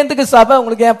இருக்க. உங்களுக்கு எதுக்கு சபை?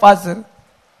 உங்களுக்கு ஏன் பாஸ்?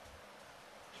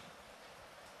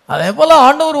 அதே போல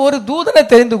ஆண்டவர் ஒரு தூதனை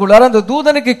தெரிந்து கொள்வார். அந்த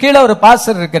தூதனுக்கு கீழே ஒரு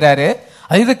பாஸ்டர் இருக்கிறாரு.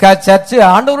 இது சர்ச்சு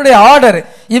ஆண்டவருடைய ஆர்டர்.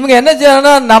 இவங்க என்ன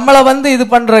செய்யணும்னா நம்மளை வந்து இது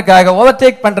பண்றதுக்காக,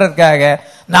 ஓவர்டேக் பண்றதுக்காக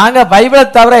நாங்க பைபிளை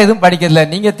தவிர எதுவும் படிக்கிறதில்ல.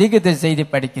 நீங்க தீர்க்கதரிசி செய்தி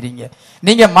படிக்கிறீங்க,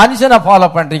 நீங்க மனுஷனை ஃபாலோ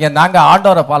பண்றீங்க, நாங்க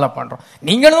ஆண்டவரை ஃபாலோ பண்றோம்.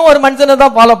 நீங்களும் ஒரு மனுஷனை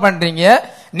தான் ஃபாலோ பண்றீங்க,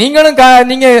 நீங்களும்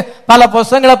நீங்க பல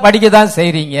புத்தகங்களை படிக்க தான்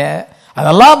செய்றீங்க.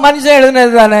 அதெல்லாம் மனுஷன்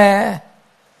எழுதுனது தானே.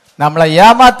 நம்மளை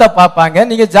ஏமாத்த பார்ப்பாங்க.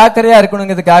 நீங்க ஜாக்கிரதையா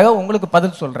இருக்கணுங்கிறதுக்காக உங்களுக்கு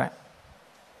பதில் சொல்றேன்.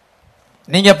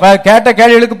 நீங்க கேட்ட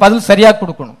கேள்விகளுக்கு பதில் சரியா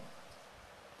கொடுக்கணும்.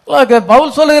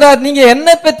 பவுல் சொல்லுகிறார், நீங்க என்ன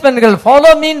பெண்கள்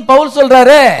ஃபாலோ மீன் பவுல்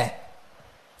சொல்றாரு.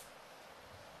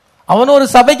 அவன் ஒரு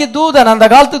சபைக்கு தூதன், அந்த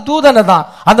காலத்து தூதனை தான்.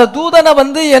 அந்த தூதனை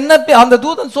வந்து என்ன, அந்த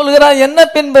தூதன் சொல்லுகிறார், என்ன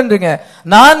பின்பற்றுங்க?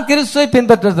 நான் கிறிஸ்துவை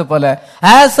பின்பற்றுறது போல,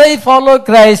 as I follow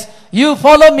Christ you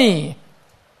follow me.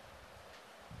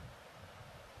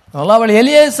 அவள்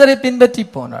எலியேசரை பின்பற்றி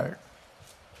போனாள்.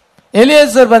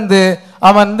 எலியேசர் வந்து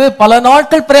அவன் வந்து பல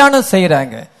நாட்கள் பிரயாணம்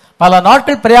செய்யறாங்க. பல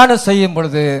நாட்கள் பிரயாணம் செய்யும்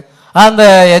பொழுது அந்த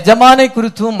எஜமானை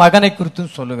குறித்தும் மகனை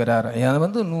குறித்தும் சொல்லுகிறார். அது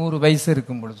வந்து 100 வயசு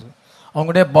இருக்கும் பொழுது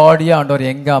அவங்களுடைய பாடியை ஆண்டவர்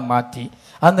எங்க மாற்றி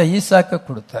அந்த ஈசாக்க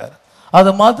கொடுத்தார். அது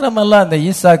மாத்திரமல்ல, அந்த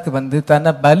ஈசாக்கு வந்து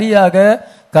தன்னை பலியாக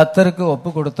கர்த்தருக்கு ஒப்பு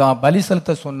கொடுத்தான். பலி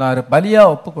செலுத்த சொன்னாரு, பலியா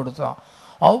ஒப்பு கொடுத்தான்.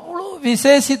 அவ்வளோ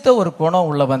விசேஷித்த ஒரு குணம்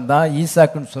உள்ளவன் தான்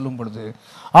ஈசாக்குன்னு சொல்லும் பொழுது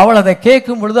அவள் அதை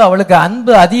கேட்கும் பொழுது அவளுக்கு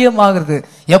அன்பு அதிகமாகிறது.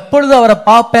 எப்பொழுது அவரை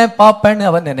பார்ப்பேன்னு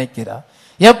அவன் நினைக்கிறார்.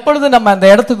 எப்பொழுது நம்ம அந்த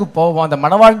இடத்துக்கு போவோம், அந்த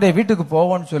மணவாளனுடைய வீட்டுக்கு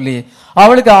போவோம்னு சொல்லி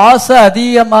அவளுக்கு ஆசை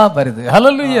அதிகமா வருது.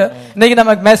 ஹல்லேலூயா. இன்னைக்கு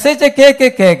நமக்கு மெசேஜை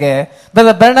கேட்க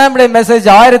பிரதர் பெர்னாமுடைய மெசேஜ்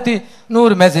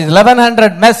 1100 மெசேஜ்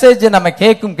 1100 மெசேஜ் நம்ம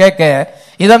கேட்க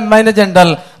இதன் மைனஸ்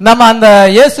என்றால் நம்ம அந்த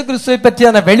இயேசு கிறிஸ்துவை பற்றி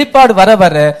அந்த வெளிப்பாடு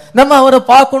வர நம்ம அவரை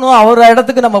பார்க்கணும், அவர்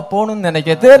இடத்துக்கு நம்ம போகணும்னு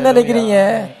நினைக்கிறீங்க.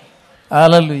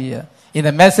 ஹல்லேலூயா. இந்த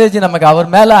மெசேஜ் நமக்கு அவர்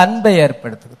மேல அன்பை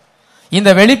ஏற்படுத்துது. இந்த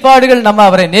வெளிப்பாடுகள் நம்ம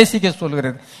அவரை நேசிக்க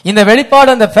சொல்கிறது. இந்த வெளிப்பாடு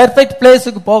அந்த பெர்ஃபெக்ட்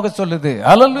பிளேஸுக்கு போக சொல்லுது.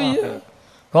 Hallelujah.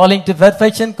 Calling to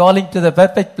perfection, calling to the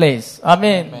perfect place.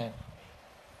 Amen.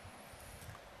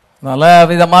 நல்ல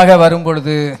விதமாக வரும்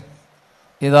பொழுது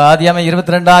இது ஆதியாகமம்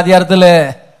 22 அதிகாரத்துல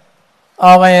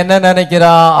அவன் என்ன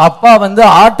நினைக்கிறான், அப்பா வந்து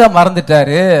ஆட்டை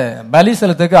மறந்துட்டாரு, பலி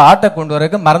செலுத்துக்கு ஆட்டை கொண்டு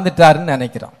வரக்கு மறந்துட்டாருன்னு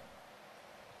நினைக்கிறான்.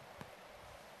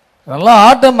 நல்லா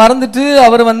ஆட்டை மறந்துட்டு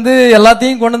அவர் வந்து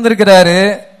எல்லாத்தையும் கொண்டு வந்திருக்கிறாரு.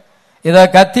 இத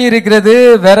கத்தி இருக்கிறது,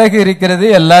 விறகு இருக்கிறது,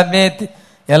 எல்லாமே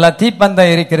எல்லா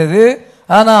தீப்பந்தம் இருக்கிறது.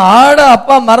 ஆனா ஆட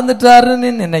அப்பா மறந்துட்டாருன்னு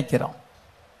நினைக்கிறோம்.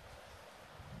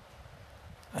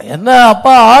 என்ன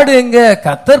அப்பா ஆடு எங்க,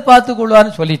 கர்த்தர் பார்த்து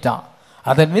கொள்வார்னு சொல்லிட்டான்.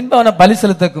 அதன் பின்பு அவனை பலி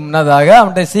செலுத்தக்கு முன்னதாக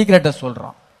அவனுடைய சீக்கிரட்டை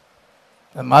சொல்றான்.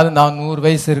 இந்த மாதிரி நான் 100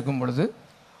 வயசு இருக்கும் பொழுது,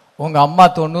 உங்க அம்மா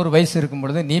 90 வயசு இருக்கும்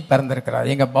பொழுது நீ பிறந்திருக்கிறார்,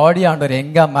 எங்க பாடி ஆண்டவர்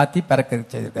எங்க மாத்தி பிறக்க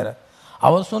செய்திருக்கிறார்.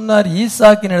 அவர் சொன்னார்,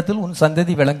 ஈசாக்கின் இடத்தில் உன்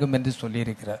சந்ததி விளங்கும் என்று சொல்லி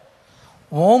இருக்கிறார்.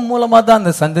 உன் மூலமா தான்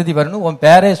அந்த சந்ததி வரணும். உன்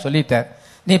பேரை சொல்லிட்டார்,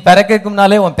 நீ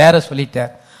பிறக்கும்னாலே உன் பேரை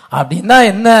சொல்லிட்டார். அப்படின்னா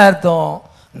என்ன அர்த்தம்?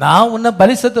 நான் உன்னை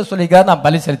பலி செலுத்த சொல்லிக்கார், நான்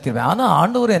பலி செலுத்திடுவேன். ஆனா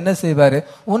ஆண்டவர் என்ன செய்வாரு,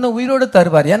 உன்னை உயிரோடு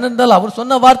தருவார். ஏனென்றால் அவர்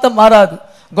சொன்ன வார்த்தை மாறாது.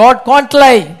 God can't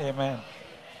lie.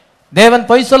 தேவன்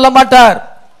பொய் சொல்ல மாட்டார்.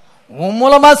 உன்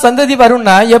மூலமா சந்ததி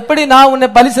வரும்னா எப்படி நான் உன்னை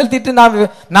பலி செலுத்திட்டு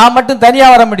நான் மட்டும் தனியா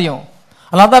வர முடியும்?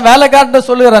 அதனால்தான் வேலைக்காரன்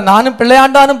சொல்லுகிறேன், நானும்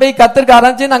பிள்ளையாண்டானும் போய் கத்திரிக்க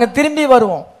ஆரம்பிச்சு நாங்க திரும்பி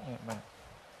வருவோம்.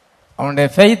 அவனுடைய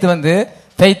faith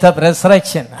faith of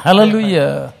resurrection. Hallelujah.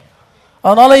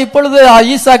 அதனால இப்பொழுது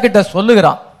ஈசா கிட்ட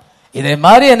சொல்லுகிறான், இதே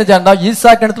மாதிரி என்ன சொன்னா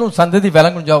ஈசா கிணத்துல சந்ததி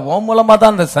விளங்குஞ்சா உன் மூலமா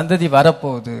தான் அந்த சந்ததி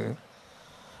வரப்போகுது.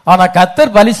 ஆனா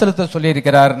கத்தர் பலி செலுத்த சொல்லி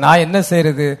இருக்கிறார். நான் என்ன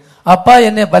செய்யறது? அப்பா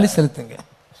என்னை பலி செலுத்துங்க.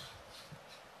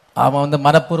 அவன்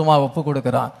மனப்பூர்வமா ஒப்பு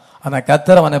கொடுக்கிறான். ஆனா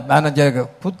கத்தர் அவனை மேனேஜருக்கு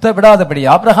புத்த விடாதபடி,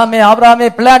 ஆபிரகாமே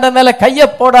பிள்ளையாண்ட மேல கைய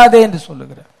போடாதே என்று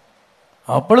சொல்லுகிறார்.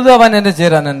 அப்பொழுது அவன் என்ன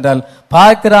செய்யறான் என்றால்,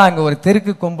 பார்க்கிறான் அங்க ஒரு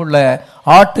தெருக்கு கொம்புள்ள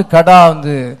ஆட்டு கடா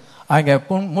அங்க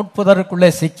முட்புதருக்குள்ளே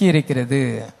சிக்கி இருக்கிறது.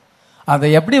 அது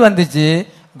எப்படி வந்துச்சு?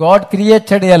 God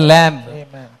created a lamb.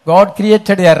 God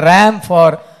created a ram for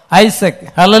Isaac.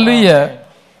 Hallelujah.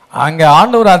 அங்க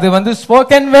ஆண்டவர் அது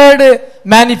ஸ்போக்கன் வேர்டு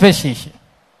மேனிஃபெஸ்டேஷன்.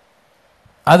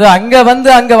 அது அங்க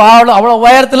அங்க அவ்வளவு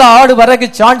உயரத்துல ஆடு வரக்கு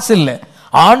சான்ஸ் இல்லை.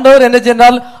 ஆண்டவர் என்ன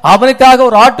சொன்னால் அவனுக்காக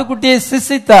ஒரு ஆட்டுக்குட்டியை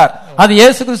சிசித்தார். அது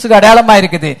இயேசு கிறிஸ்துக்கு அடையாளமா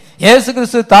இருக்குது. இயேசு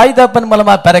கிறிஸ்து தாய் தப்பன்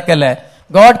மூலமா பிறக்கல.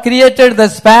 God created the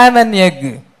sperm and egg.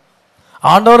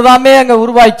 ஆண்டவர் தாமே அங்க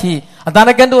உருவாக்கி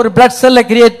தனக்கென்று ஒரு பிளட் செல்ல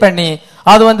கிரியேட் பண்ணி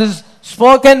அது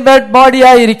ஸ்போக்கன் வேர்ட்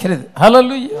பாடியா இருக்கிறது.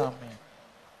 ஹல்லேலூயா.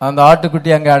 அந்த ஆட்டுக்குட்டி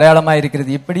அங்க அடையாளமா இருக்கிறது.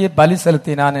 இப்படியே பலி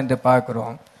செலுத்தினான் என்று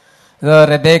பார்க்கிறோம்.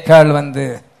 ரெபேக்காள்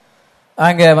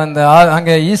அங்க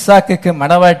அங்க ஈசாக்குக்கு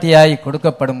மணவாட்டியாய்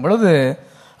கொடுக்கப்படும் பொழுது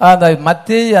அந்த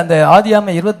அந்த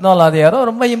ஆதியாகமம் 24 அதிகாரம்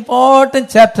ரொம்ப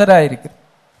இம்பார்ட்டன்ட் சாப்டரா இருக்கு.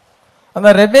 அந்த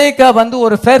ரெபேக்கா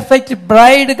ஒரு பெர்ஃபெக்ட்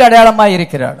பிரைடுக்கு அடையாளமா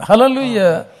இருக்கிறாள். ஹல்லேலூயா.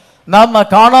 நாம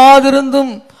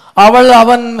காணாதிருந்தும்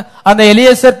அவன் அந்த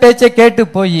எலியேசர் பேச்சை கேட்டு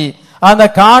போய் அந்த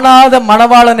காணாத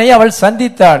மணவாளனை அவள்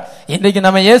சந்தித்தாள். இன்னைக்கு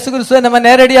நம்ம இயேசு கிறிஸ்துவை நம்ம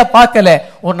நேரடியா பார்க்கல,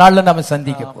 ஒரு நாள்ல நம்ம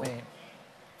சந்திக்க போறோம்.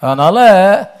 அதனால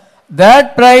that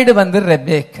bride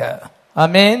ரெபேக்கா.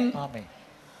 ஆமென்.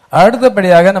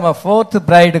 அடுத்தபடியாக நம்ம 4th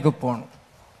பிரைடுக்கு போகணும்.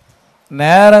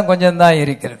 நேரம் கொஞ்சம் தான்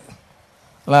இருக்கிறது,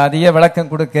 அதிக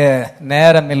விளக்கம் கொடுக்க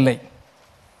நேரம் இல்லை.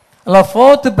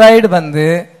 4th பிரைடு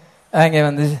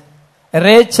அங்க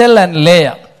ரேச்சல் அண்ட்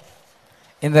லேயா,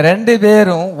 இந்த 2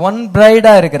 பேரும் ஒன்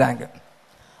பிரைடா இருக்கிறாங்க.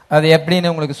 அது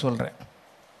எப்படின்னு உங்களுக்கு சொல்றேன்.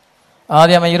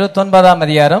 ஆதியாகமம் 29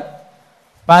 அதிகாரம்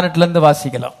 18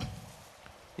 வாசிக்கலாம்.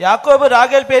 யாக்கோபு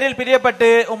ராகேல் பேரில் பிரியப்பட்டு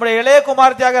உம்முடைய இளைய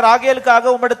குமாரத்தியாக ராகேலுக்காக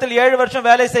உம்மிடத்தில் 7 வருஷம்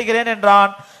வேலை செய்கிறேன்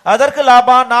என்றான். அதற்கு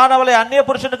லாபான், நான் அவளை அந்நிய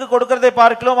புருஷனுக்கு கொடுக்கிறதை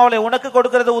பார்க்கலாம், அவளை உனக்கு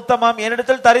கொடுக்கிறது உத்தமம்,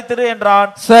 என்னிடத்தில் தரித்திரு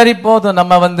என்றான். சரி போதும்.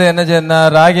 நம்ம என்ன செய்ய,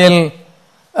 ராகேல்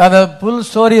அத புல்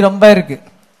ஸ்டோரி ரொம்ப இருக்கு,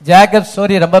 ஜேக்கப்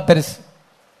ஸ்டோரி ரொம்ப பெருசு,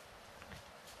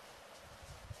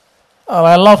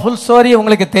 எல்லாம் ஃபுல் ஸ்டோரி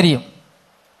உங்களுக்கு தெரியும்.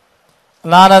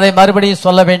 நான் அதை மறுபடியும்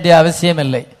சொல்ல வேண்டிய அவசியம்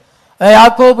இல்லை.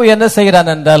 யாக்கோபு என்ன செய்கிறான்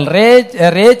என்றால்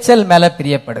ரேச்சல் மேல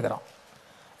பிரியப்படுகிறான்.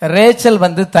 ரேச்சல்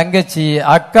தங்கச்சி,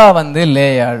 அக்கா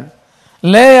லேயாள்.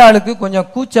 லேயாளுக்கு கொஞ்சம்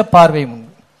கூச்ச பார்வை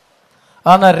உண்டு.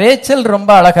 ஆனா ரேச்சல் ரொம்ப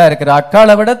அழகா இருக்கிறா,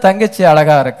 அக்காளை விட தங்கச்சி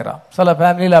அழகா இருக்கிறான். சில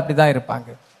ஃபேமிலியில அப்படிதான் இருப்பாங்க.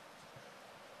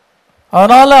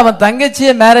 அதனால அவன்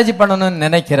தங்கச்சியை மேரேஜ் பண்ணணும்னு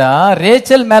நினைக்கிறான்.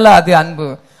 ரேச்சல் மேல அது அன்பு.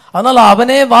 அதனால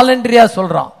அவனே வாலண்டரியா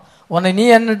சொல்றான், உன்னை நீ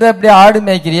என்னட்டு அப்படியே ஆடு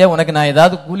மேய்க்கிறிய, உனக்கு நான்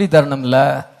ஏதாவது கூலி தரணும்ல,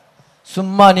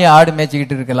 சும்மா நீ ஆடு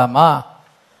மேய்ச்சிக்கிட்டு இருக்கலாமா,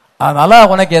 அதனால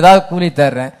உனக்கு ஏதாவது கூலி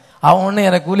தர்றேன். அவன் ஒண்ணு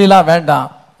எனக்கு கூலிலாம் வேண்டாம்,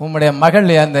 உன்னுடைய மகள்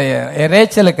அந்த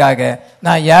ரேச்சலுக்காக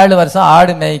நான் 7 வருஷம்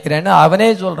ஆடு மேய்க்கிறேன்னு அவனே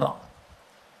சொல்றான்.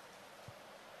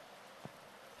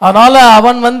 அதனால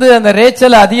அவன் அந்த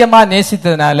ரேச்சலை அதிகமா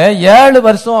நேசித்ததுனால 7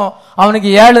 வருஷம் அவனுக்கு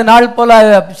 7 நாள் போல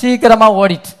சீக்கிரமா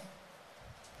ஓடிட்டு.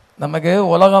 நமக்கு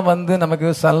உலகம் நமக்கு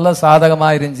நல்ல சாதகமா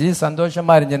இருந்துச்சு,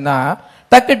 சந்தோஷமா இருந்துச்சுன்னா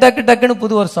டக்கு டக்கு டக்குன்னு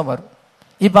புது வருஷம் வரும்.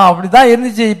 இப்ப அப்படிதான்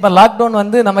இருந்துச்சு. இப்ப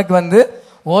லாக்டவுன் நமக்கு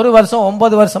 1 வருஷம்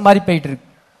 9 வருஷம் மாதிரி போயிட்டு இருக்கு.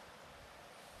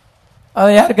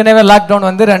 அது ஏற்கனவே லாக்டவுன்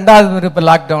 2வது இப்ப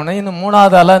லாக்டவுன், இன்னும்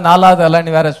 3வது அலை 4வது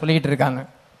அலைன்னு வேற சொல்லிட்டு இருக்காங்க.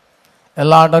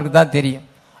 எல்லா ஆண்டவருக்கு தான் தெரியும்.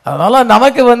 அதனால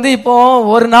நமக்கு இப்போ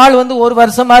ஒரு நாள் 1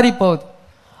 வருஷம் மாதிரி போகுது.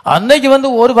 அன்னைக்கு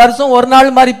 1 வருஷம் 1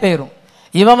 நாள் மாதிரி போயிரும்.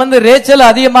 இவன் ரேச்சல்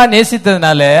அதிகமா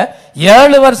நேசித்ததுனால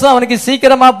 7 வருஷம் அவனுக்கு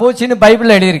சீக்கிரமா போச்சுன்னு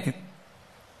பைபிள் எழுதியிருக்கு.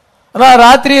 அதான்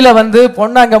ராத்திரியில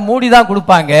பொண்ணு அங்க மூடி தான்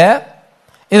கொடுப்பாங்க.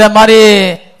 இத மாதிரி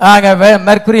அங்க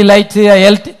மெர்க்குரி லைட்,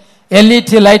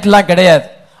 எல்இடி லைட் எல்லாம் கிடையாது,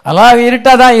 அதெல்லாம்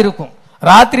இருட்டா தான் இருக்கும்.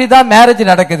 ராத்திரி தான் மேரேஜ்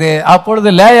நடக்குது.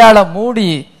 அப்பொழுது லேயால மூடி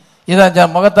இத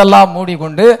முகத்தெல்லாம் மூடி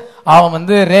கொண்டு அவன்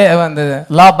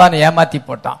லாபான் ஏமாத்தி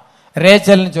போட்டான்,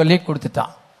 ரேச்சல்னு சொல்லி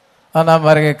கொடுத்துட்டான். ஆனா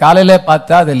காலையில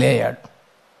பார்த்தா அது லேயாள்.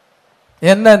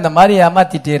 என்ன இந்த மாதிரி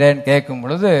ஏமாத்திட்டீரேன்னு கேட்கும்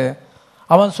பொழுது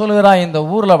அவன் சொல்லுகிறான், இந்த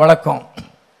ஊர்ல வழக்கம்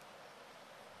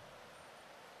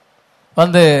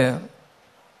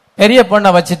பெரிய பொண்ணை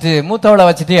வச்சுட்டு மூத்தவளை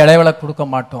வச்சுட்டு இளையவளை கொடுக்க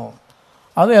மாட்டோம்,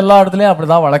 அது எல்லா இடத்துலயும்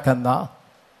அப்படிதான் வழக்கம்தான்.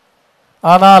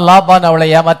 ஆனா லாபான் அவளை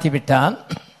ஏமாத்தி விட்டான்.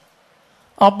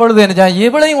 அப்பொழுது என்ன,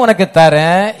 இவளையும் உனக்கு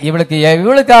தரேன்,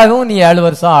 இவளுக்காகவும் நீ 7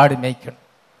 வருஷம் ஆடு மேய்க்கணும்.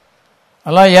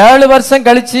 7 வருஷம்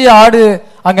கழிச்சு ஆடு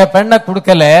அங்க பெண்ணை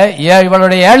கொடுக்கல,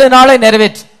 இவளுடைய 7 நாளை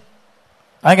நிறைவேற்று.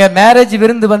 அங்க மேரேஜ்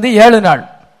விருந்து 7 நாள்.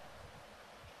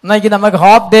 இன்னைக்கு நமக்கு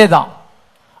ஹாஃப் டே தான்,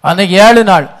 அன்னைக்கு 7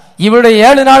 நாள். இவளுடைய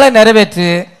 7 நாளை நிறைவேற்று,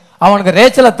 அவனுக்கு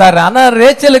ரேச்சலை தர்றேன். ஆனா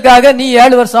ரேச்சலுக்காக நீ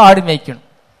 7 வருஷம் ஆடு மேய்க்கணும்.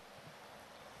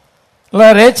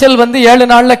 ரேச்சல் 7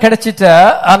 நாள்ல கிடைச்சிட்ட,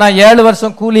 ஆனா 7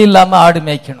 வருஷம் கூலி இல்லாம ஆடு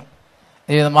மேய்க்கணும்.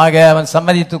 விதமாக அவன்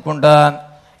சம்மதித்து கொண்டான்.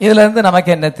 இதுல இருந்து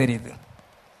நமக்கு என்ன தெரியுது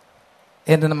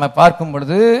என்று நம்ம பார்க்கும்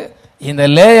பொழுது, இந்த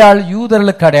லேயாள்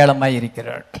யூதர்களுக்கு அடையாளமாய்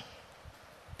இருக்கிறாள்.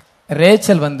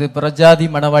 ரேச்சல் பிரஜாதி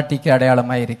மணவாட்டிக்கு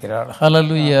அடையாளமாய் இருக்கிறாள்.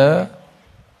 ஹல்லேலூயா.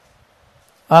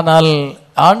 ஆனால்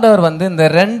ஆண்டவர் இந்த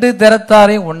 2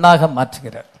 தரத்தாரையும் ஒன்னாக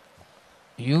மாற்றுகிறார்.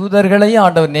 யூதர்களையும்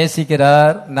ஆண்டவர்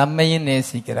நேசிக்கிறார், நம்மையும்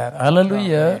நேசிக்கிறார்.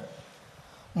 ஹல்லேலூயா.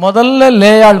 முதல்ல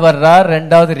லேயாள் வர்றார்,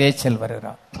 2வது ரேச்சல்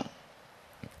வருகிறார்.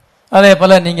 அதே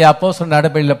போல நீங்க அப்போஸ்தலர்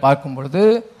நடபடியில பார்க்கும் பொழுது,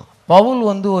 பவுல்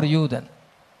ஒரு யூதன்,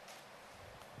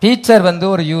 பீட்டர்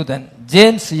ஒரு யூதன்,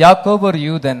 ஜேம்ஸ் யாக்கோபு ஒரு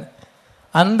யூதன்,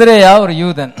 அந்திரேயா ஒரு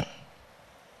யூதன்,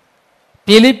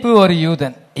 பிலிப்பு ஒரு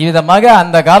யூதன். இவ்விதமாக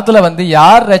அந்த காலத்துல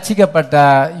யார் ரட்சிக்கப்பட்டா,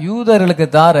 யூதர்களுக்கு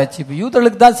தான் ரட்சிப்பு.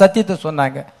 யூதர்களுக்கு தான் சத்தியத்தை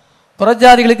சொன்னாங்க,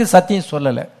 புறஜாதிகளுக்கு சத்தியம்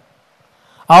சொல்லல.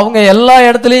 அவங்க எல்லா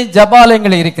இடத்துலயும்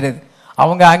ஜபாலயங்கள் இருக்கிறது,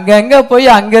 அவங்க அங்கங்க போய்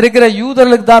அங்க இருக்கிற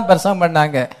யூதர்களுக்கு தான் பிரசங்கம்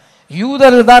பண்ணாங்க,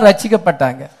 யூதர்கள் தான்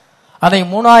ரட்சிக்கப்பட்டாங்க. அதை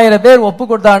 3000 பேர் ஒப்பு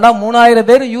கொடுத்தாங்கன்னா 3000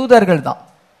 பேர் யூதர்கள் தான்.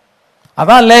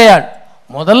 அதான் லேயாள்.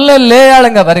 முதல்ல லேயாள்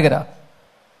அங்க வருகிறார்.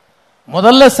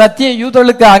 முதல்ல சத்தியம்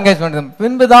யூதர்களுக்கு அங்க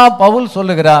பின்புதான் பவுல்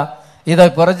சொல்லுகிறார், இதை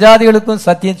புறஜாதிகளுக்கும்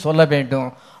சத்தியம் சொல்ல வேண்டும்.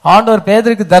 ஆண்டவர்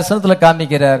பேதருக்கு தரிசனத்துல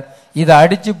காமிக்கிறார், இதை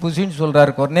அடிச்சு புசின்னு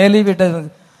சொல்றாரு. கொர்நேலி வீட்டை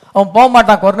அவன் போக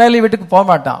மாட்டான், கொர்நேலி வீட்டுக்கு போக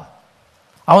மாட்டான்.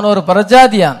 அவன் ஒரு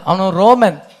புறஜாதியான், அவன் ஒரு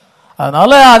ரோமன்.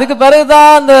 அதனால அதுக்கு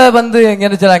பிறகுதான் அந்த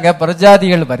என்ன சொல்றாங்க,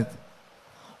 புறஜாதிகள் வருது.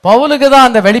 பவுலுக்கு தான்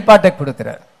அந்த வெளிப்பாட்டை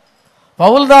கொடுக்கிறார்.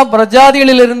 பவுல் தான்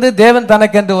புறஜாதிகளிலிருந்து தேவன்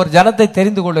தனக்கென்று ஒரு ஜனத்தை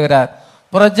தெரிந்து கொள்கிறார்.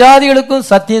 புறஜாதிகளுக்கும்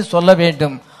சத்தியம் சொல்ல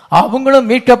வேண்டும், அவங்களும்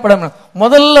மீட்கப்படணும்.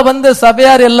 முதல்ல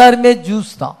சபையார் எல்லாருமே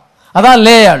ஜூஸ் தான், அதான்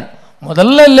லேயாள்.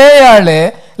 முதல்ல லேயாளு,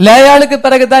 லேயாளுக்கு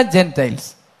பிறகுதான் ஜென்டைல்ஸ்.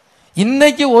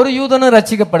 இன்னைக்கு ஒரு யூதனும்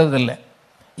ரட்சிக்கப்படுவதில்லை,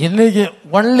 இன்னைக்கு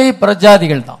ஒன்லி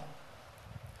பிரஜாதிகள் தான்.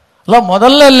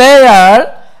 முதல்ல லேயாள்,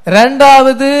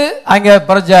 2வது அங்க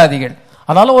பிரஜாதிகள்.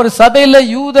 அதனால ஒரு சபையில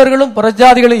யூதர்களும்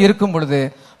பிரஜாதிகளும் இருக்கும் பொழுது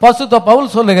பசுத்த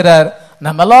பவுல் சொல்லுகிறார்,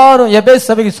 நம்ம எல்லாரும் எபேசு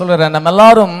சபைக்கு சொல்லுறார், நம்ம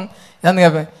எல்லாரும்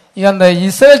அந்த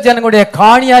இஸ்ரவேல் ஜனங்களுடைய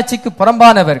காணியாட்சிக்கு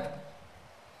புறம்பானவர்.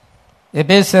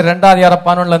 எபேசு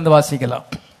 2:11 வாசிக்கலாம்.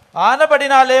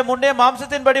 ஆனபடினாலே முன்னே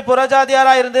மாம்சத்தின்படி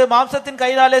புறஜாதியாரா இருந்து மாம்சத்தின்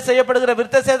கையினாலே செய்யப்படுகிற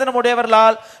விருத்த சேதனம்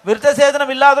உடையவர்களால் விருத்த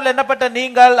சேதனம் இல்லாதவர்கள் எண்ணப்பட்ட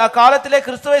நீங்கள் அக்காலத்திலே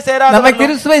கிறிஸ்துவை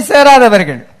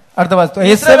சேராதவர்கள்.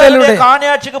 இஸ்ரவேலுடைய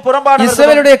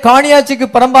காணியாட்சிக்கு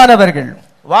புறம்பானவர்கள்,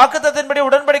 வாக்குத்தத்தின்படி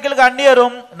உடன்படிக்கைகளுக்கு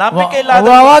அந்நியரும் நம்பிக்கை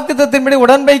இல்லாத வாக்குத்தத்தின்படி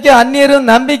உடன்படிக்கை அந்நியரும்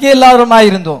நம்பிக்கை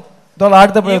இல்லாதவருமாயிருந்தோம்.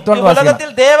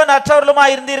 உலகத்தில் தேவன்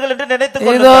அற்றவர்களுமாய் இருந்தீர்கள் என்று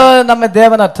நினைத்து நம்ம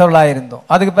தேவன் அற்றவர்களாயிருந்தோம்.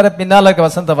 அதுக்கு பிறகு பின்னால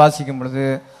வசந்த வாசிக்கும் பொழுது,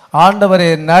 ஆண்டவர்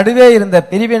நடுவே இருந்த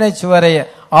பிரிவினை சுவரை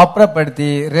அப்புறப்படுத்தி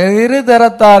 2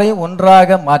 தரத்தாரையும்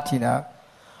ஒன்றாக மாற்றினார்.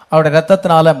 அவருடைய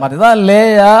ரத்தத்தினால மாறிதான்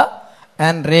லேயா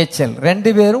அண்ட் ரேச்சல்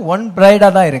 2 பேரும் ஒன் பிரைடா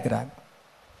தான் இருக்கிறாங்க.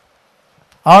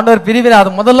 ஆண்டவர் பிரிவினை,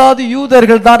 அது முதலாவது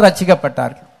யூதர்கள் தான்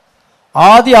ரட்சிக்கப்பட்டார்கள்.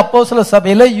 ஆதி அப்போஸ்தல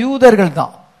சபையில யூதர்கள்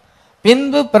தான்,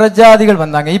 பின்பு பிரஜாதிகள்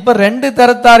வந்தாங்க. இப்ப 2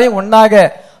 தரத்தாரையும் ஒன்னாக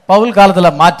பவுல் காலத்துல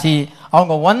மாற்றி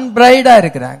அவங்க ஒன் பிரைடா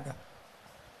இருக்கிறாங்க,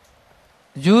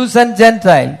 ஜூஸ் அண்ட்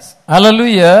ஜென்டைல்ஸ்.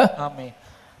 ஹல்லேலூயா. ஆமென்.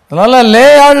 அதனால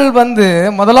லேயாள்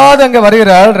முதலாவது அங்க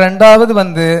வருகிறாள்,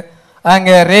 2வது அங்க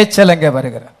ரேச்சல் அங்க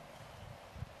வருகிறார்.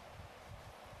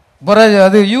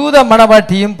 அது யூத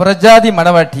மணவாட்டியும் பிரஜாதி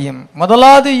மணவாட்டியும்,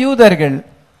 முதலாவது யூதர்கள்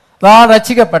தான்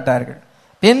ரட்சிக்கப்பட்டார்கள்.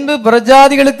 பின்பு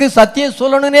பிரஜாதிகளுக்கு சத்தியம்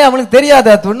சொல்லணும்னே அவனுக்கு தெரியாது,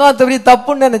 அது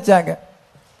தப்புன்னு நினைச்சாங்க.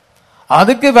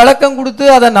 அதுக்கு விளக்கம் கொடுத்து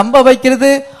அதை நம்ப வைக்கிறது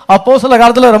அப்போஸ்தல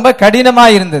காலத்துல ரொம்ப கடினமா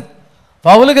இருந்தது.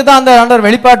 பவுலுக்கு தான் அந்த ஆண்டவர்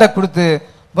வெளிப்பாட்டை கொடுத்து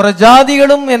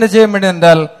புறஜாதிகளும் என்ன செய்ய முடியும்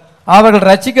என்றால் அவர்கள்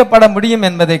ரட்சிக்கப்பட முடியும்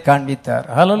என்பதை காண்பித்தார்.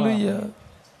 ஹல்லேலூயா.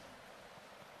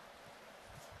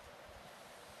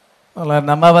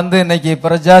 நம்ம இன்னைக்கு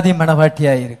பிரஜாதி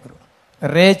மணவாட்டியா இருக்கிறோம்.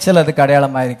 ரேச்சல் அதுக்கு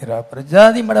அடையாளமா இருக்கிறார்.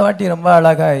 பிரஜாதி மணவாட்டி ரொம்ப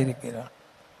அழகா இருக்கிறார்.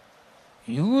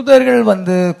 யூதர்கள்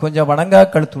கொஞ்சம் வணங்கா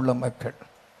கழுத்துள்ள மக்கள்.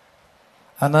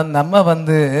 ஆனால் நம்ம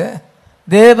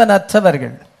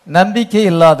தேவனற்றவர்கள், நம்பிக்கை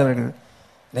இல்லாதவர்கள்.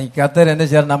 இன்னைக்கு கர்த்தர் என்ன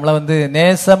செய்யறார், நம்மளை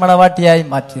நேச மணவாட்டியாய்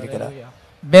மாற்றியிருக்கிறார்.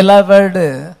 பெலவர்டு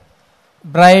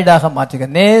பிரைடாக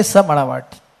மாற்றிருக்க நேச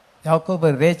மணவாட்டி. யாக்கோபு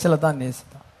ரேச்சலை தான்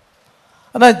நேசித்தான்.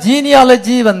 ஆனா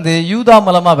ஜீனியாலஜி யூதா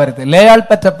மூலமா வருது. லேயாள்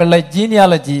பெற்ற பிள்ளை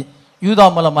ஜீனியாலஜி யூதா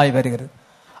மூலமாய் வருகிறது.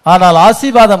 ஆனால்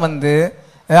ஆசீர்வாதம்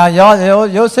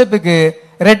யோசேப்புக்கு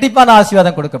ரெட்டிப்பான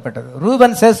ஆசீர்வாதம் கொடுக்கப்பட்டது.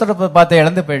 ரூபன் சேசரப்பை பார்த்து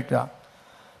இழந்து போயிட்டான்.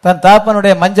 தன்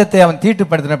தாப்பனுடைய மஞ்சத்தை அவன்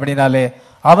தீட்டுப்படுத்தினபடினாலே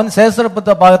அவன்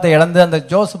சேசரப்பத்த பாகத்தை இழந்து அந்த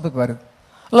ஜோசப்புக்கு வருது.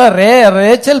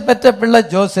 ரேச்சல் பெற்ற பிள்ளை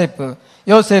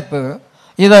யோசேப்பு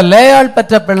இத லேயாள்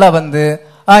பெற்ற பிள்ளை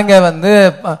அங்க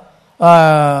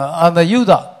அந்த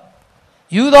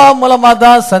யூதா மூலமா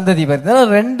தான் சந்ததி வருது.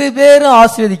 ரெண்டு பேரும்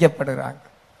ஆசீர்வதிக்கப்படுறாங்க.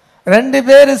 ரெண்டு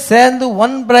பேரும் சேர்ந்து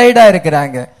ஒன் பிரைடா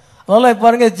இருக்கிறாங்க. அதனால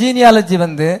பாருங்க ஜீனியாலஜி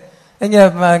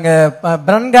இங்க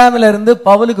பிரன்காமில இருந்து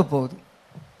பவுலுக்கு போகுது.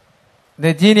 இந்த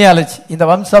ஜீனியாலஜி இந்த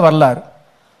வம்ச வரலாறு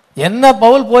என்ன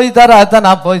பவுல் போதித்தாரோ அதுதான்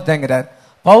நான் போதித்தேங்கிறார்.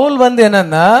 பவுல்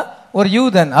என்னன்னா ஒரு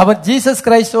யூதன், அவர் ஜீசஸ்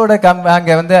கிரைஸ்டோட அங்க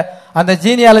அந்த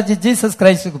ஜீனியாலஜி ஜீசஸ்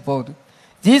கிரைஸ்டுக்கு போகுது.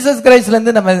 ஜீசஸ் கிரைஸ்ட்ல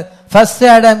இருந்து நம்ம ஃபர்ஸ்ட்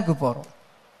ஆடாமுக்கு போறோம்.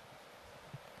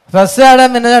 ஃபர்ஸ்ட்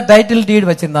ஆடம் என்ன டைட்டில் டீட்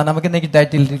வச்சிருந்தான், நமக்கு இன்னைக்கு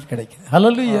டைட்டில் டீட் கிடைக்குது.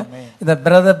 ஹல்லேலூயா. இந்த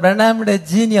brother பிரணாமுடைய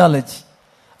genealogy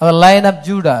our line of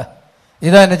Judah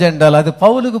இதான் என்ன சென்றால் அது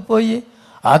பவுலுக்கு போய்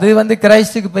அது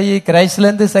கிரைஸ்டுக்கு போய் கிரைஸ்ட்ல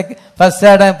இருந்து ஃபர்ஸ்ட்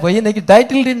ஆடம் போய் இன்னைக்கு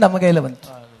டைட்டில் டீட் நம்ம கையில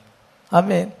வந்துச்சு.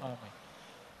 ஆமென்.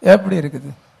 எப்படி இருக்குது?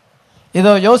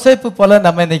 இதோ யோசேப்பு போல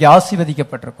நம்ம இன்னைக்கு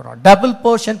ஆசீர்வதிக்கப்பட்டிருக்கிறோம். டபுள்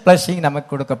போர்ஷன் பிளஸிங்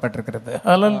நமக்கு கொடுக்கப்பட்டிருக்கிறது.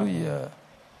 ஹல்லேலூயா.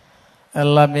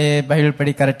 எல்லாமே பைபிள்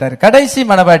படி கரெக்டா இருக்கு. கடைசி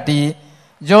மணவாட்டி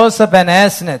ஜோசப் அண்ட்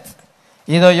ஆஸ்னத்.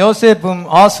 இதோ யோசேப்பும்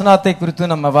ஆஸ்னாத்தை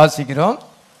குறித்து நம்ம வாசிக்கிறோம்.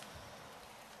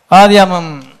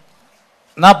 ஆதியாகமம்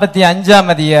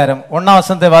 45ஆம் அதிகாரம் 1ஆம்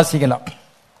வசனத்தை வாசிக்கலாம்.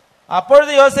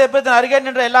 அப்பொழுது யோசேப்பு தன் அருகே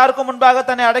நின்ற எல்லாருக்கும் முன்பாக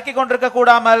தன்னை அடக்கி கொண்டிருக்க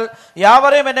கூடாமல்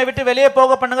யாவரையும் என்னை விட்டு வெளியே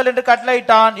போக பண்ணுங்கள் என்று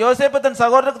கட்டளையிட்டான். யோசேப்பு தன்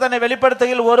சகோதரருக்கு தன்னை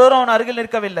வெளிப்படுத்துகையில் ஒருவரும் அவன் அருகில்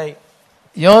நிற்கவில்லை.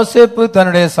 யோசேப்பு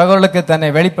தன்னுடைய சகோதரருக்கு தன்னை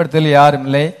வெளிப்படுத்தல் யாரும்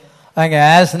இல்லை. அங்க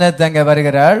ஆஸ்னத் அங்க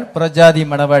வருகிறாள், புறஜாதி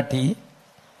மணவாட்டி,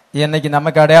 இன்னைக்கு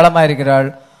நமக்கு அடையாளமா இருக்கிறாள்.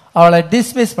 அவளை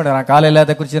டிஸ்மிஸ் பண்ணுறான். காலையில்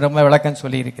அதை குறித்து ரொம்ப விளக்கம்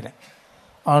சொல்லி இருக்கிறேன்.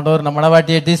 ஆண்டவர் நம்ம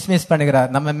மணவாட்டியை டிஸ்மிஸ் பண்ணுகிறார்.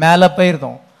 நம்ம மேல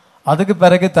போயிருந்தோம், அதுக்கு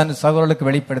பிறகு தன் சகோதரருக்கு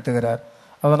வெளிப்படுத்துகிறார்.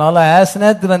 அதனால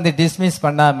ஆஸ்னத் டிஸ்மிஸ்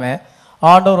பண்ணாம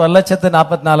ஆண்டவர்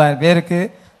 1,44,000 பேருக்கு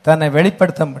தன்னை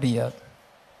வெளிப்படுத்த முடியாது.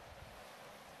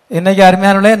 இன்னைக்கு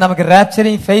அருமையானவர்களே, நமக்கு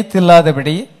ராப்சரிங் ஃபெய்த்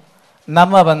இல்லாதபடி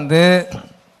நம்ம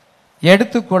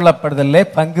எடுத்துக்கொள்ளப்படுதலே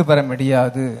பங்கு பெற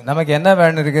முடியாது. நமக்கு என்ன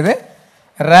வேணும் இருக்குது?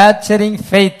 ராப்சரிங்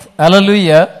ஃபெய்த்.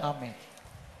 ஹல்லேலூயா. ஆமென்.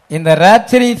 இந்த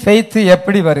ராப்சரிங் ஃபெய்த்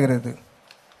எப்படி வருகிறது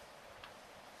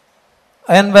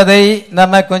என்பதை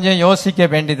நம்ம கொஞ்சம் யோசிக்க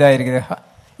வேண்டியதா இருக்குது.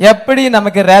 எப்படி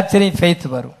நமக்கு ராப்சரிங் ஃபெய்த்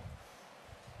வரும்?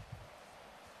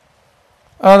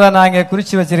 அதான் நான் இங்க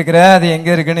குறிச்சு வச்சிருக்கிறேன், அது எங்க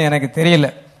இருக்குன்னு எனக்கு தெரியல.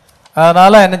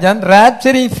 அதனால என்ன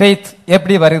ராப்சரிங் ஃபெய்த்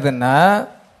எப்படி வருதுன்னா,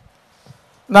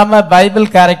 நம்ம பைபிள்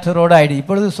கேரக்டரோட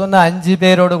இப்பொழுது சொன்ன 5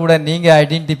 பேரோடு கூட நீங்க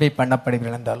ஐடென்டிஃபை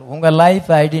பண்ணப்படுவீர்கள் என்றால் உங்க லைஃப்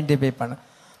ஐடென்டிஃபை பண்ண,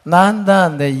 நான் தான்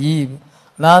அந்த ஈவ்,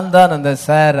 நான் தான் அந்த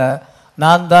சாரா,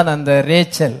 நான் தான் அந்த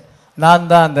ரேச்சல், நான்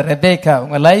தான் அந்த ரெபேக்கா.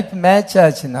 உங்க லைஃப் மேட்ச்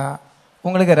ஆச்சுன்னா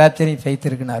உங்களுக்கு ராப்சரிங் ஃபெய்த்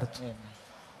இருக்குன்னு அர்த்தம்.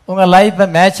 உங்க லைஃபை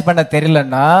மேட்ச் பண்ண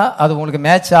தெரியலன்னா, அது உங்களுக்கு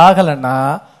மேட்ச் ஆகலைன்னா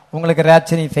உங்களுக்கு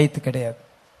ராப்சரிங் ஃபெய்த் கிடையாது.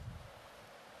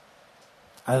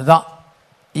 அதுதான்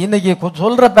இன்னைக்கு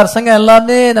சொல்ற பசங்க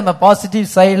எல்லாமே நம்ம பாசிட்டிவ்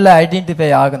சைட்ல ஐடென்டிஃபை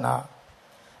ஆகுனா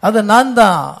அது நான்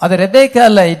தான், அது ரெபேக்கா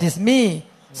இல்ல, இட் இஸ் மீ,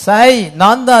 சாய்,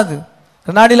 நான் தான். அது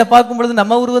கண்ணாடியில பார்க்கும் பொழுது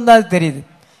நம்ம உருவம் தான் அது தெரியுது.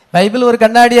 பைபிள் ஒரு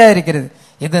கண்ணாடியா இருக்கிறது.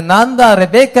 இது நான் தான்,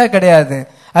 ரெபேக்கா கிடையாது,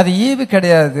 அது ஈவு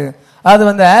கிடையாது, அது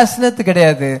ஆஸ்னத்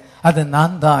கிடையாது, அது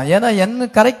நான் தான். ஏன்னா என்ன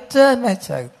கரெக்டா மேட்ச்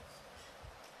ஆகுது.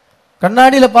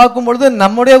 கண்ணாடியில பார்க்கும் பொழுது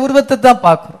நம்முடைய உருவத்தை தான்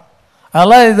பார்க்கிறோம்.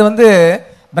 அதெல்லாம் இது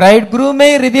பிரைட் குரூமை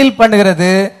ரிவீல் பண்ணுகிறது,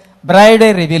 பிரைடை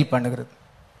ரிவீல் பண்ணுகிறது.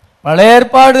 பழைய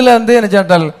ஏற்பாடுல என்ன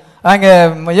சொன்னால் அங்க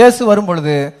இயேசு வரும்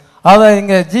பொழுது, அத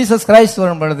இங்க ஜீசஸ் கிரைஸ்ட்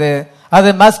வரும் பொழுது அது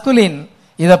மஸ்குலின்,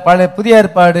 இத பழைய புதிய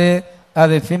ஏற்பாடு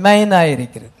அது ஃபிமைனா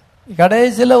இருக்கிறது.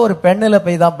 கடைசியில ஒரு பெண்ணில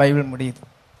போய் தான் பைபிள் முடியுது,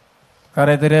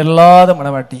 கரைதிர இல்லாத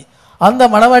மணவாட்டி. அந்த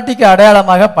மணவாட்டிக்கு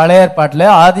அடையாளமாக பழைய ஏற்பாட்டுல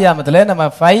ஆதியாகமத்துல நம்ம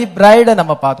 5 பிரைடை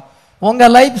நம்ம பார்த்தோம். உங்க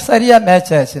லைஃப் சரியா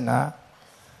மேட்ச் ஆச்சுன்னா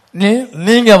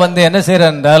நீங்க என்ன செய்யற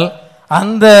என்றால்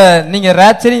அந்த நீங்க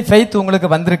ராப்சரிங் ஃபெய்த் உங்களுக்கு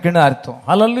வந்திருக்குன்னு அர்த்தம்.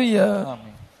 ஹல்லேலூயா.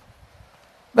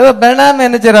 பெர்னாம்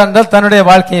என்ன செய்யறார் என்றால் தன்னுடைய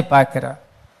வாழ்க்கையை பார்க்கிறார்.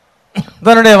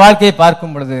 தன்னுடைய வாழ்க்கையை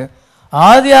பார்க்கும் பொழுது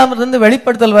ஆதியாகமத்திலிருந்து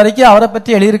வெளிப்படுத்தல் வரைக்கும் அவரை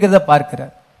பற்றி எழுதியிருக்கிறத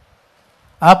பார்க்கிறார்.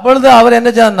 அப்பொழுது அவர் என்ன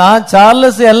செய்ய, நான்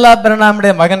சார்லஸ் எல்லா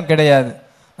பெர்னாமுடைய மகன் கிடையாது,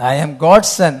 ஐ எம்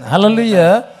காட்ஸ் சன். ஹல்லேலூயா.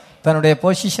 தன்னுடைய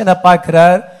பொசிஷனை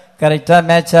பார்க்கிறார், கரெக்டா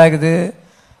மேட்ச் ஆகுது.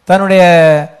 தன்னுடைய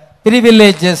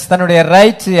பிரிவிலேஜஸ், தன்னுடைய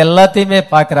ரைட்ஸ் எல்லாத்தையுமே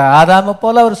பார்க்கிறார். ஆதாம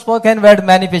போல ஒரு ஸ்போக்கன் வேர்டு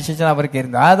மேனிஃபெஸ்டேஷன் அவருக்கு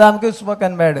இருந்து, ஆதாமுக்கு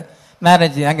ஸ்போக்கன் வேர்டு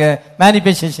மேனேஜ் அங்க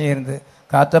மேனிஃபெஸ்டேஷன் இருந்து,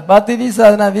 காற்றை பார்த்து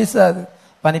வீசாதுன்னா வீசாது,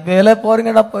 பனிப்பையில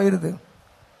போறீங்கன்னா போயிருது.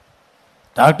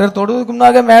 டாக்டர் தொடுவதற்கு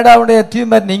முன்னாக மேடாவுடைய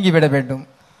டியூமர் நீங்கி விட வேண்டும்,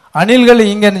 அணில்கள்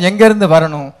எங்கிருந்து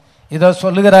வரணும், இதோ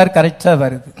சொல்லுகிறார், கரெக்டா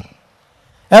வருது.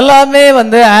 எல்லாமே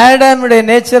ஆடாமுடைய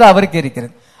நேச்சர் அவருக்கு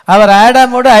இருக்கிறது. அவர்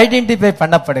ஆடாமோடு ஐடென்டிஃபை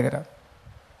பண்ணப்படுகிறார்.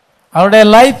 அவருடைய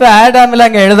லைஃப் ஆடாமில்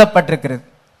அங்கே எழுதப்பட்டிருக்கிறது.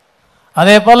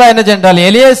 அதே போல என்ன சென்றால்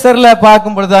எலியேசர்ல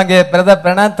பார்க்கும் பொழுது அங்கே பிரதர்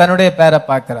பிரணான் தன்னுடைய பேரை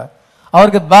பார்க்கிறார்.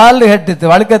 அவருக்கு பால் ஹெட்டு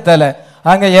வழுக்கத்தலை.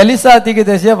 அங்க எலிசா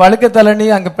தீர்க்கதரிசிய வழுக்கத்தலைன்னு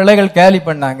அங்க பிள்ளைகள் கேலி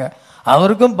பண்ணாங்க.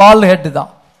 அவருக்கும் பால் ஹெட்டு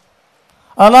தான்.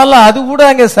 அதனால அது கூட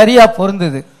அங்க சரியா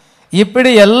பொருந்தது.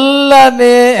 இப்படி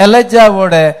எல்லாமே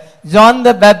எலஜாவோட, ஜான் த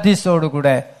பேப்டிஸ்டோடு கூட,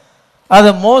 அது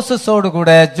மோசஸோடு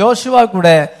கூட, ஜோஷுவா கூட,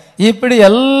 இப்படி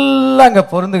எல்லாம் அங்க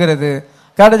பொருந்துகிறது.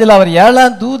 கடைசியில் அவர்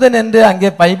 7ஆம் தூதன் என்று அங்கே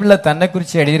பைபிள்ல தன்னை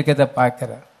குறித்து எழுதியிருக்கிறத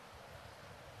பார்க்கிறார்.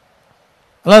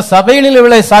 சபைகளில்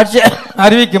இவளை சாட்சி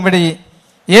அறிவிக்கும்படி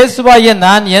இயேசுவாகிய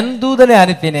நான் என் தூதனை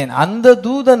அனுப்பினேன். அந்த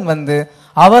தூதன்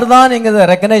அவர் தான் இங்க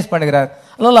ரெக்கனைஸ் பண்ணுகிறார்.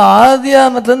 அதனால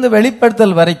ஆதியாமத்திலிருந்து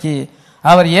வெளிப்படுத்தல் வரைக்கும்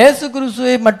அவர் இயேசு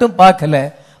கிறிஸ்துவை மட்டும் பார்க்கல,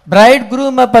 பிரைட்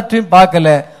குரூமை பற்றியும் பார்க்கல.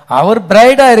 அவர்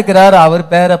பிரைடா இருக்கிறார், அவர்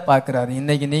பேரை பார்க்கிறார்.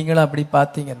 இன்னைக்கு நீங்களும் அப்படி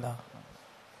பார்த்தீங்கன்னா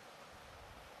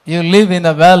you live in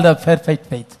a world of perfect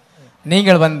faith.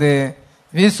 நீங்கள்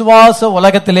விசுவாச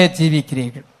உலகத்திலே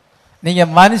ஜீவிக்கிறீர்கள். நீங்க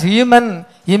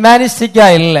ஹியூமனிஸ்டிக்கா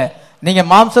இல்ல. நீங்க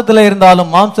மாம்சத்துல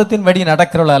இருந்தாலும் மாம்சத்தின் படி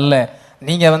நடக்கிறவள் அல்ல.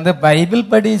 நீங்க பைபிள்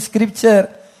படி scripture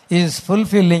is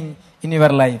fulfilling in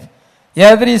your life.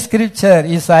 Every scripture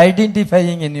is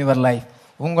identifying in your life.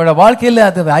 உங்களோட வாழ்க்கையில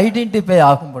அது ஐடென்டிஃபை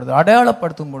ஆகும் பொழுது,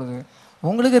 அடையாளப்படுத்தும் பொழுது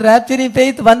உங்களுக்கு ரேப்சரிங்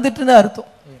ஃபெய்த் வந்துட்டுன்னு அர்த்தம்.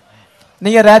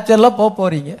 நீங்க ரேப்சர்ல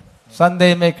போறீங்க,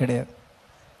 சந்தேகமே கிடையாது.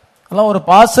 அதெல்லாம் ஒரு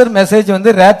பாஸ்டர் மெசேஜ்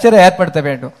ரேப்சரை ஏற்படுத்த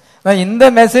வேண்டும். இந்த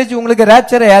மெசேஜ் உங்களுக்கு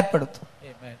ரேப்சரை ஏற்படுத்தும்.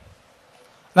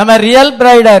 நம்ம ரியல்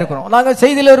பிரைடா இருக்கிறோம், நாங்க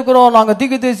செய்தியில இருக்கிறோம், நாங்க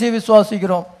தீர்க்கதரிசியை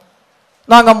விசுவாசிக்கிறோம்,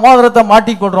 நாங்க மோதிரத்தை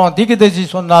மாட்டிக்கொள்றோம், தீர்க்கதரிசி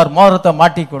சொன்னார் மோதிரத்தை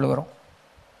மாட்டிக்கொள்கிறோம்.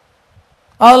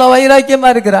 அதுல வைராக்கியமா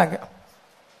இருக்கிறாங்க.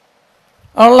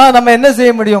 அதெல்லாம் நம்ம என்ன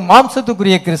செய்ய முடியும்?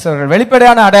 மாம்சத்துக்குரிய கிறிஸ்தவர்கள்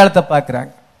வெளிப்படையான அடையாளத்தை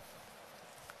பார்க்கிறாங்க.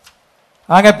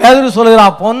 அங்க பேதுரு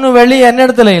சொல்லுகிறான், பொண்ணு வெள்ளி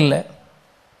என்னிடத்துல இல்லை.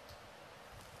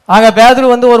 அங்க பேதுரு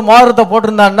ஒரு மோதிரத்தை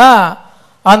போட்டிருந்தான்னா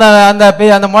அந்த அந்த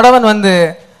அந்த முடவன்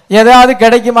எதையாவது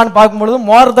கிடைக்குமான்னு பார்க்கும்பொழுது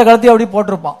மோதிரத்தை கலத்தி அப்படி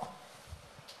போட்டிருப்பான்.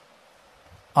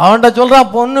 அவன்கிட்ட சொல்றான்,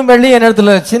 பொண்ணு வெள்ளி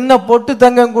என்னிடத்துல, சின்ன பொட்டு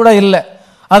தங்கம் கூட இல்லை.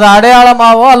 அது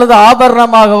அடையாளமாகவோ அல்லது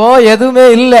ஆபரணமாகவோ எதுவுமே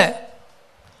இல்லை.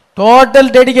 Total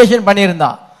dedication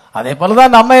பண்ணியிருந்தான். அதே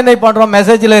போலதான் நம்ம என்ன பண்றோம்?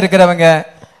 மெசேஜ்ல இருக்கிறவங்க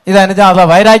இதை நினைச்சா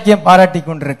அதில் வைராக்கியம் பாராட்டி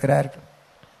கொண்டிருக்கிறார்கள்.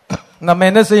 நம்ம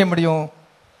என்ன செய்ய முடியும்?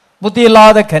 புத்தி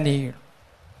இல்லாத கனிகள்.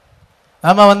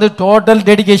 நம்ம டோட்டல்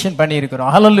டெடிகேஷன் பண்ணி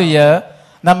இருக்கிறோம். ஹல்லேலூயா.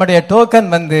 நம்முடைய டோக்கன்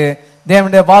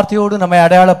தேவனுடைய வார்த்தையோடு நம்மை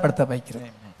அடையாளப்படுத்த வைக்கிறோம்.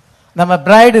 நம்ம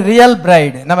பிரைடு, ரியல்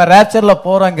பிரைடு. நம்ம ரேப்சர்ல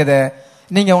போறோங்குது.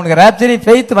 நீங்க உங்களுக்கு ரேப்சரி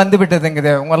ஃபெய்த்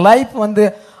விட்டதுங்குது. உங்க லைஃப்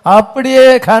அப்படியே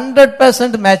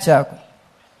 100% மேட்ச் ஆகும்.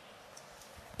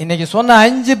 இன்னைக்கு சொன்ன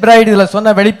 5 பிரைடு, இதுல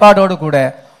சொன்ன வெளிப்பாடோடு கூட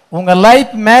உங்க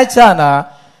லைஃப் மேட்ச் ஆனா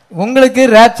உங்களுக்கு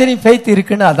ரேப்சரிங் ஃபெய்த்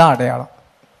இருக்குன்னு அதான் அடையாளம்.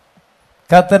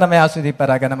 கர்த்தர் நம்மை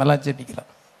ஆசீர்வதிப்பாராக. நம்ம எல்லாம் ஜெபிக்கலாம்.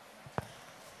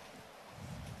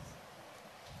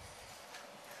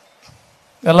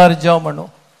 எல்லாரும் ஜெபம்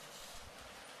பண்ணுவோம்.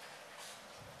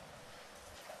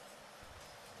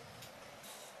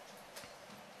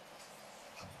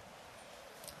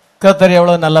 கர்த்தர்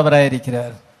எவ்வளவு நல்லவராக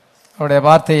இருக்கிறார். அவருடைய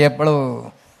வார்த்தை எவ்வளவு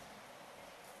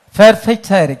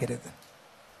பெர்ஃபெக்டா இருக்கிறது.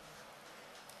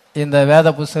 இந்த வேத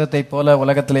புஸ்தகத்தை போல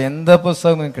உலகத்தில் எந்த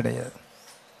புஸ்தகமும் கிடையாது.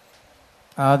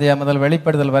 ஆதியா முதல்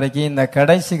வெளிப்படுத்தல் வரைக்கும் இந்த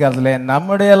கடைசி காலத்தில்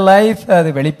நம்முடைய லைஃப் அது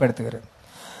வெளிப்படுத்துகிறது.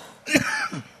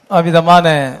 அவ்விதமான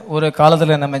ஒரு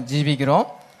காலத்தில் நம்ம ஜீவிக்கிறோம்.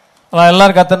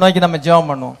 எல்லாரும் கர்த்தரை நோக்கி நம்ம ஜெபம்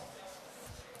பண்ணுவோம்.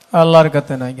 எல்லாரும்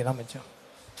கர்த்தரை நோக்கி நம்ம ஜெபம்.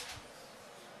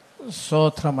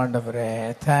 ஸ்தோத்திரம் ஆண்டவரே.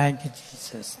 Thank you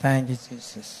Jesus, thank you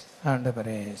Jesus.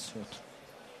 ஆண்டவரே ஸ்தோத்திரம்.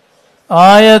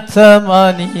 ஆயத்தமா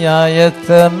நீ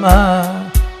ஆயத்தமா,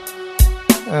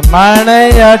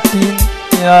 மணையாட்டின்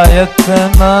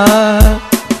ஆயத்தமா,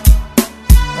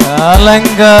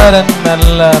 அலங்காரன்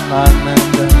நல்ல மன்னன்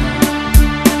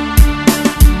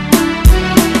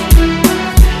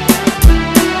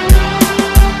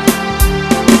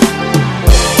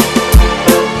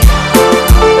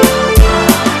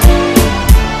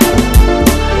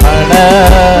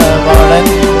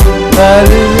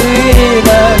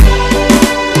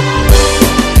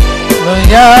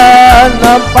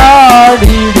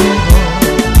பாடிடுவோம்.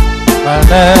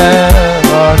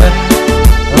 மணவாளன்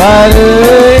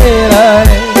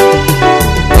வருகிறாரே,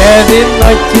 எதிர்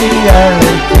நோக்கி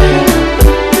அழைக்கிறேன்,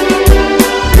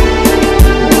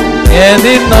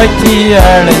 எதிர் நோக்கி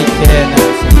அழைக்கிறேன்.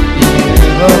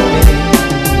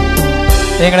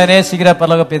 எங்களை நேசிக்கிற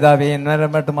பரலோக பிதாவே,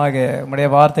 நேரம் மட்டுமாக உம்முடைய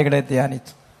வார்த்தைகளை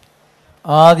தியானித்து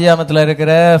ஆதியாமத்தில்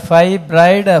இருக்கிற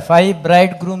 5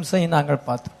 பிரைட் குரூம்ஸையும் நாங்கள்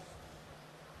பார்த்தோம்.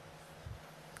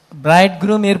 பிரைட்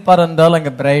குரூம் இருப்பார் என்றால்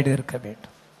அங்கே பிரைடு இருக்க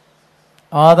வேண்டும்.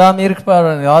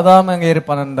 ஆதாம் அங்கே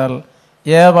இருப்பார் என்றால்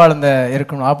ஏவாள்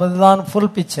இருக்கணும். அப்போதுதான்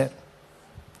ஃபுல் பிக்சர்.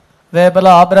 அதே போல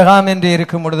ஆபிரகாம் என்று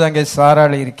இருக்கும் பொழுது அங்கே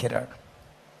சாராள் இருக்கிறாள்.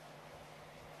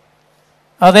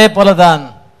 அதே போலதான்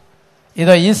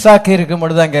இதோ ஈசாக்கு இருக்கும்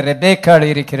பொழுது அங்கே ரெபேக்காள்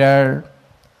இருக்கிறாள்.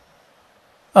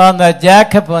 அந்த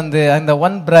ஜேக்கப் அந்த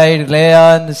ஒன் பிரைட் லேயா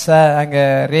அங்கே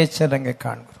ரேச்சல் அங்கே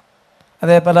காண்கிறோம்.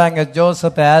 அதே போல அங்கே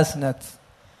Joseph Asenath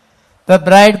the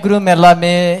bridegroom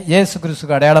எல்லாமே இயேசு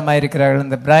கிறிஸ்துக்கு அடையாளமாக இருக்கிறார்கள்.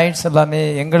 இந்த பிரைட்ஸ் எல்லாமே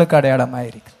எங்களுக்கு அடையாளமாக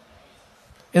இருக்கு.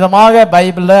 இதமாக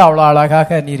பைபிளில் அவ்வளோ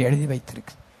அழகாக நீர் எழுதி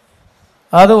வைத்திருக்கு.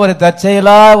 அது ஒரு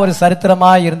தற்செயலா ஒரு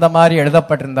சரித்திரமா இருந்த மாதிரி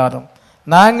எழுதப்பட்டிருந்தாலும்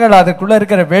நாங்கள் அதற்குள்ள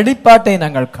இருக்கிற வெளிப்பாட்டை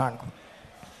நாங்கள் காண்கிறோம்.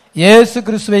 இயேசு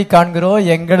கிறிஸ்துவை காண்கிறோம்,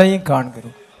 எங்களையும்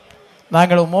காண்கிறோம்.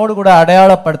 நாங்கள் உமோடு கூட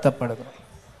அடையாளப்படுத்தப்படுகிறோம்,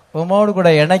 உமோடு கூட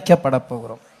இணைக்கப்பட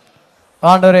போகிறோம்.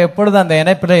 ஆண்டவரை எப்பொழுது அந்த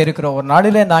இணைப்பில் இருக்கிறோம். ஒரு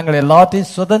நாளிலே நாங்கள்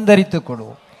எல்லாத்தையும் சுதந்திரித்துக்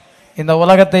கொள்வோம். இந்த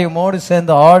உலகத்தை உமோடு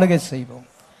சேர்ந்து ஆளுகை செய்வோம்.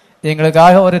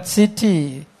 எங்களுக்காக ஒரு சிட்டி,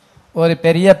 ஒரு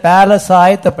பெரிய பேலஸ்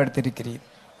ஆயத்தப்படுத்தியிருக்கிறீர்.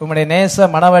 உம்முடைய நேச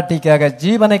மனவாட்டிக்காக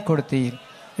ஜீவனை கொடுத்தீர்.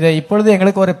 இதை இப்பொழுது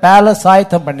எங்களுக்கு ஒரு பேலஸ்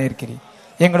ஆயத்தம் பண்ணியிருக்கிறீர்.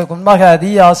 எங்களுக்கு முன்பாக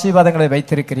அதிக ஆசீர்வாதங்களை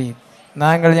வைத்திருக்கிறீர்.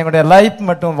 நாங்கள் எங்களுடைய லைஃப்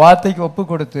மற்றும் வார்த்தைக்கு ஒப்பு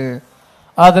கொடுத்து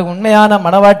அது உண்மையான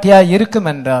மனவாட்டியாக இருக்கும்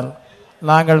என்றால்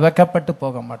நாங்கள் வெக்கப்பட்டு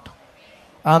போக மாட்டோம்.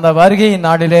 அந்த வருகையின்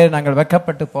நாளிலே நாங்கள்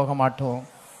வெக்கப்பட்டு போக மாட்டோம்.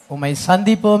 உம்மை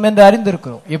சந்திப்போம் என்று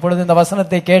அறிந்திருக்கிறோம். இப்பொழுது இந்த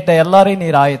வசனத்தை கேட்ட எல்லாரையும்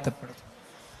நீர் ஆயத்தப்படும்.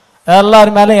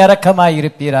 எல்லாரும் மேலே இரக்கமாய்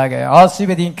இருப்பீராக.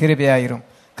 ஆசீர்வதியும் கிருபையாயிரும்.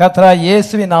 கர்த்தரா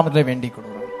இயேசுவின் நாமத்தில் வேண்டிக்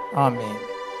கொள்கிறோம். ஆமென்.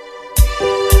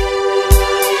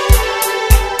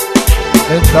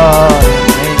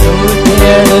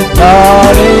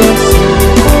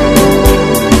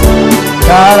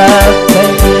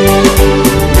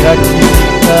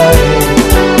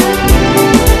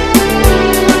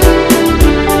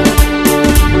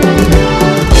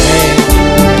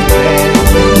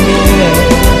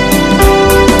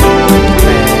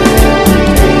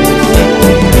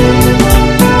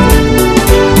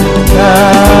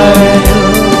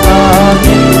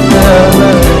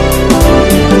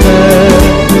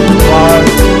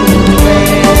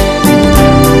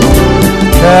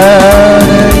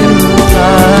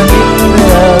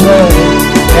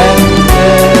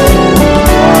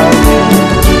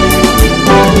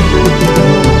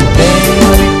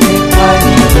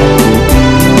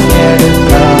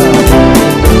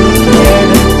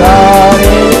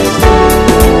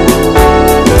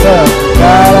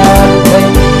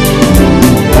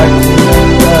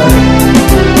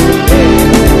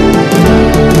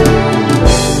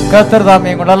 கர்த்தர்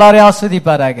தாமே உங்கள் எல்லாரையும்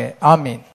ஆஸ்வதிப்பாராக. ஆமீன்.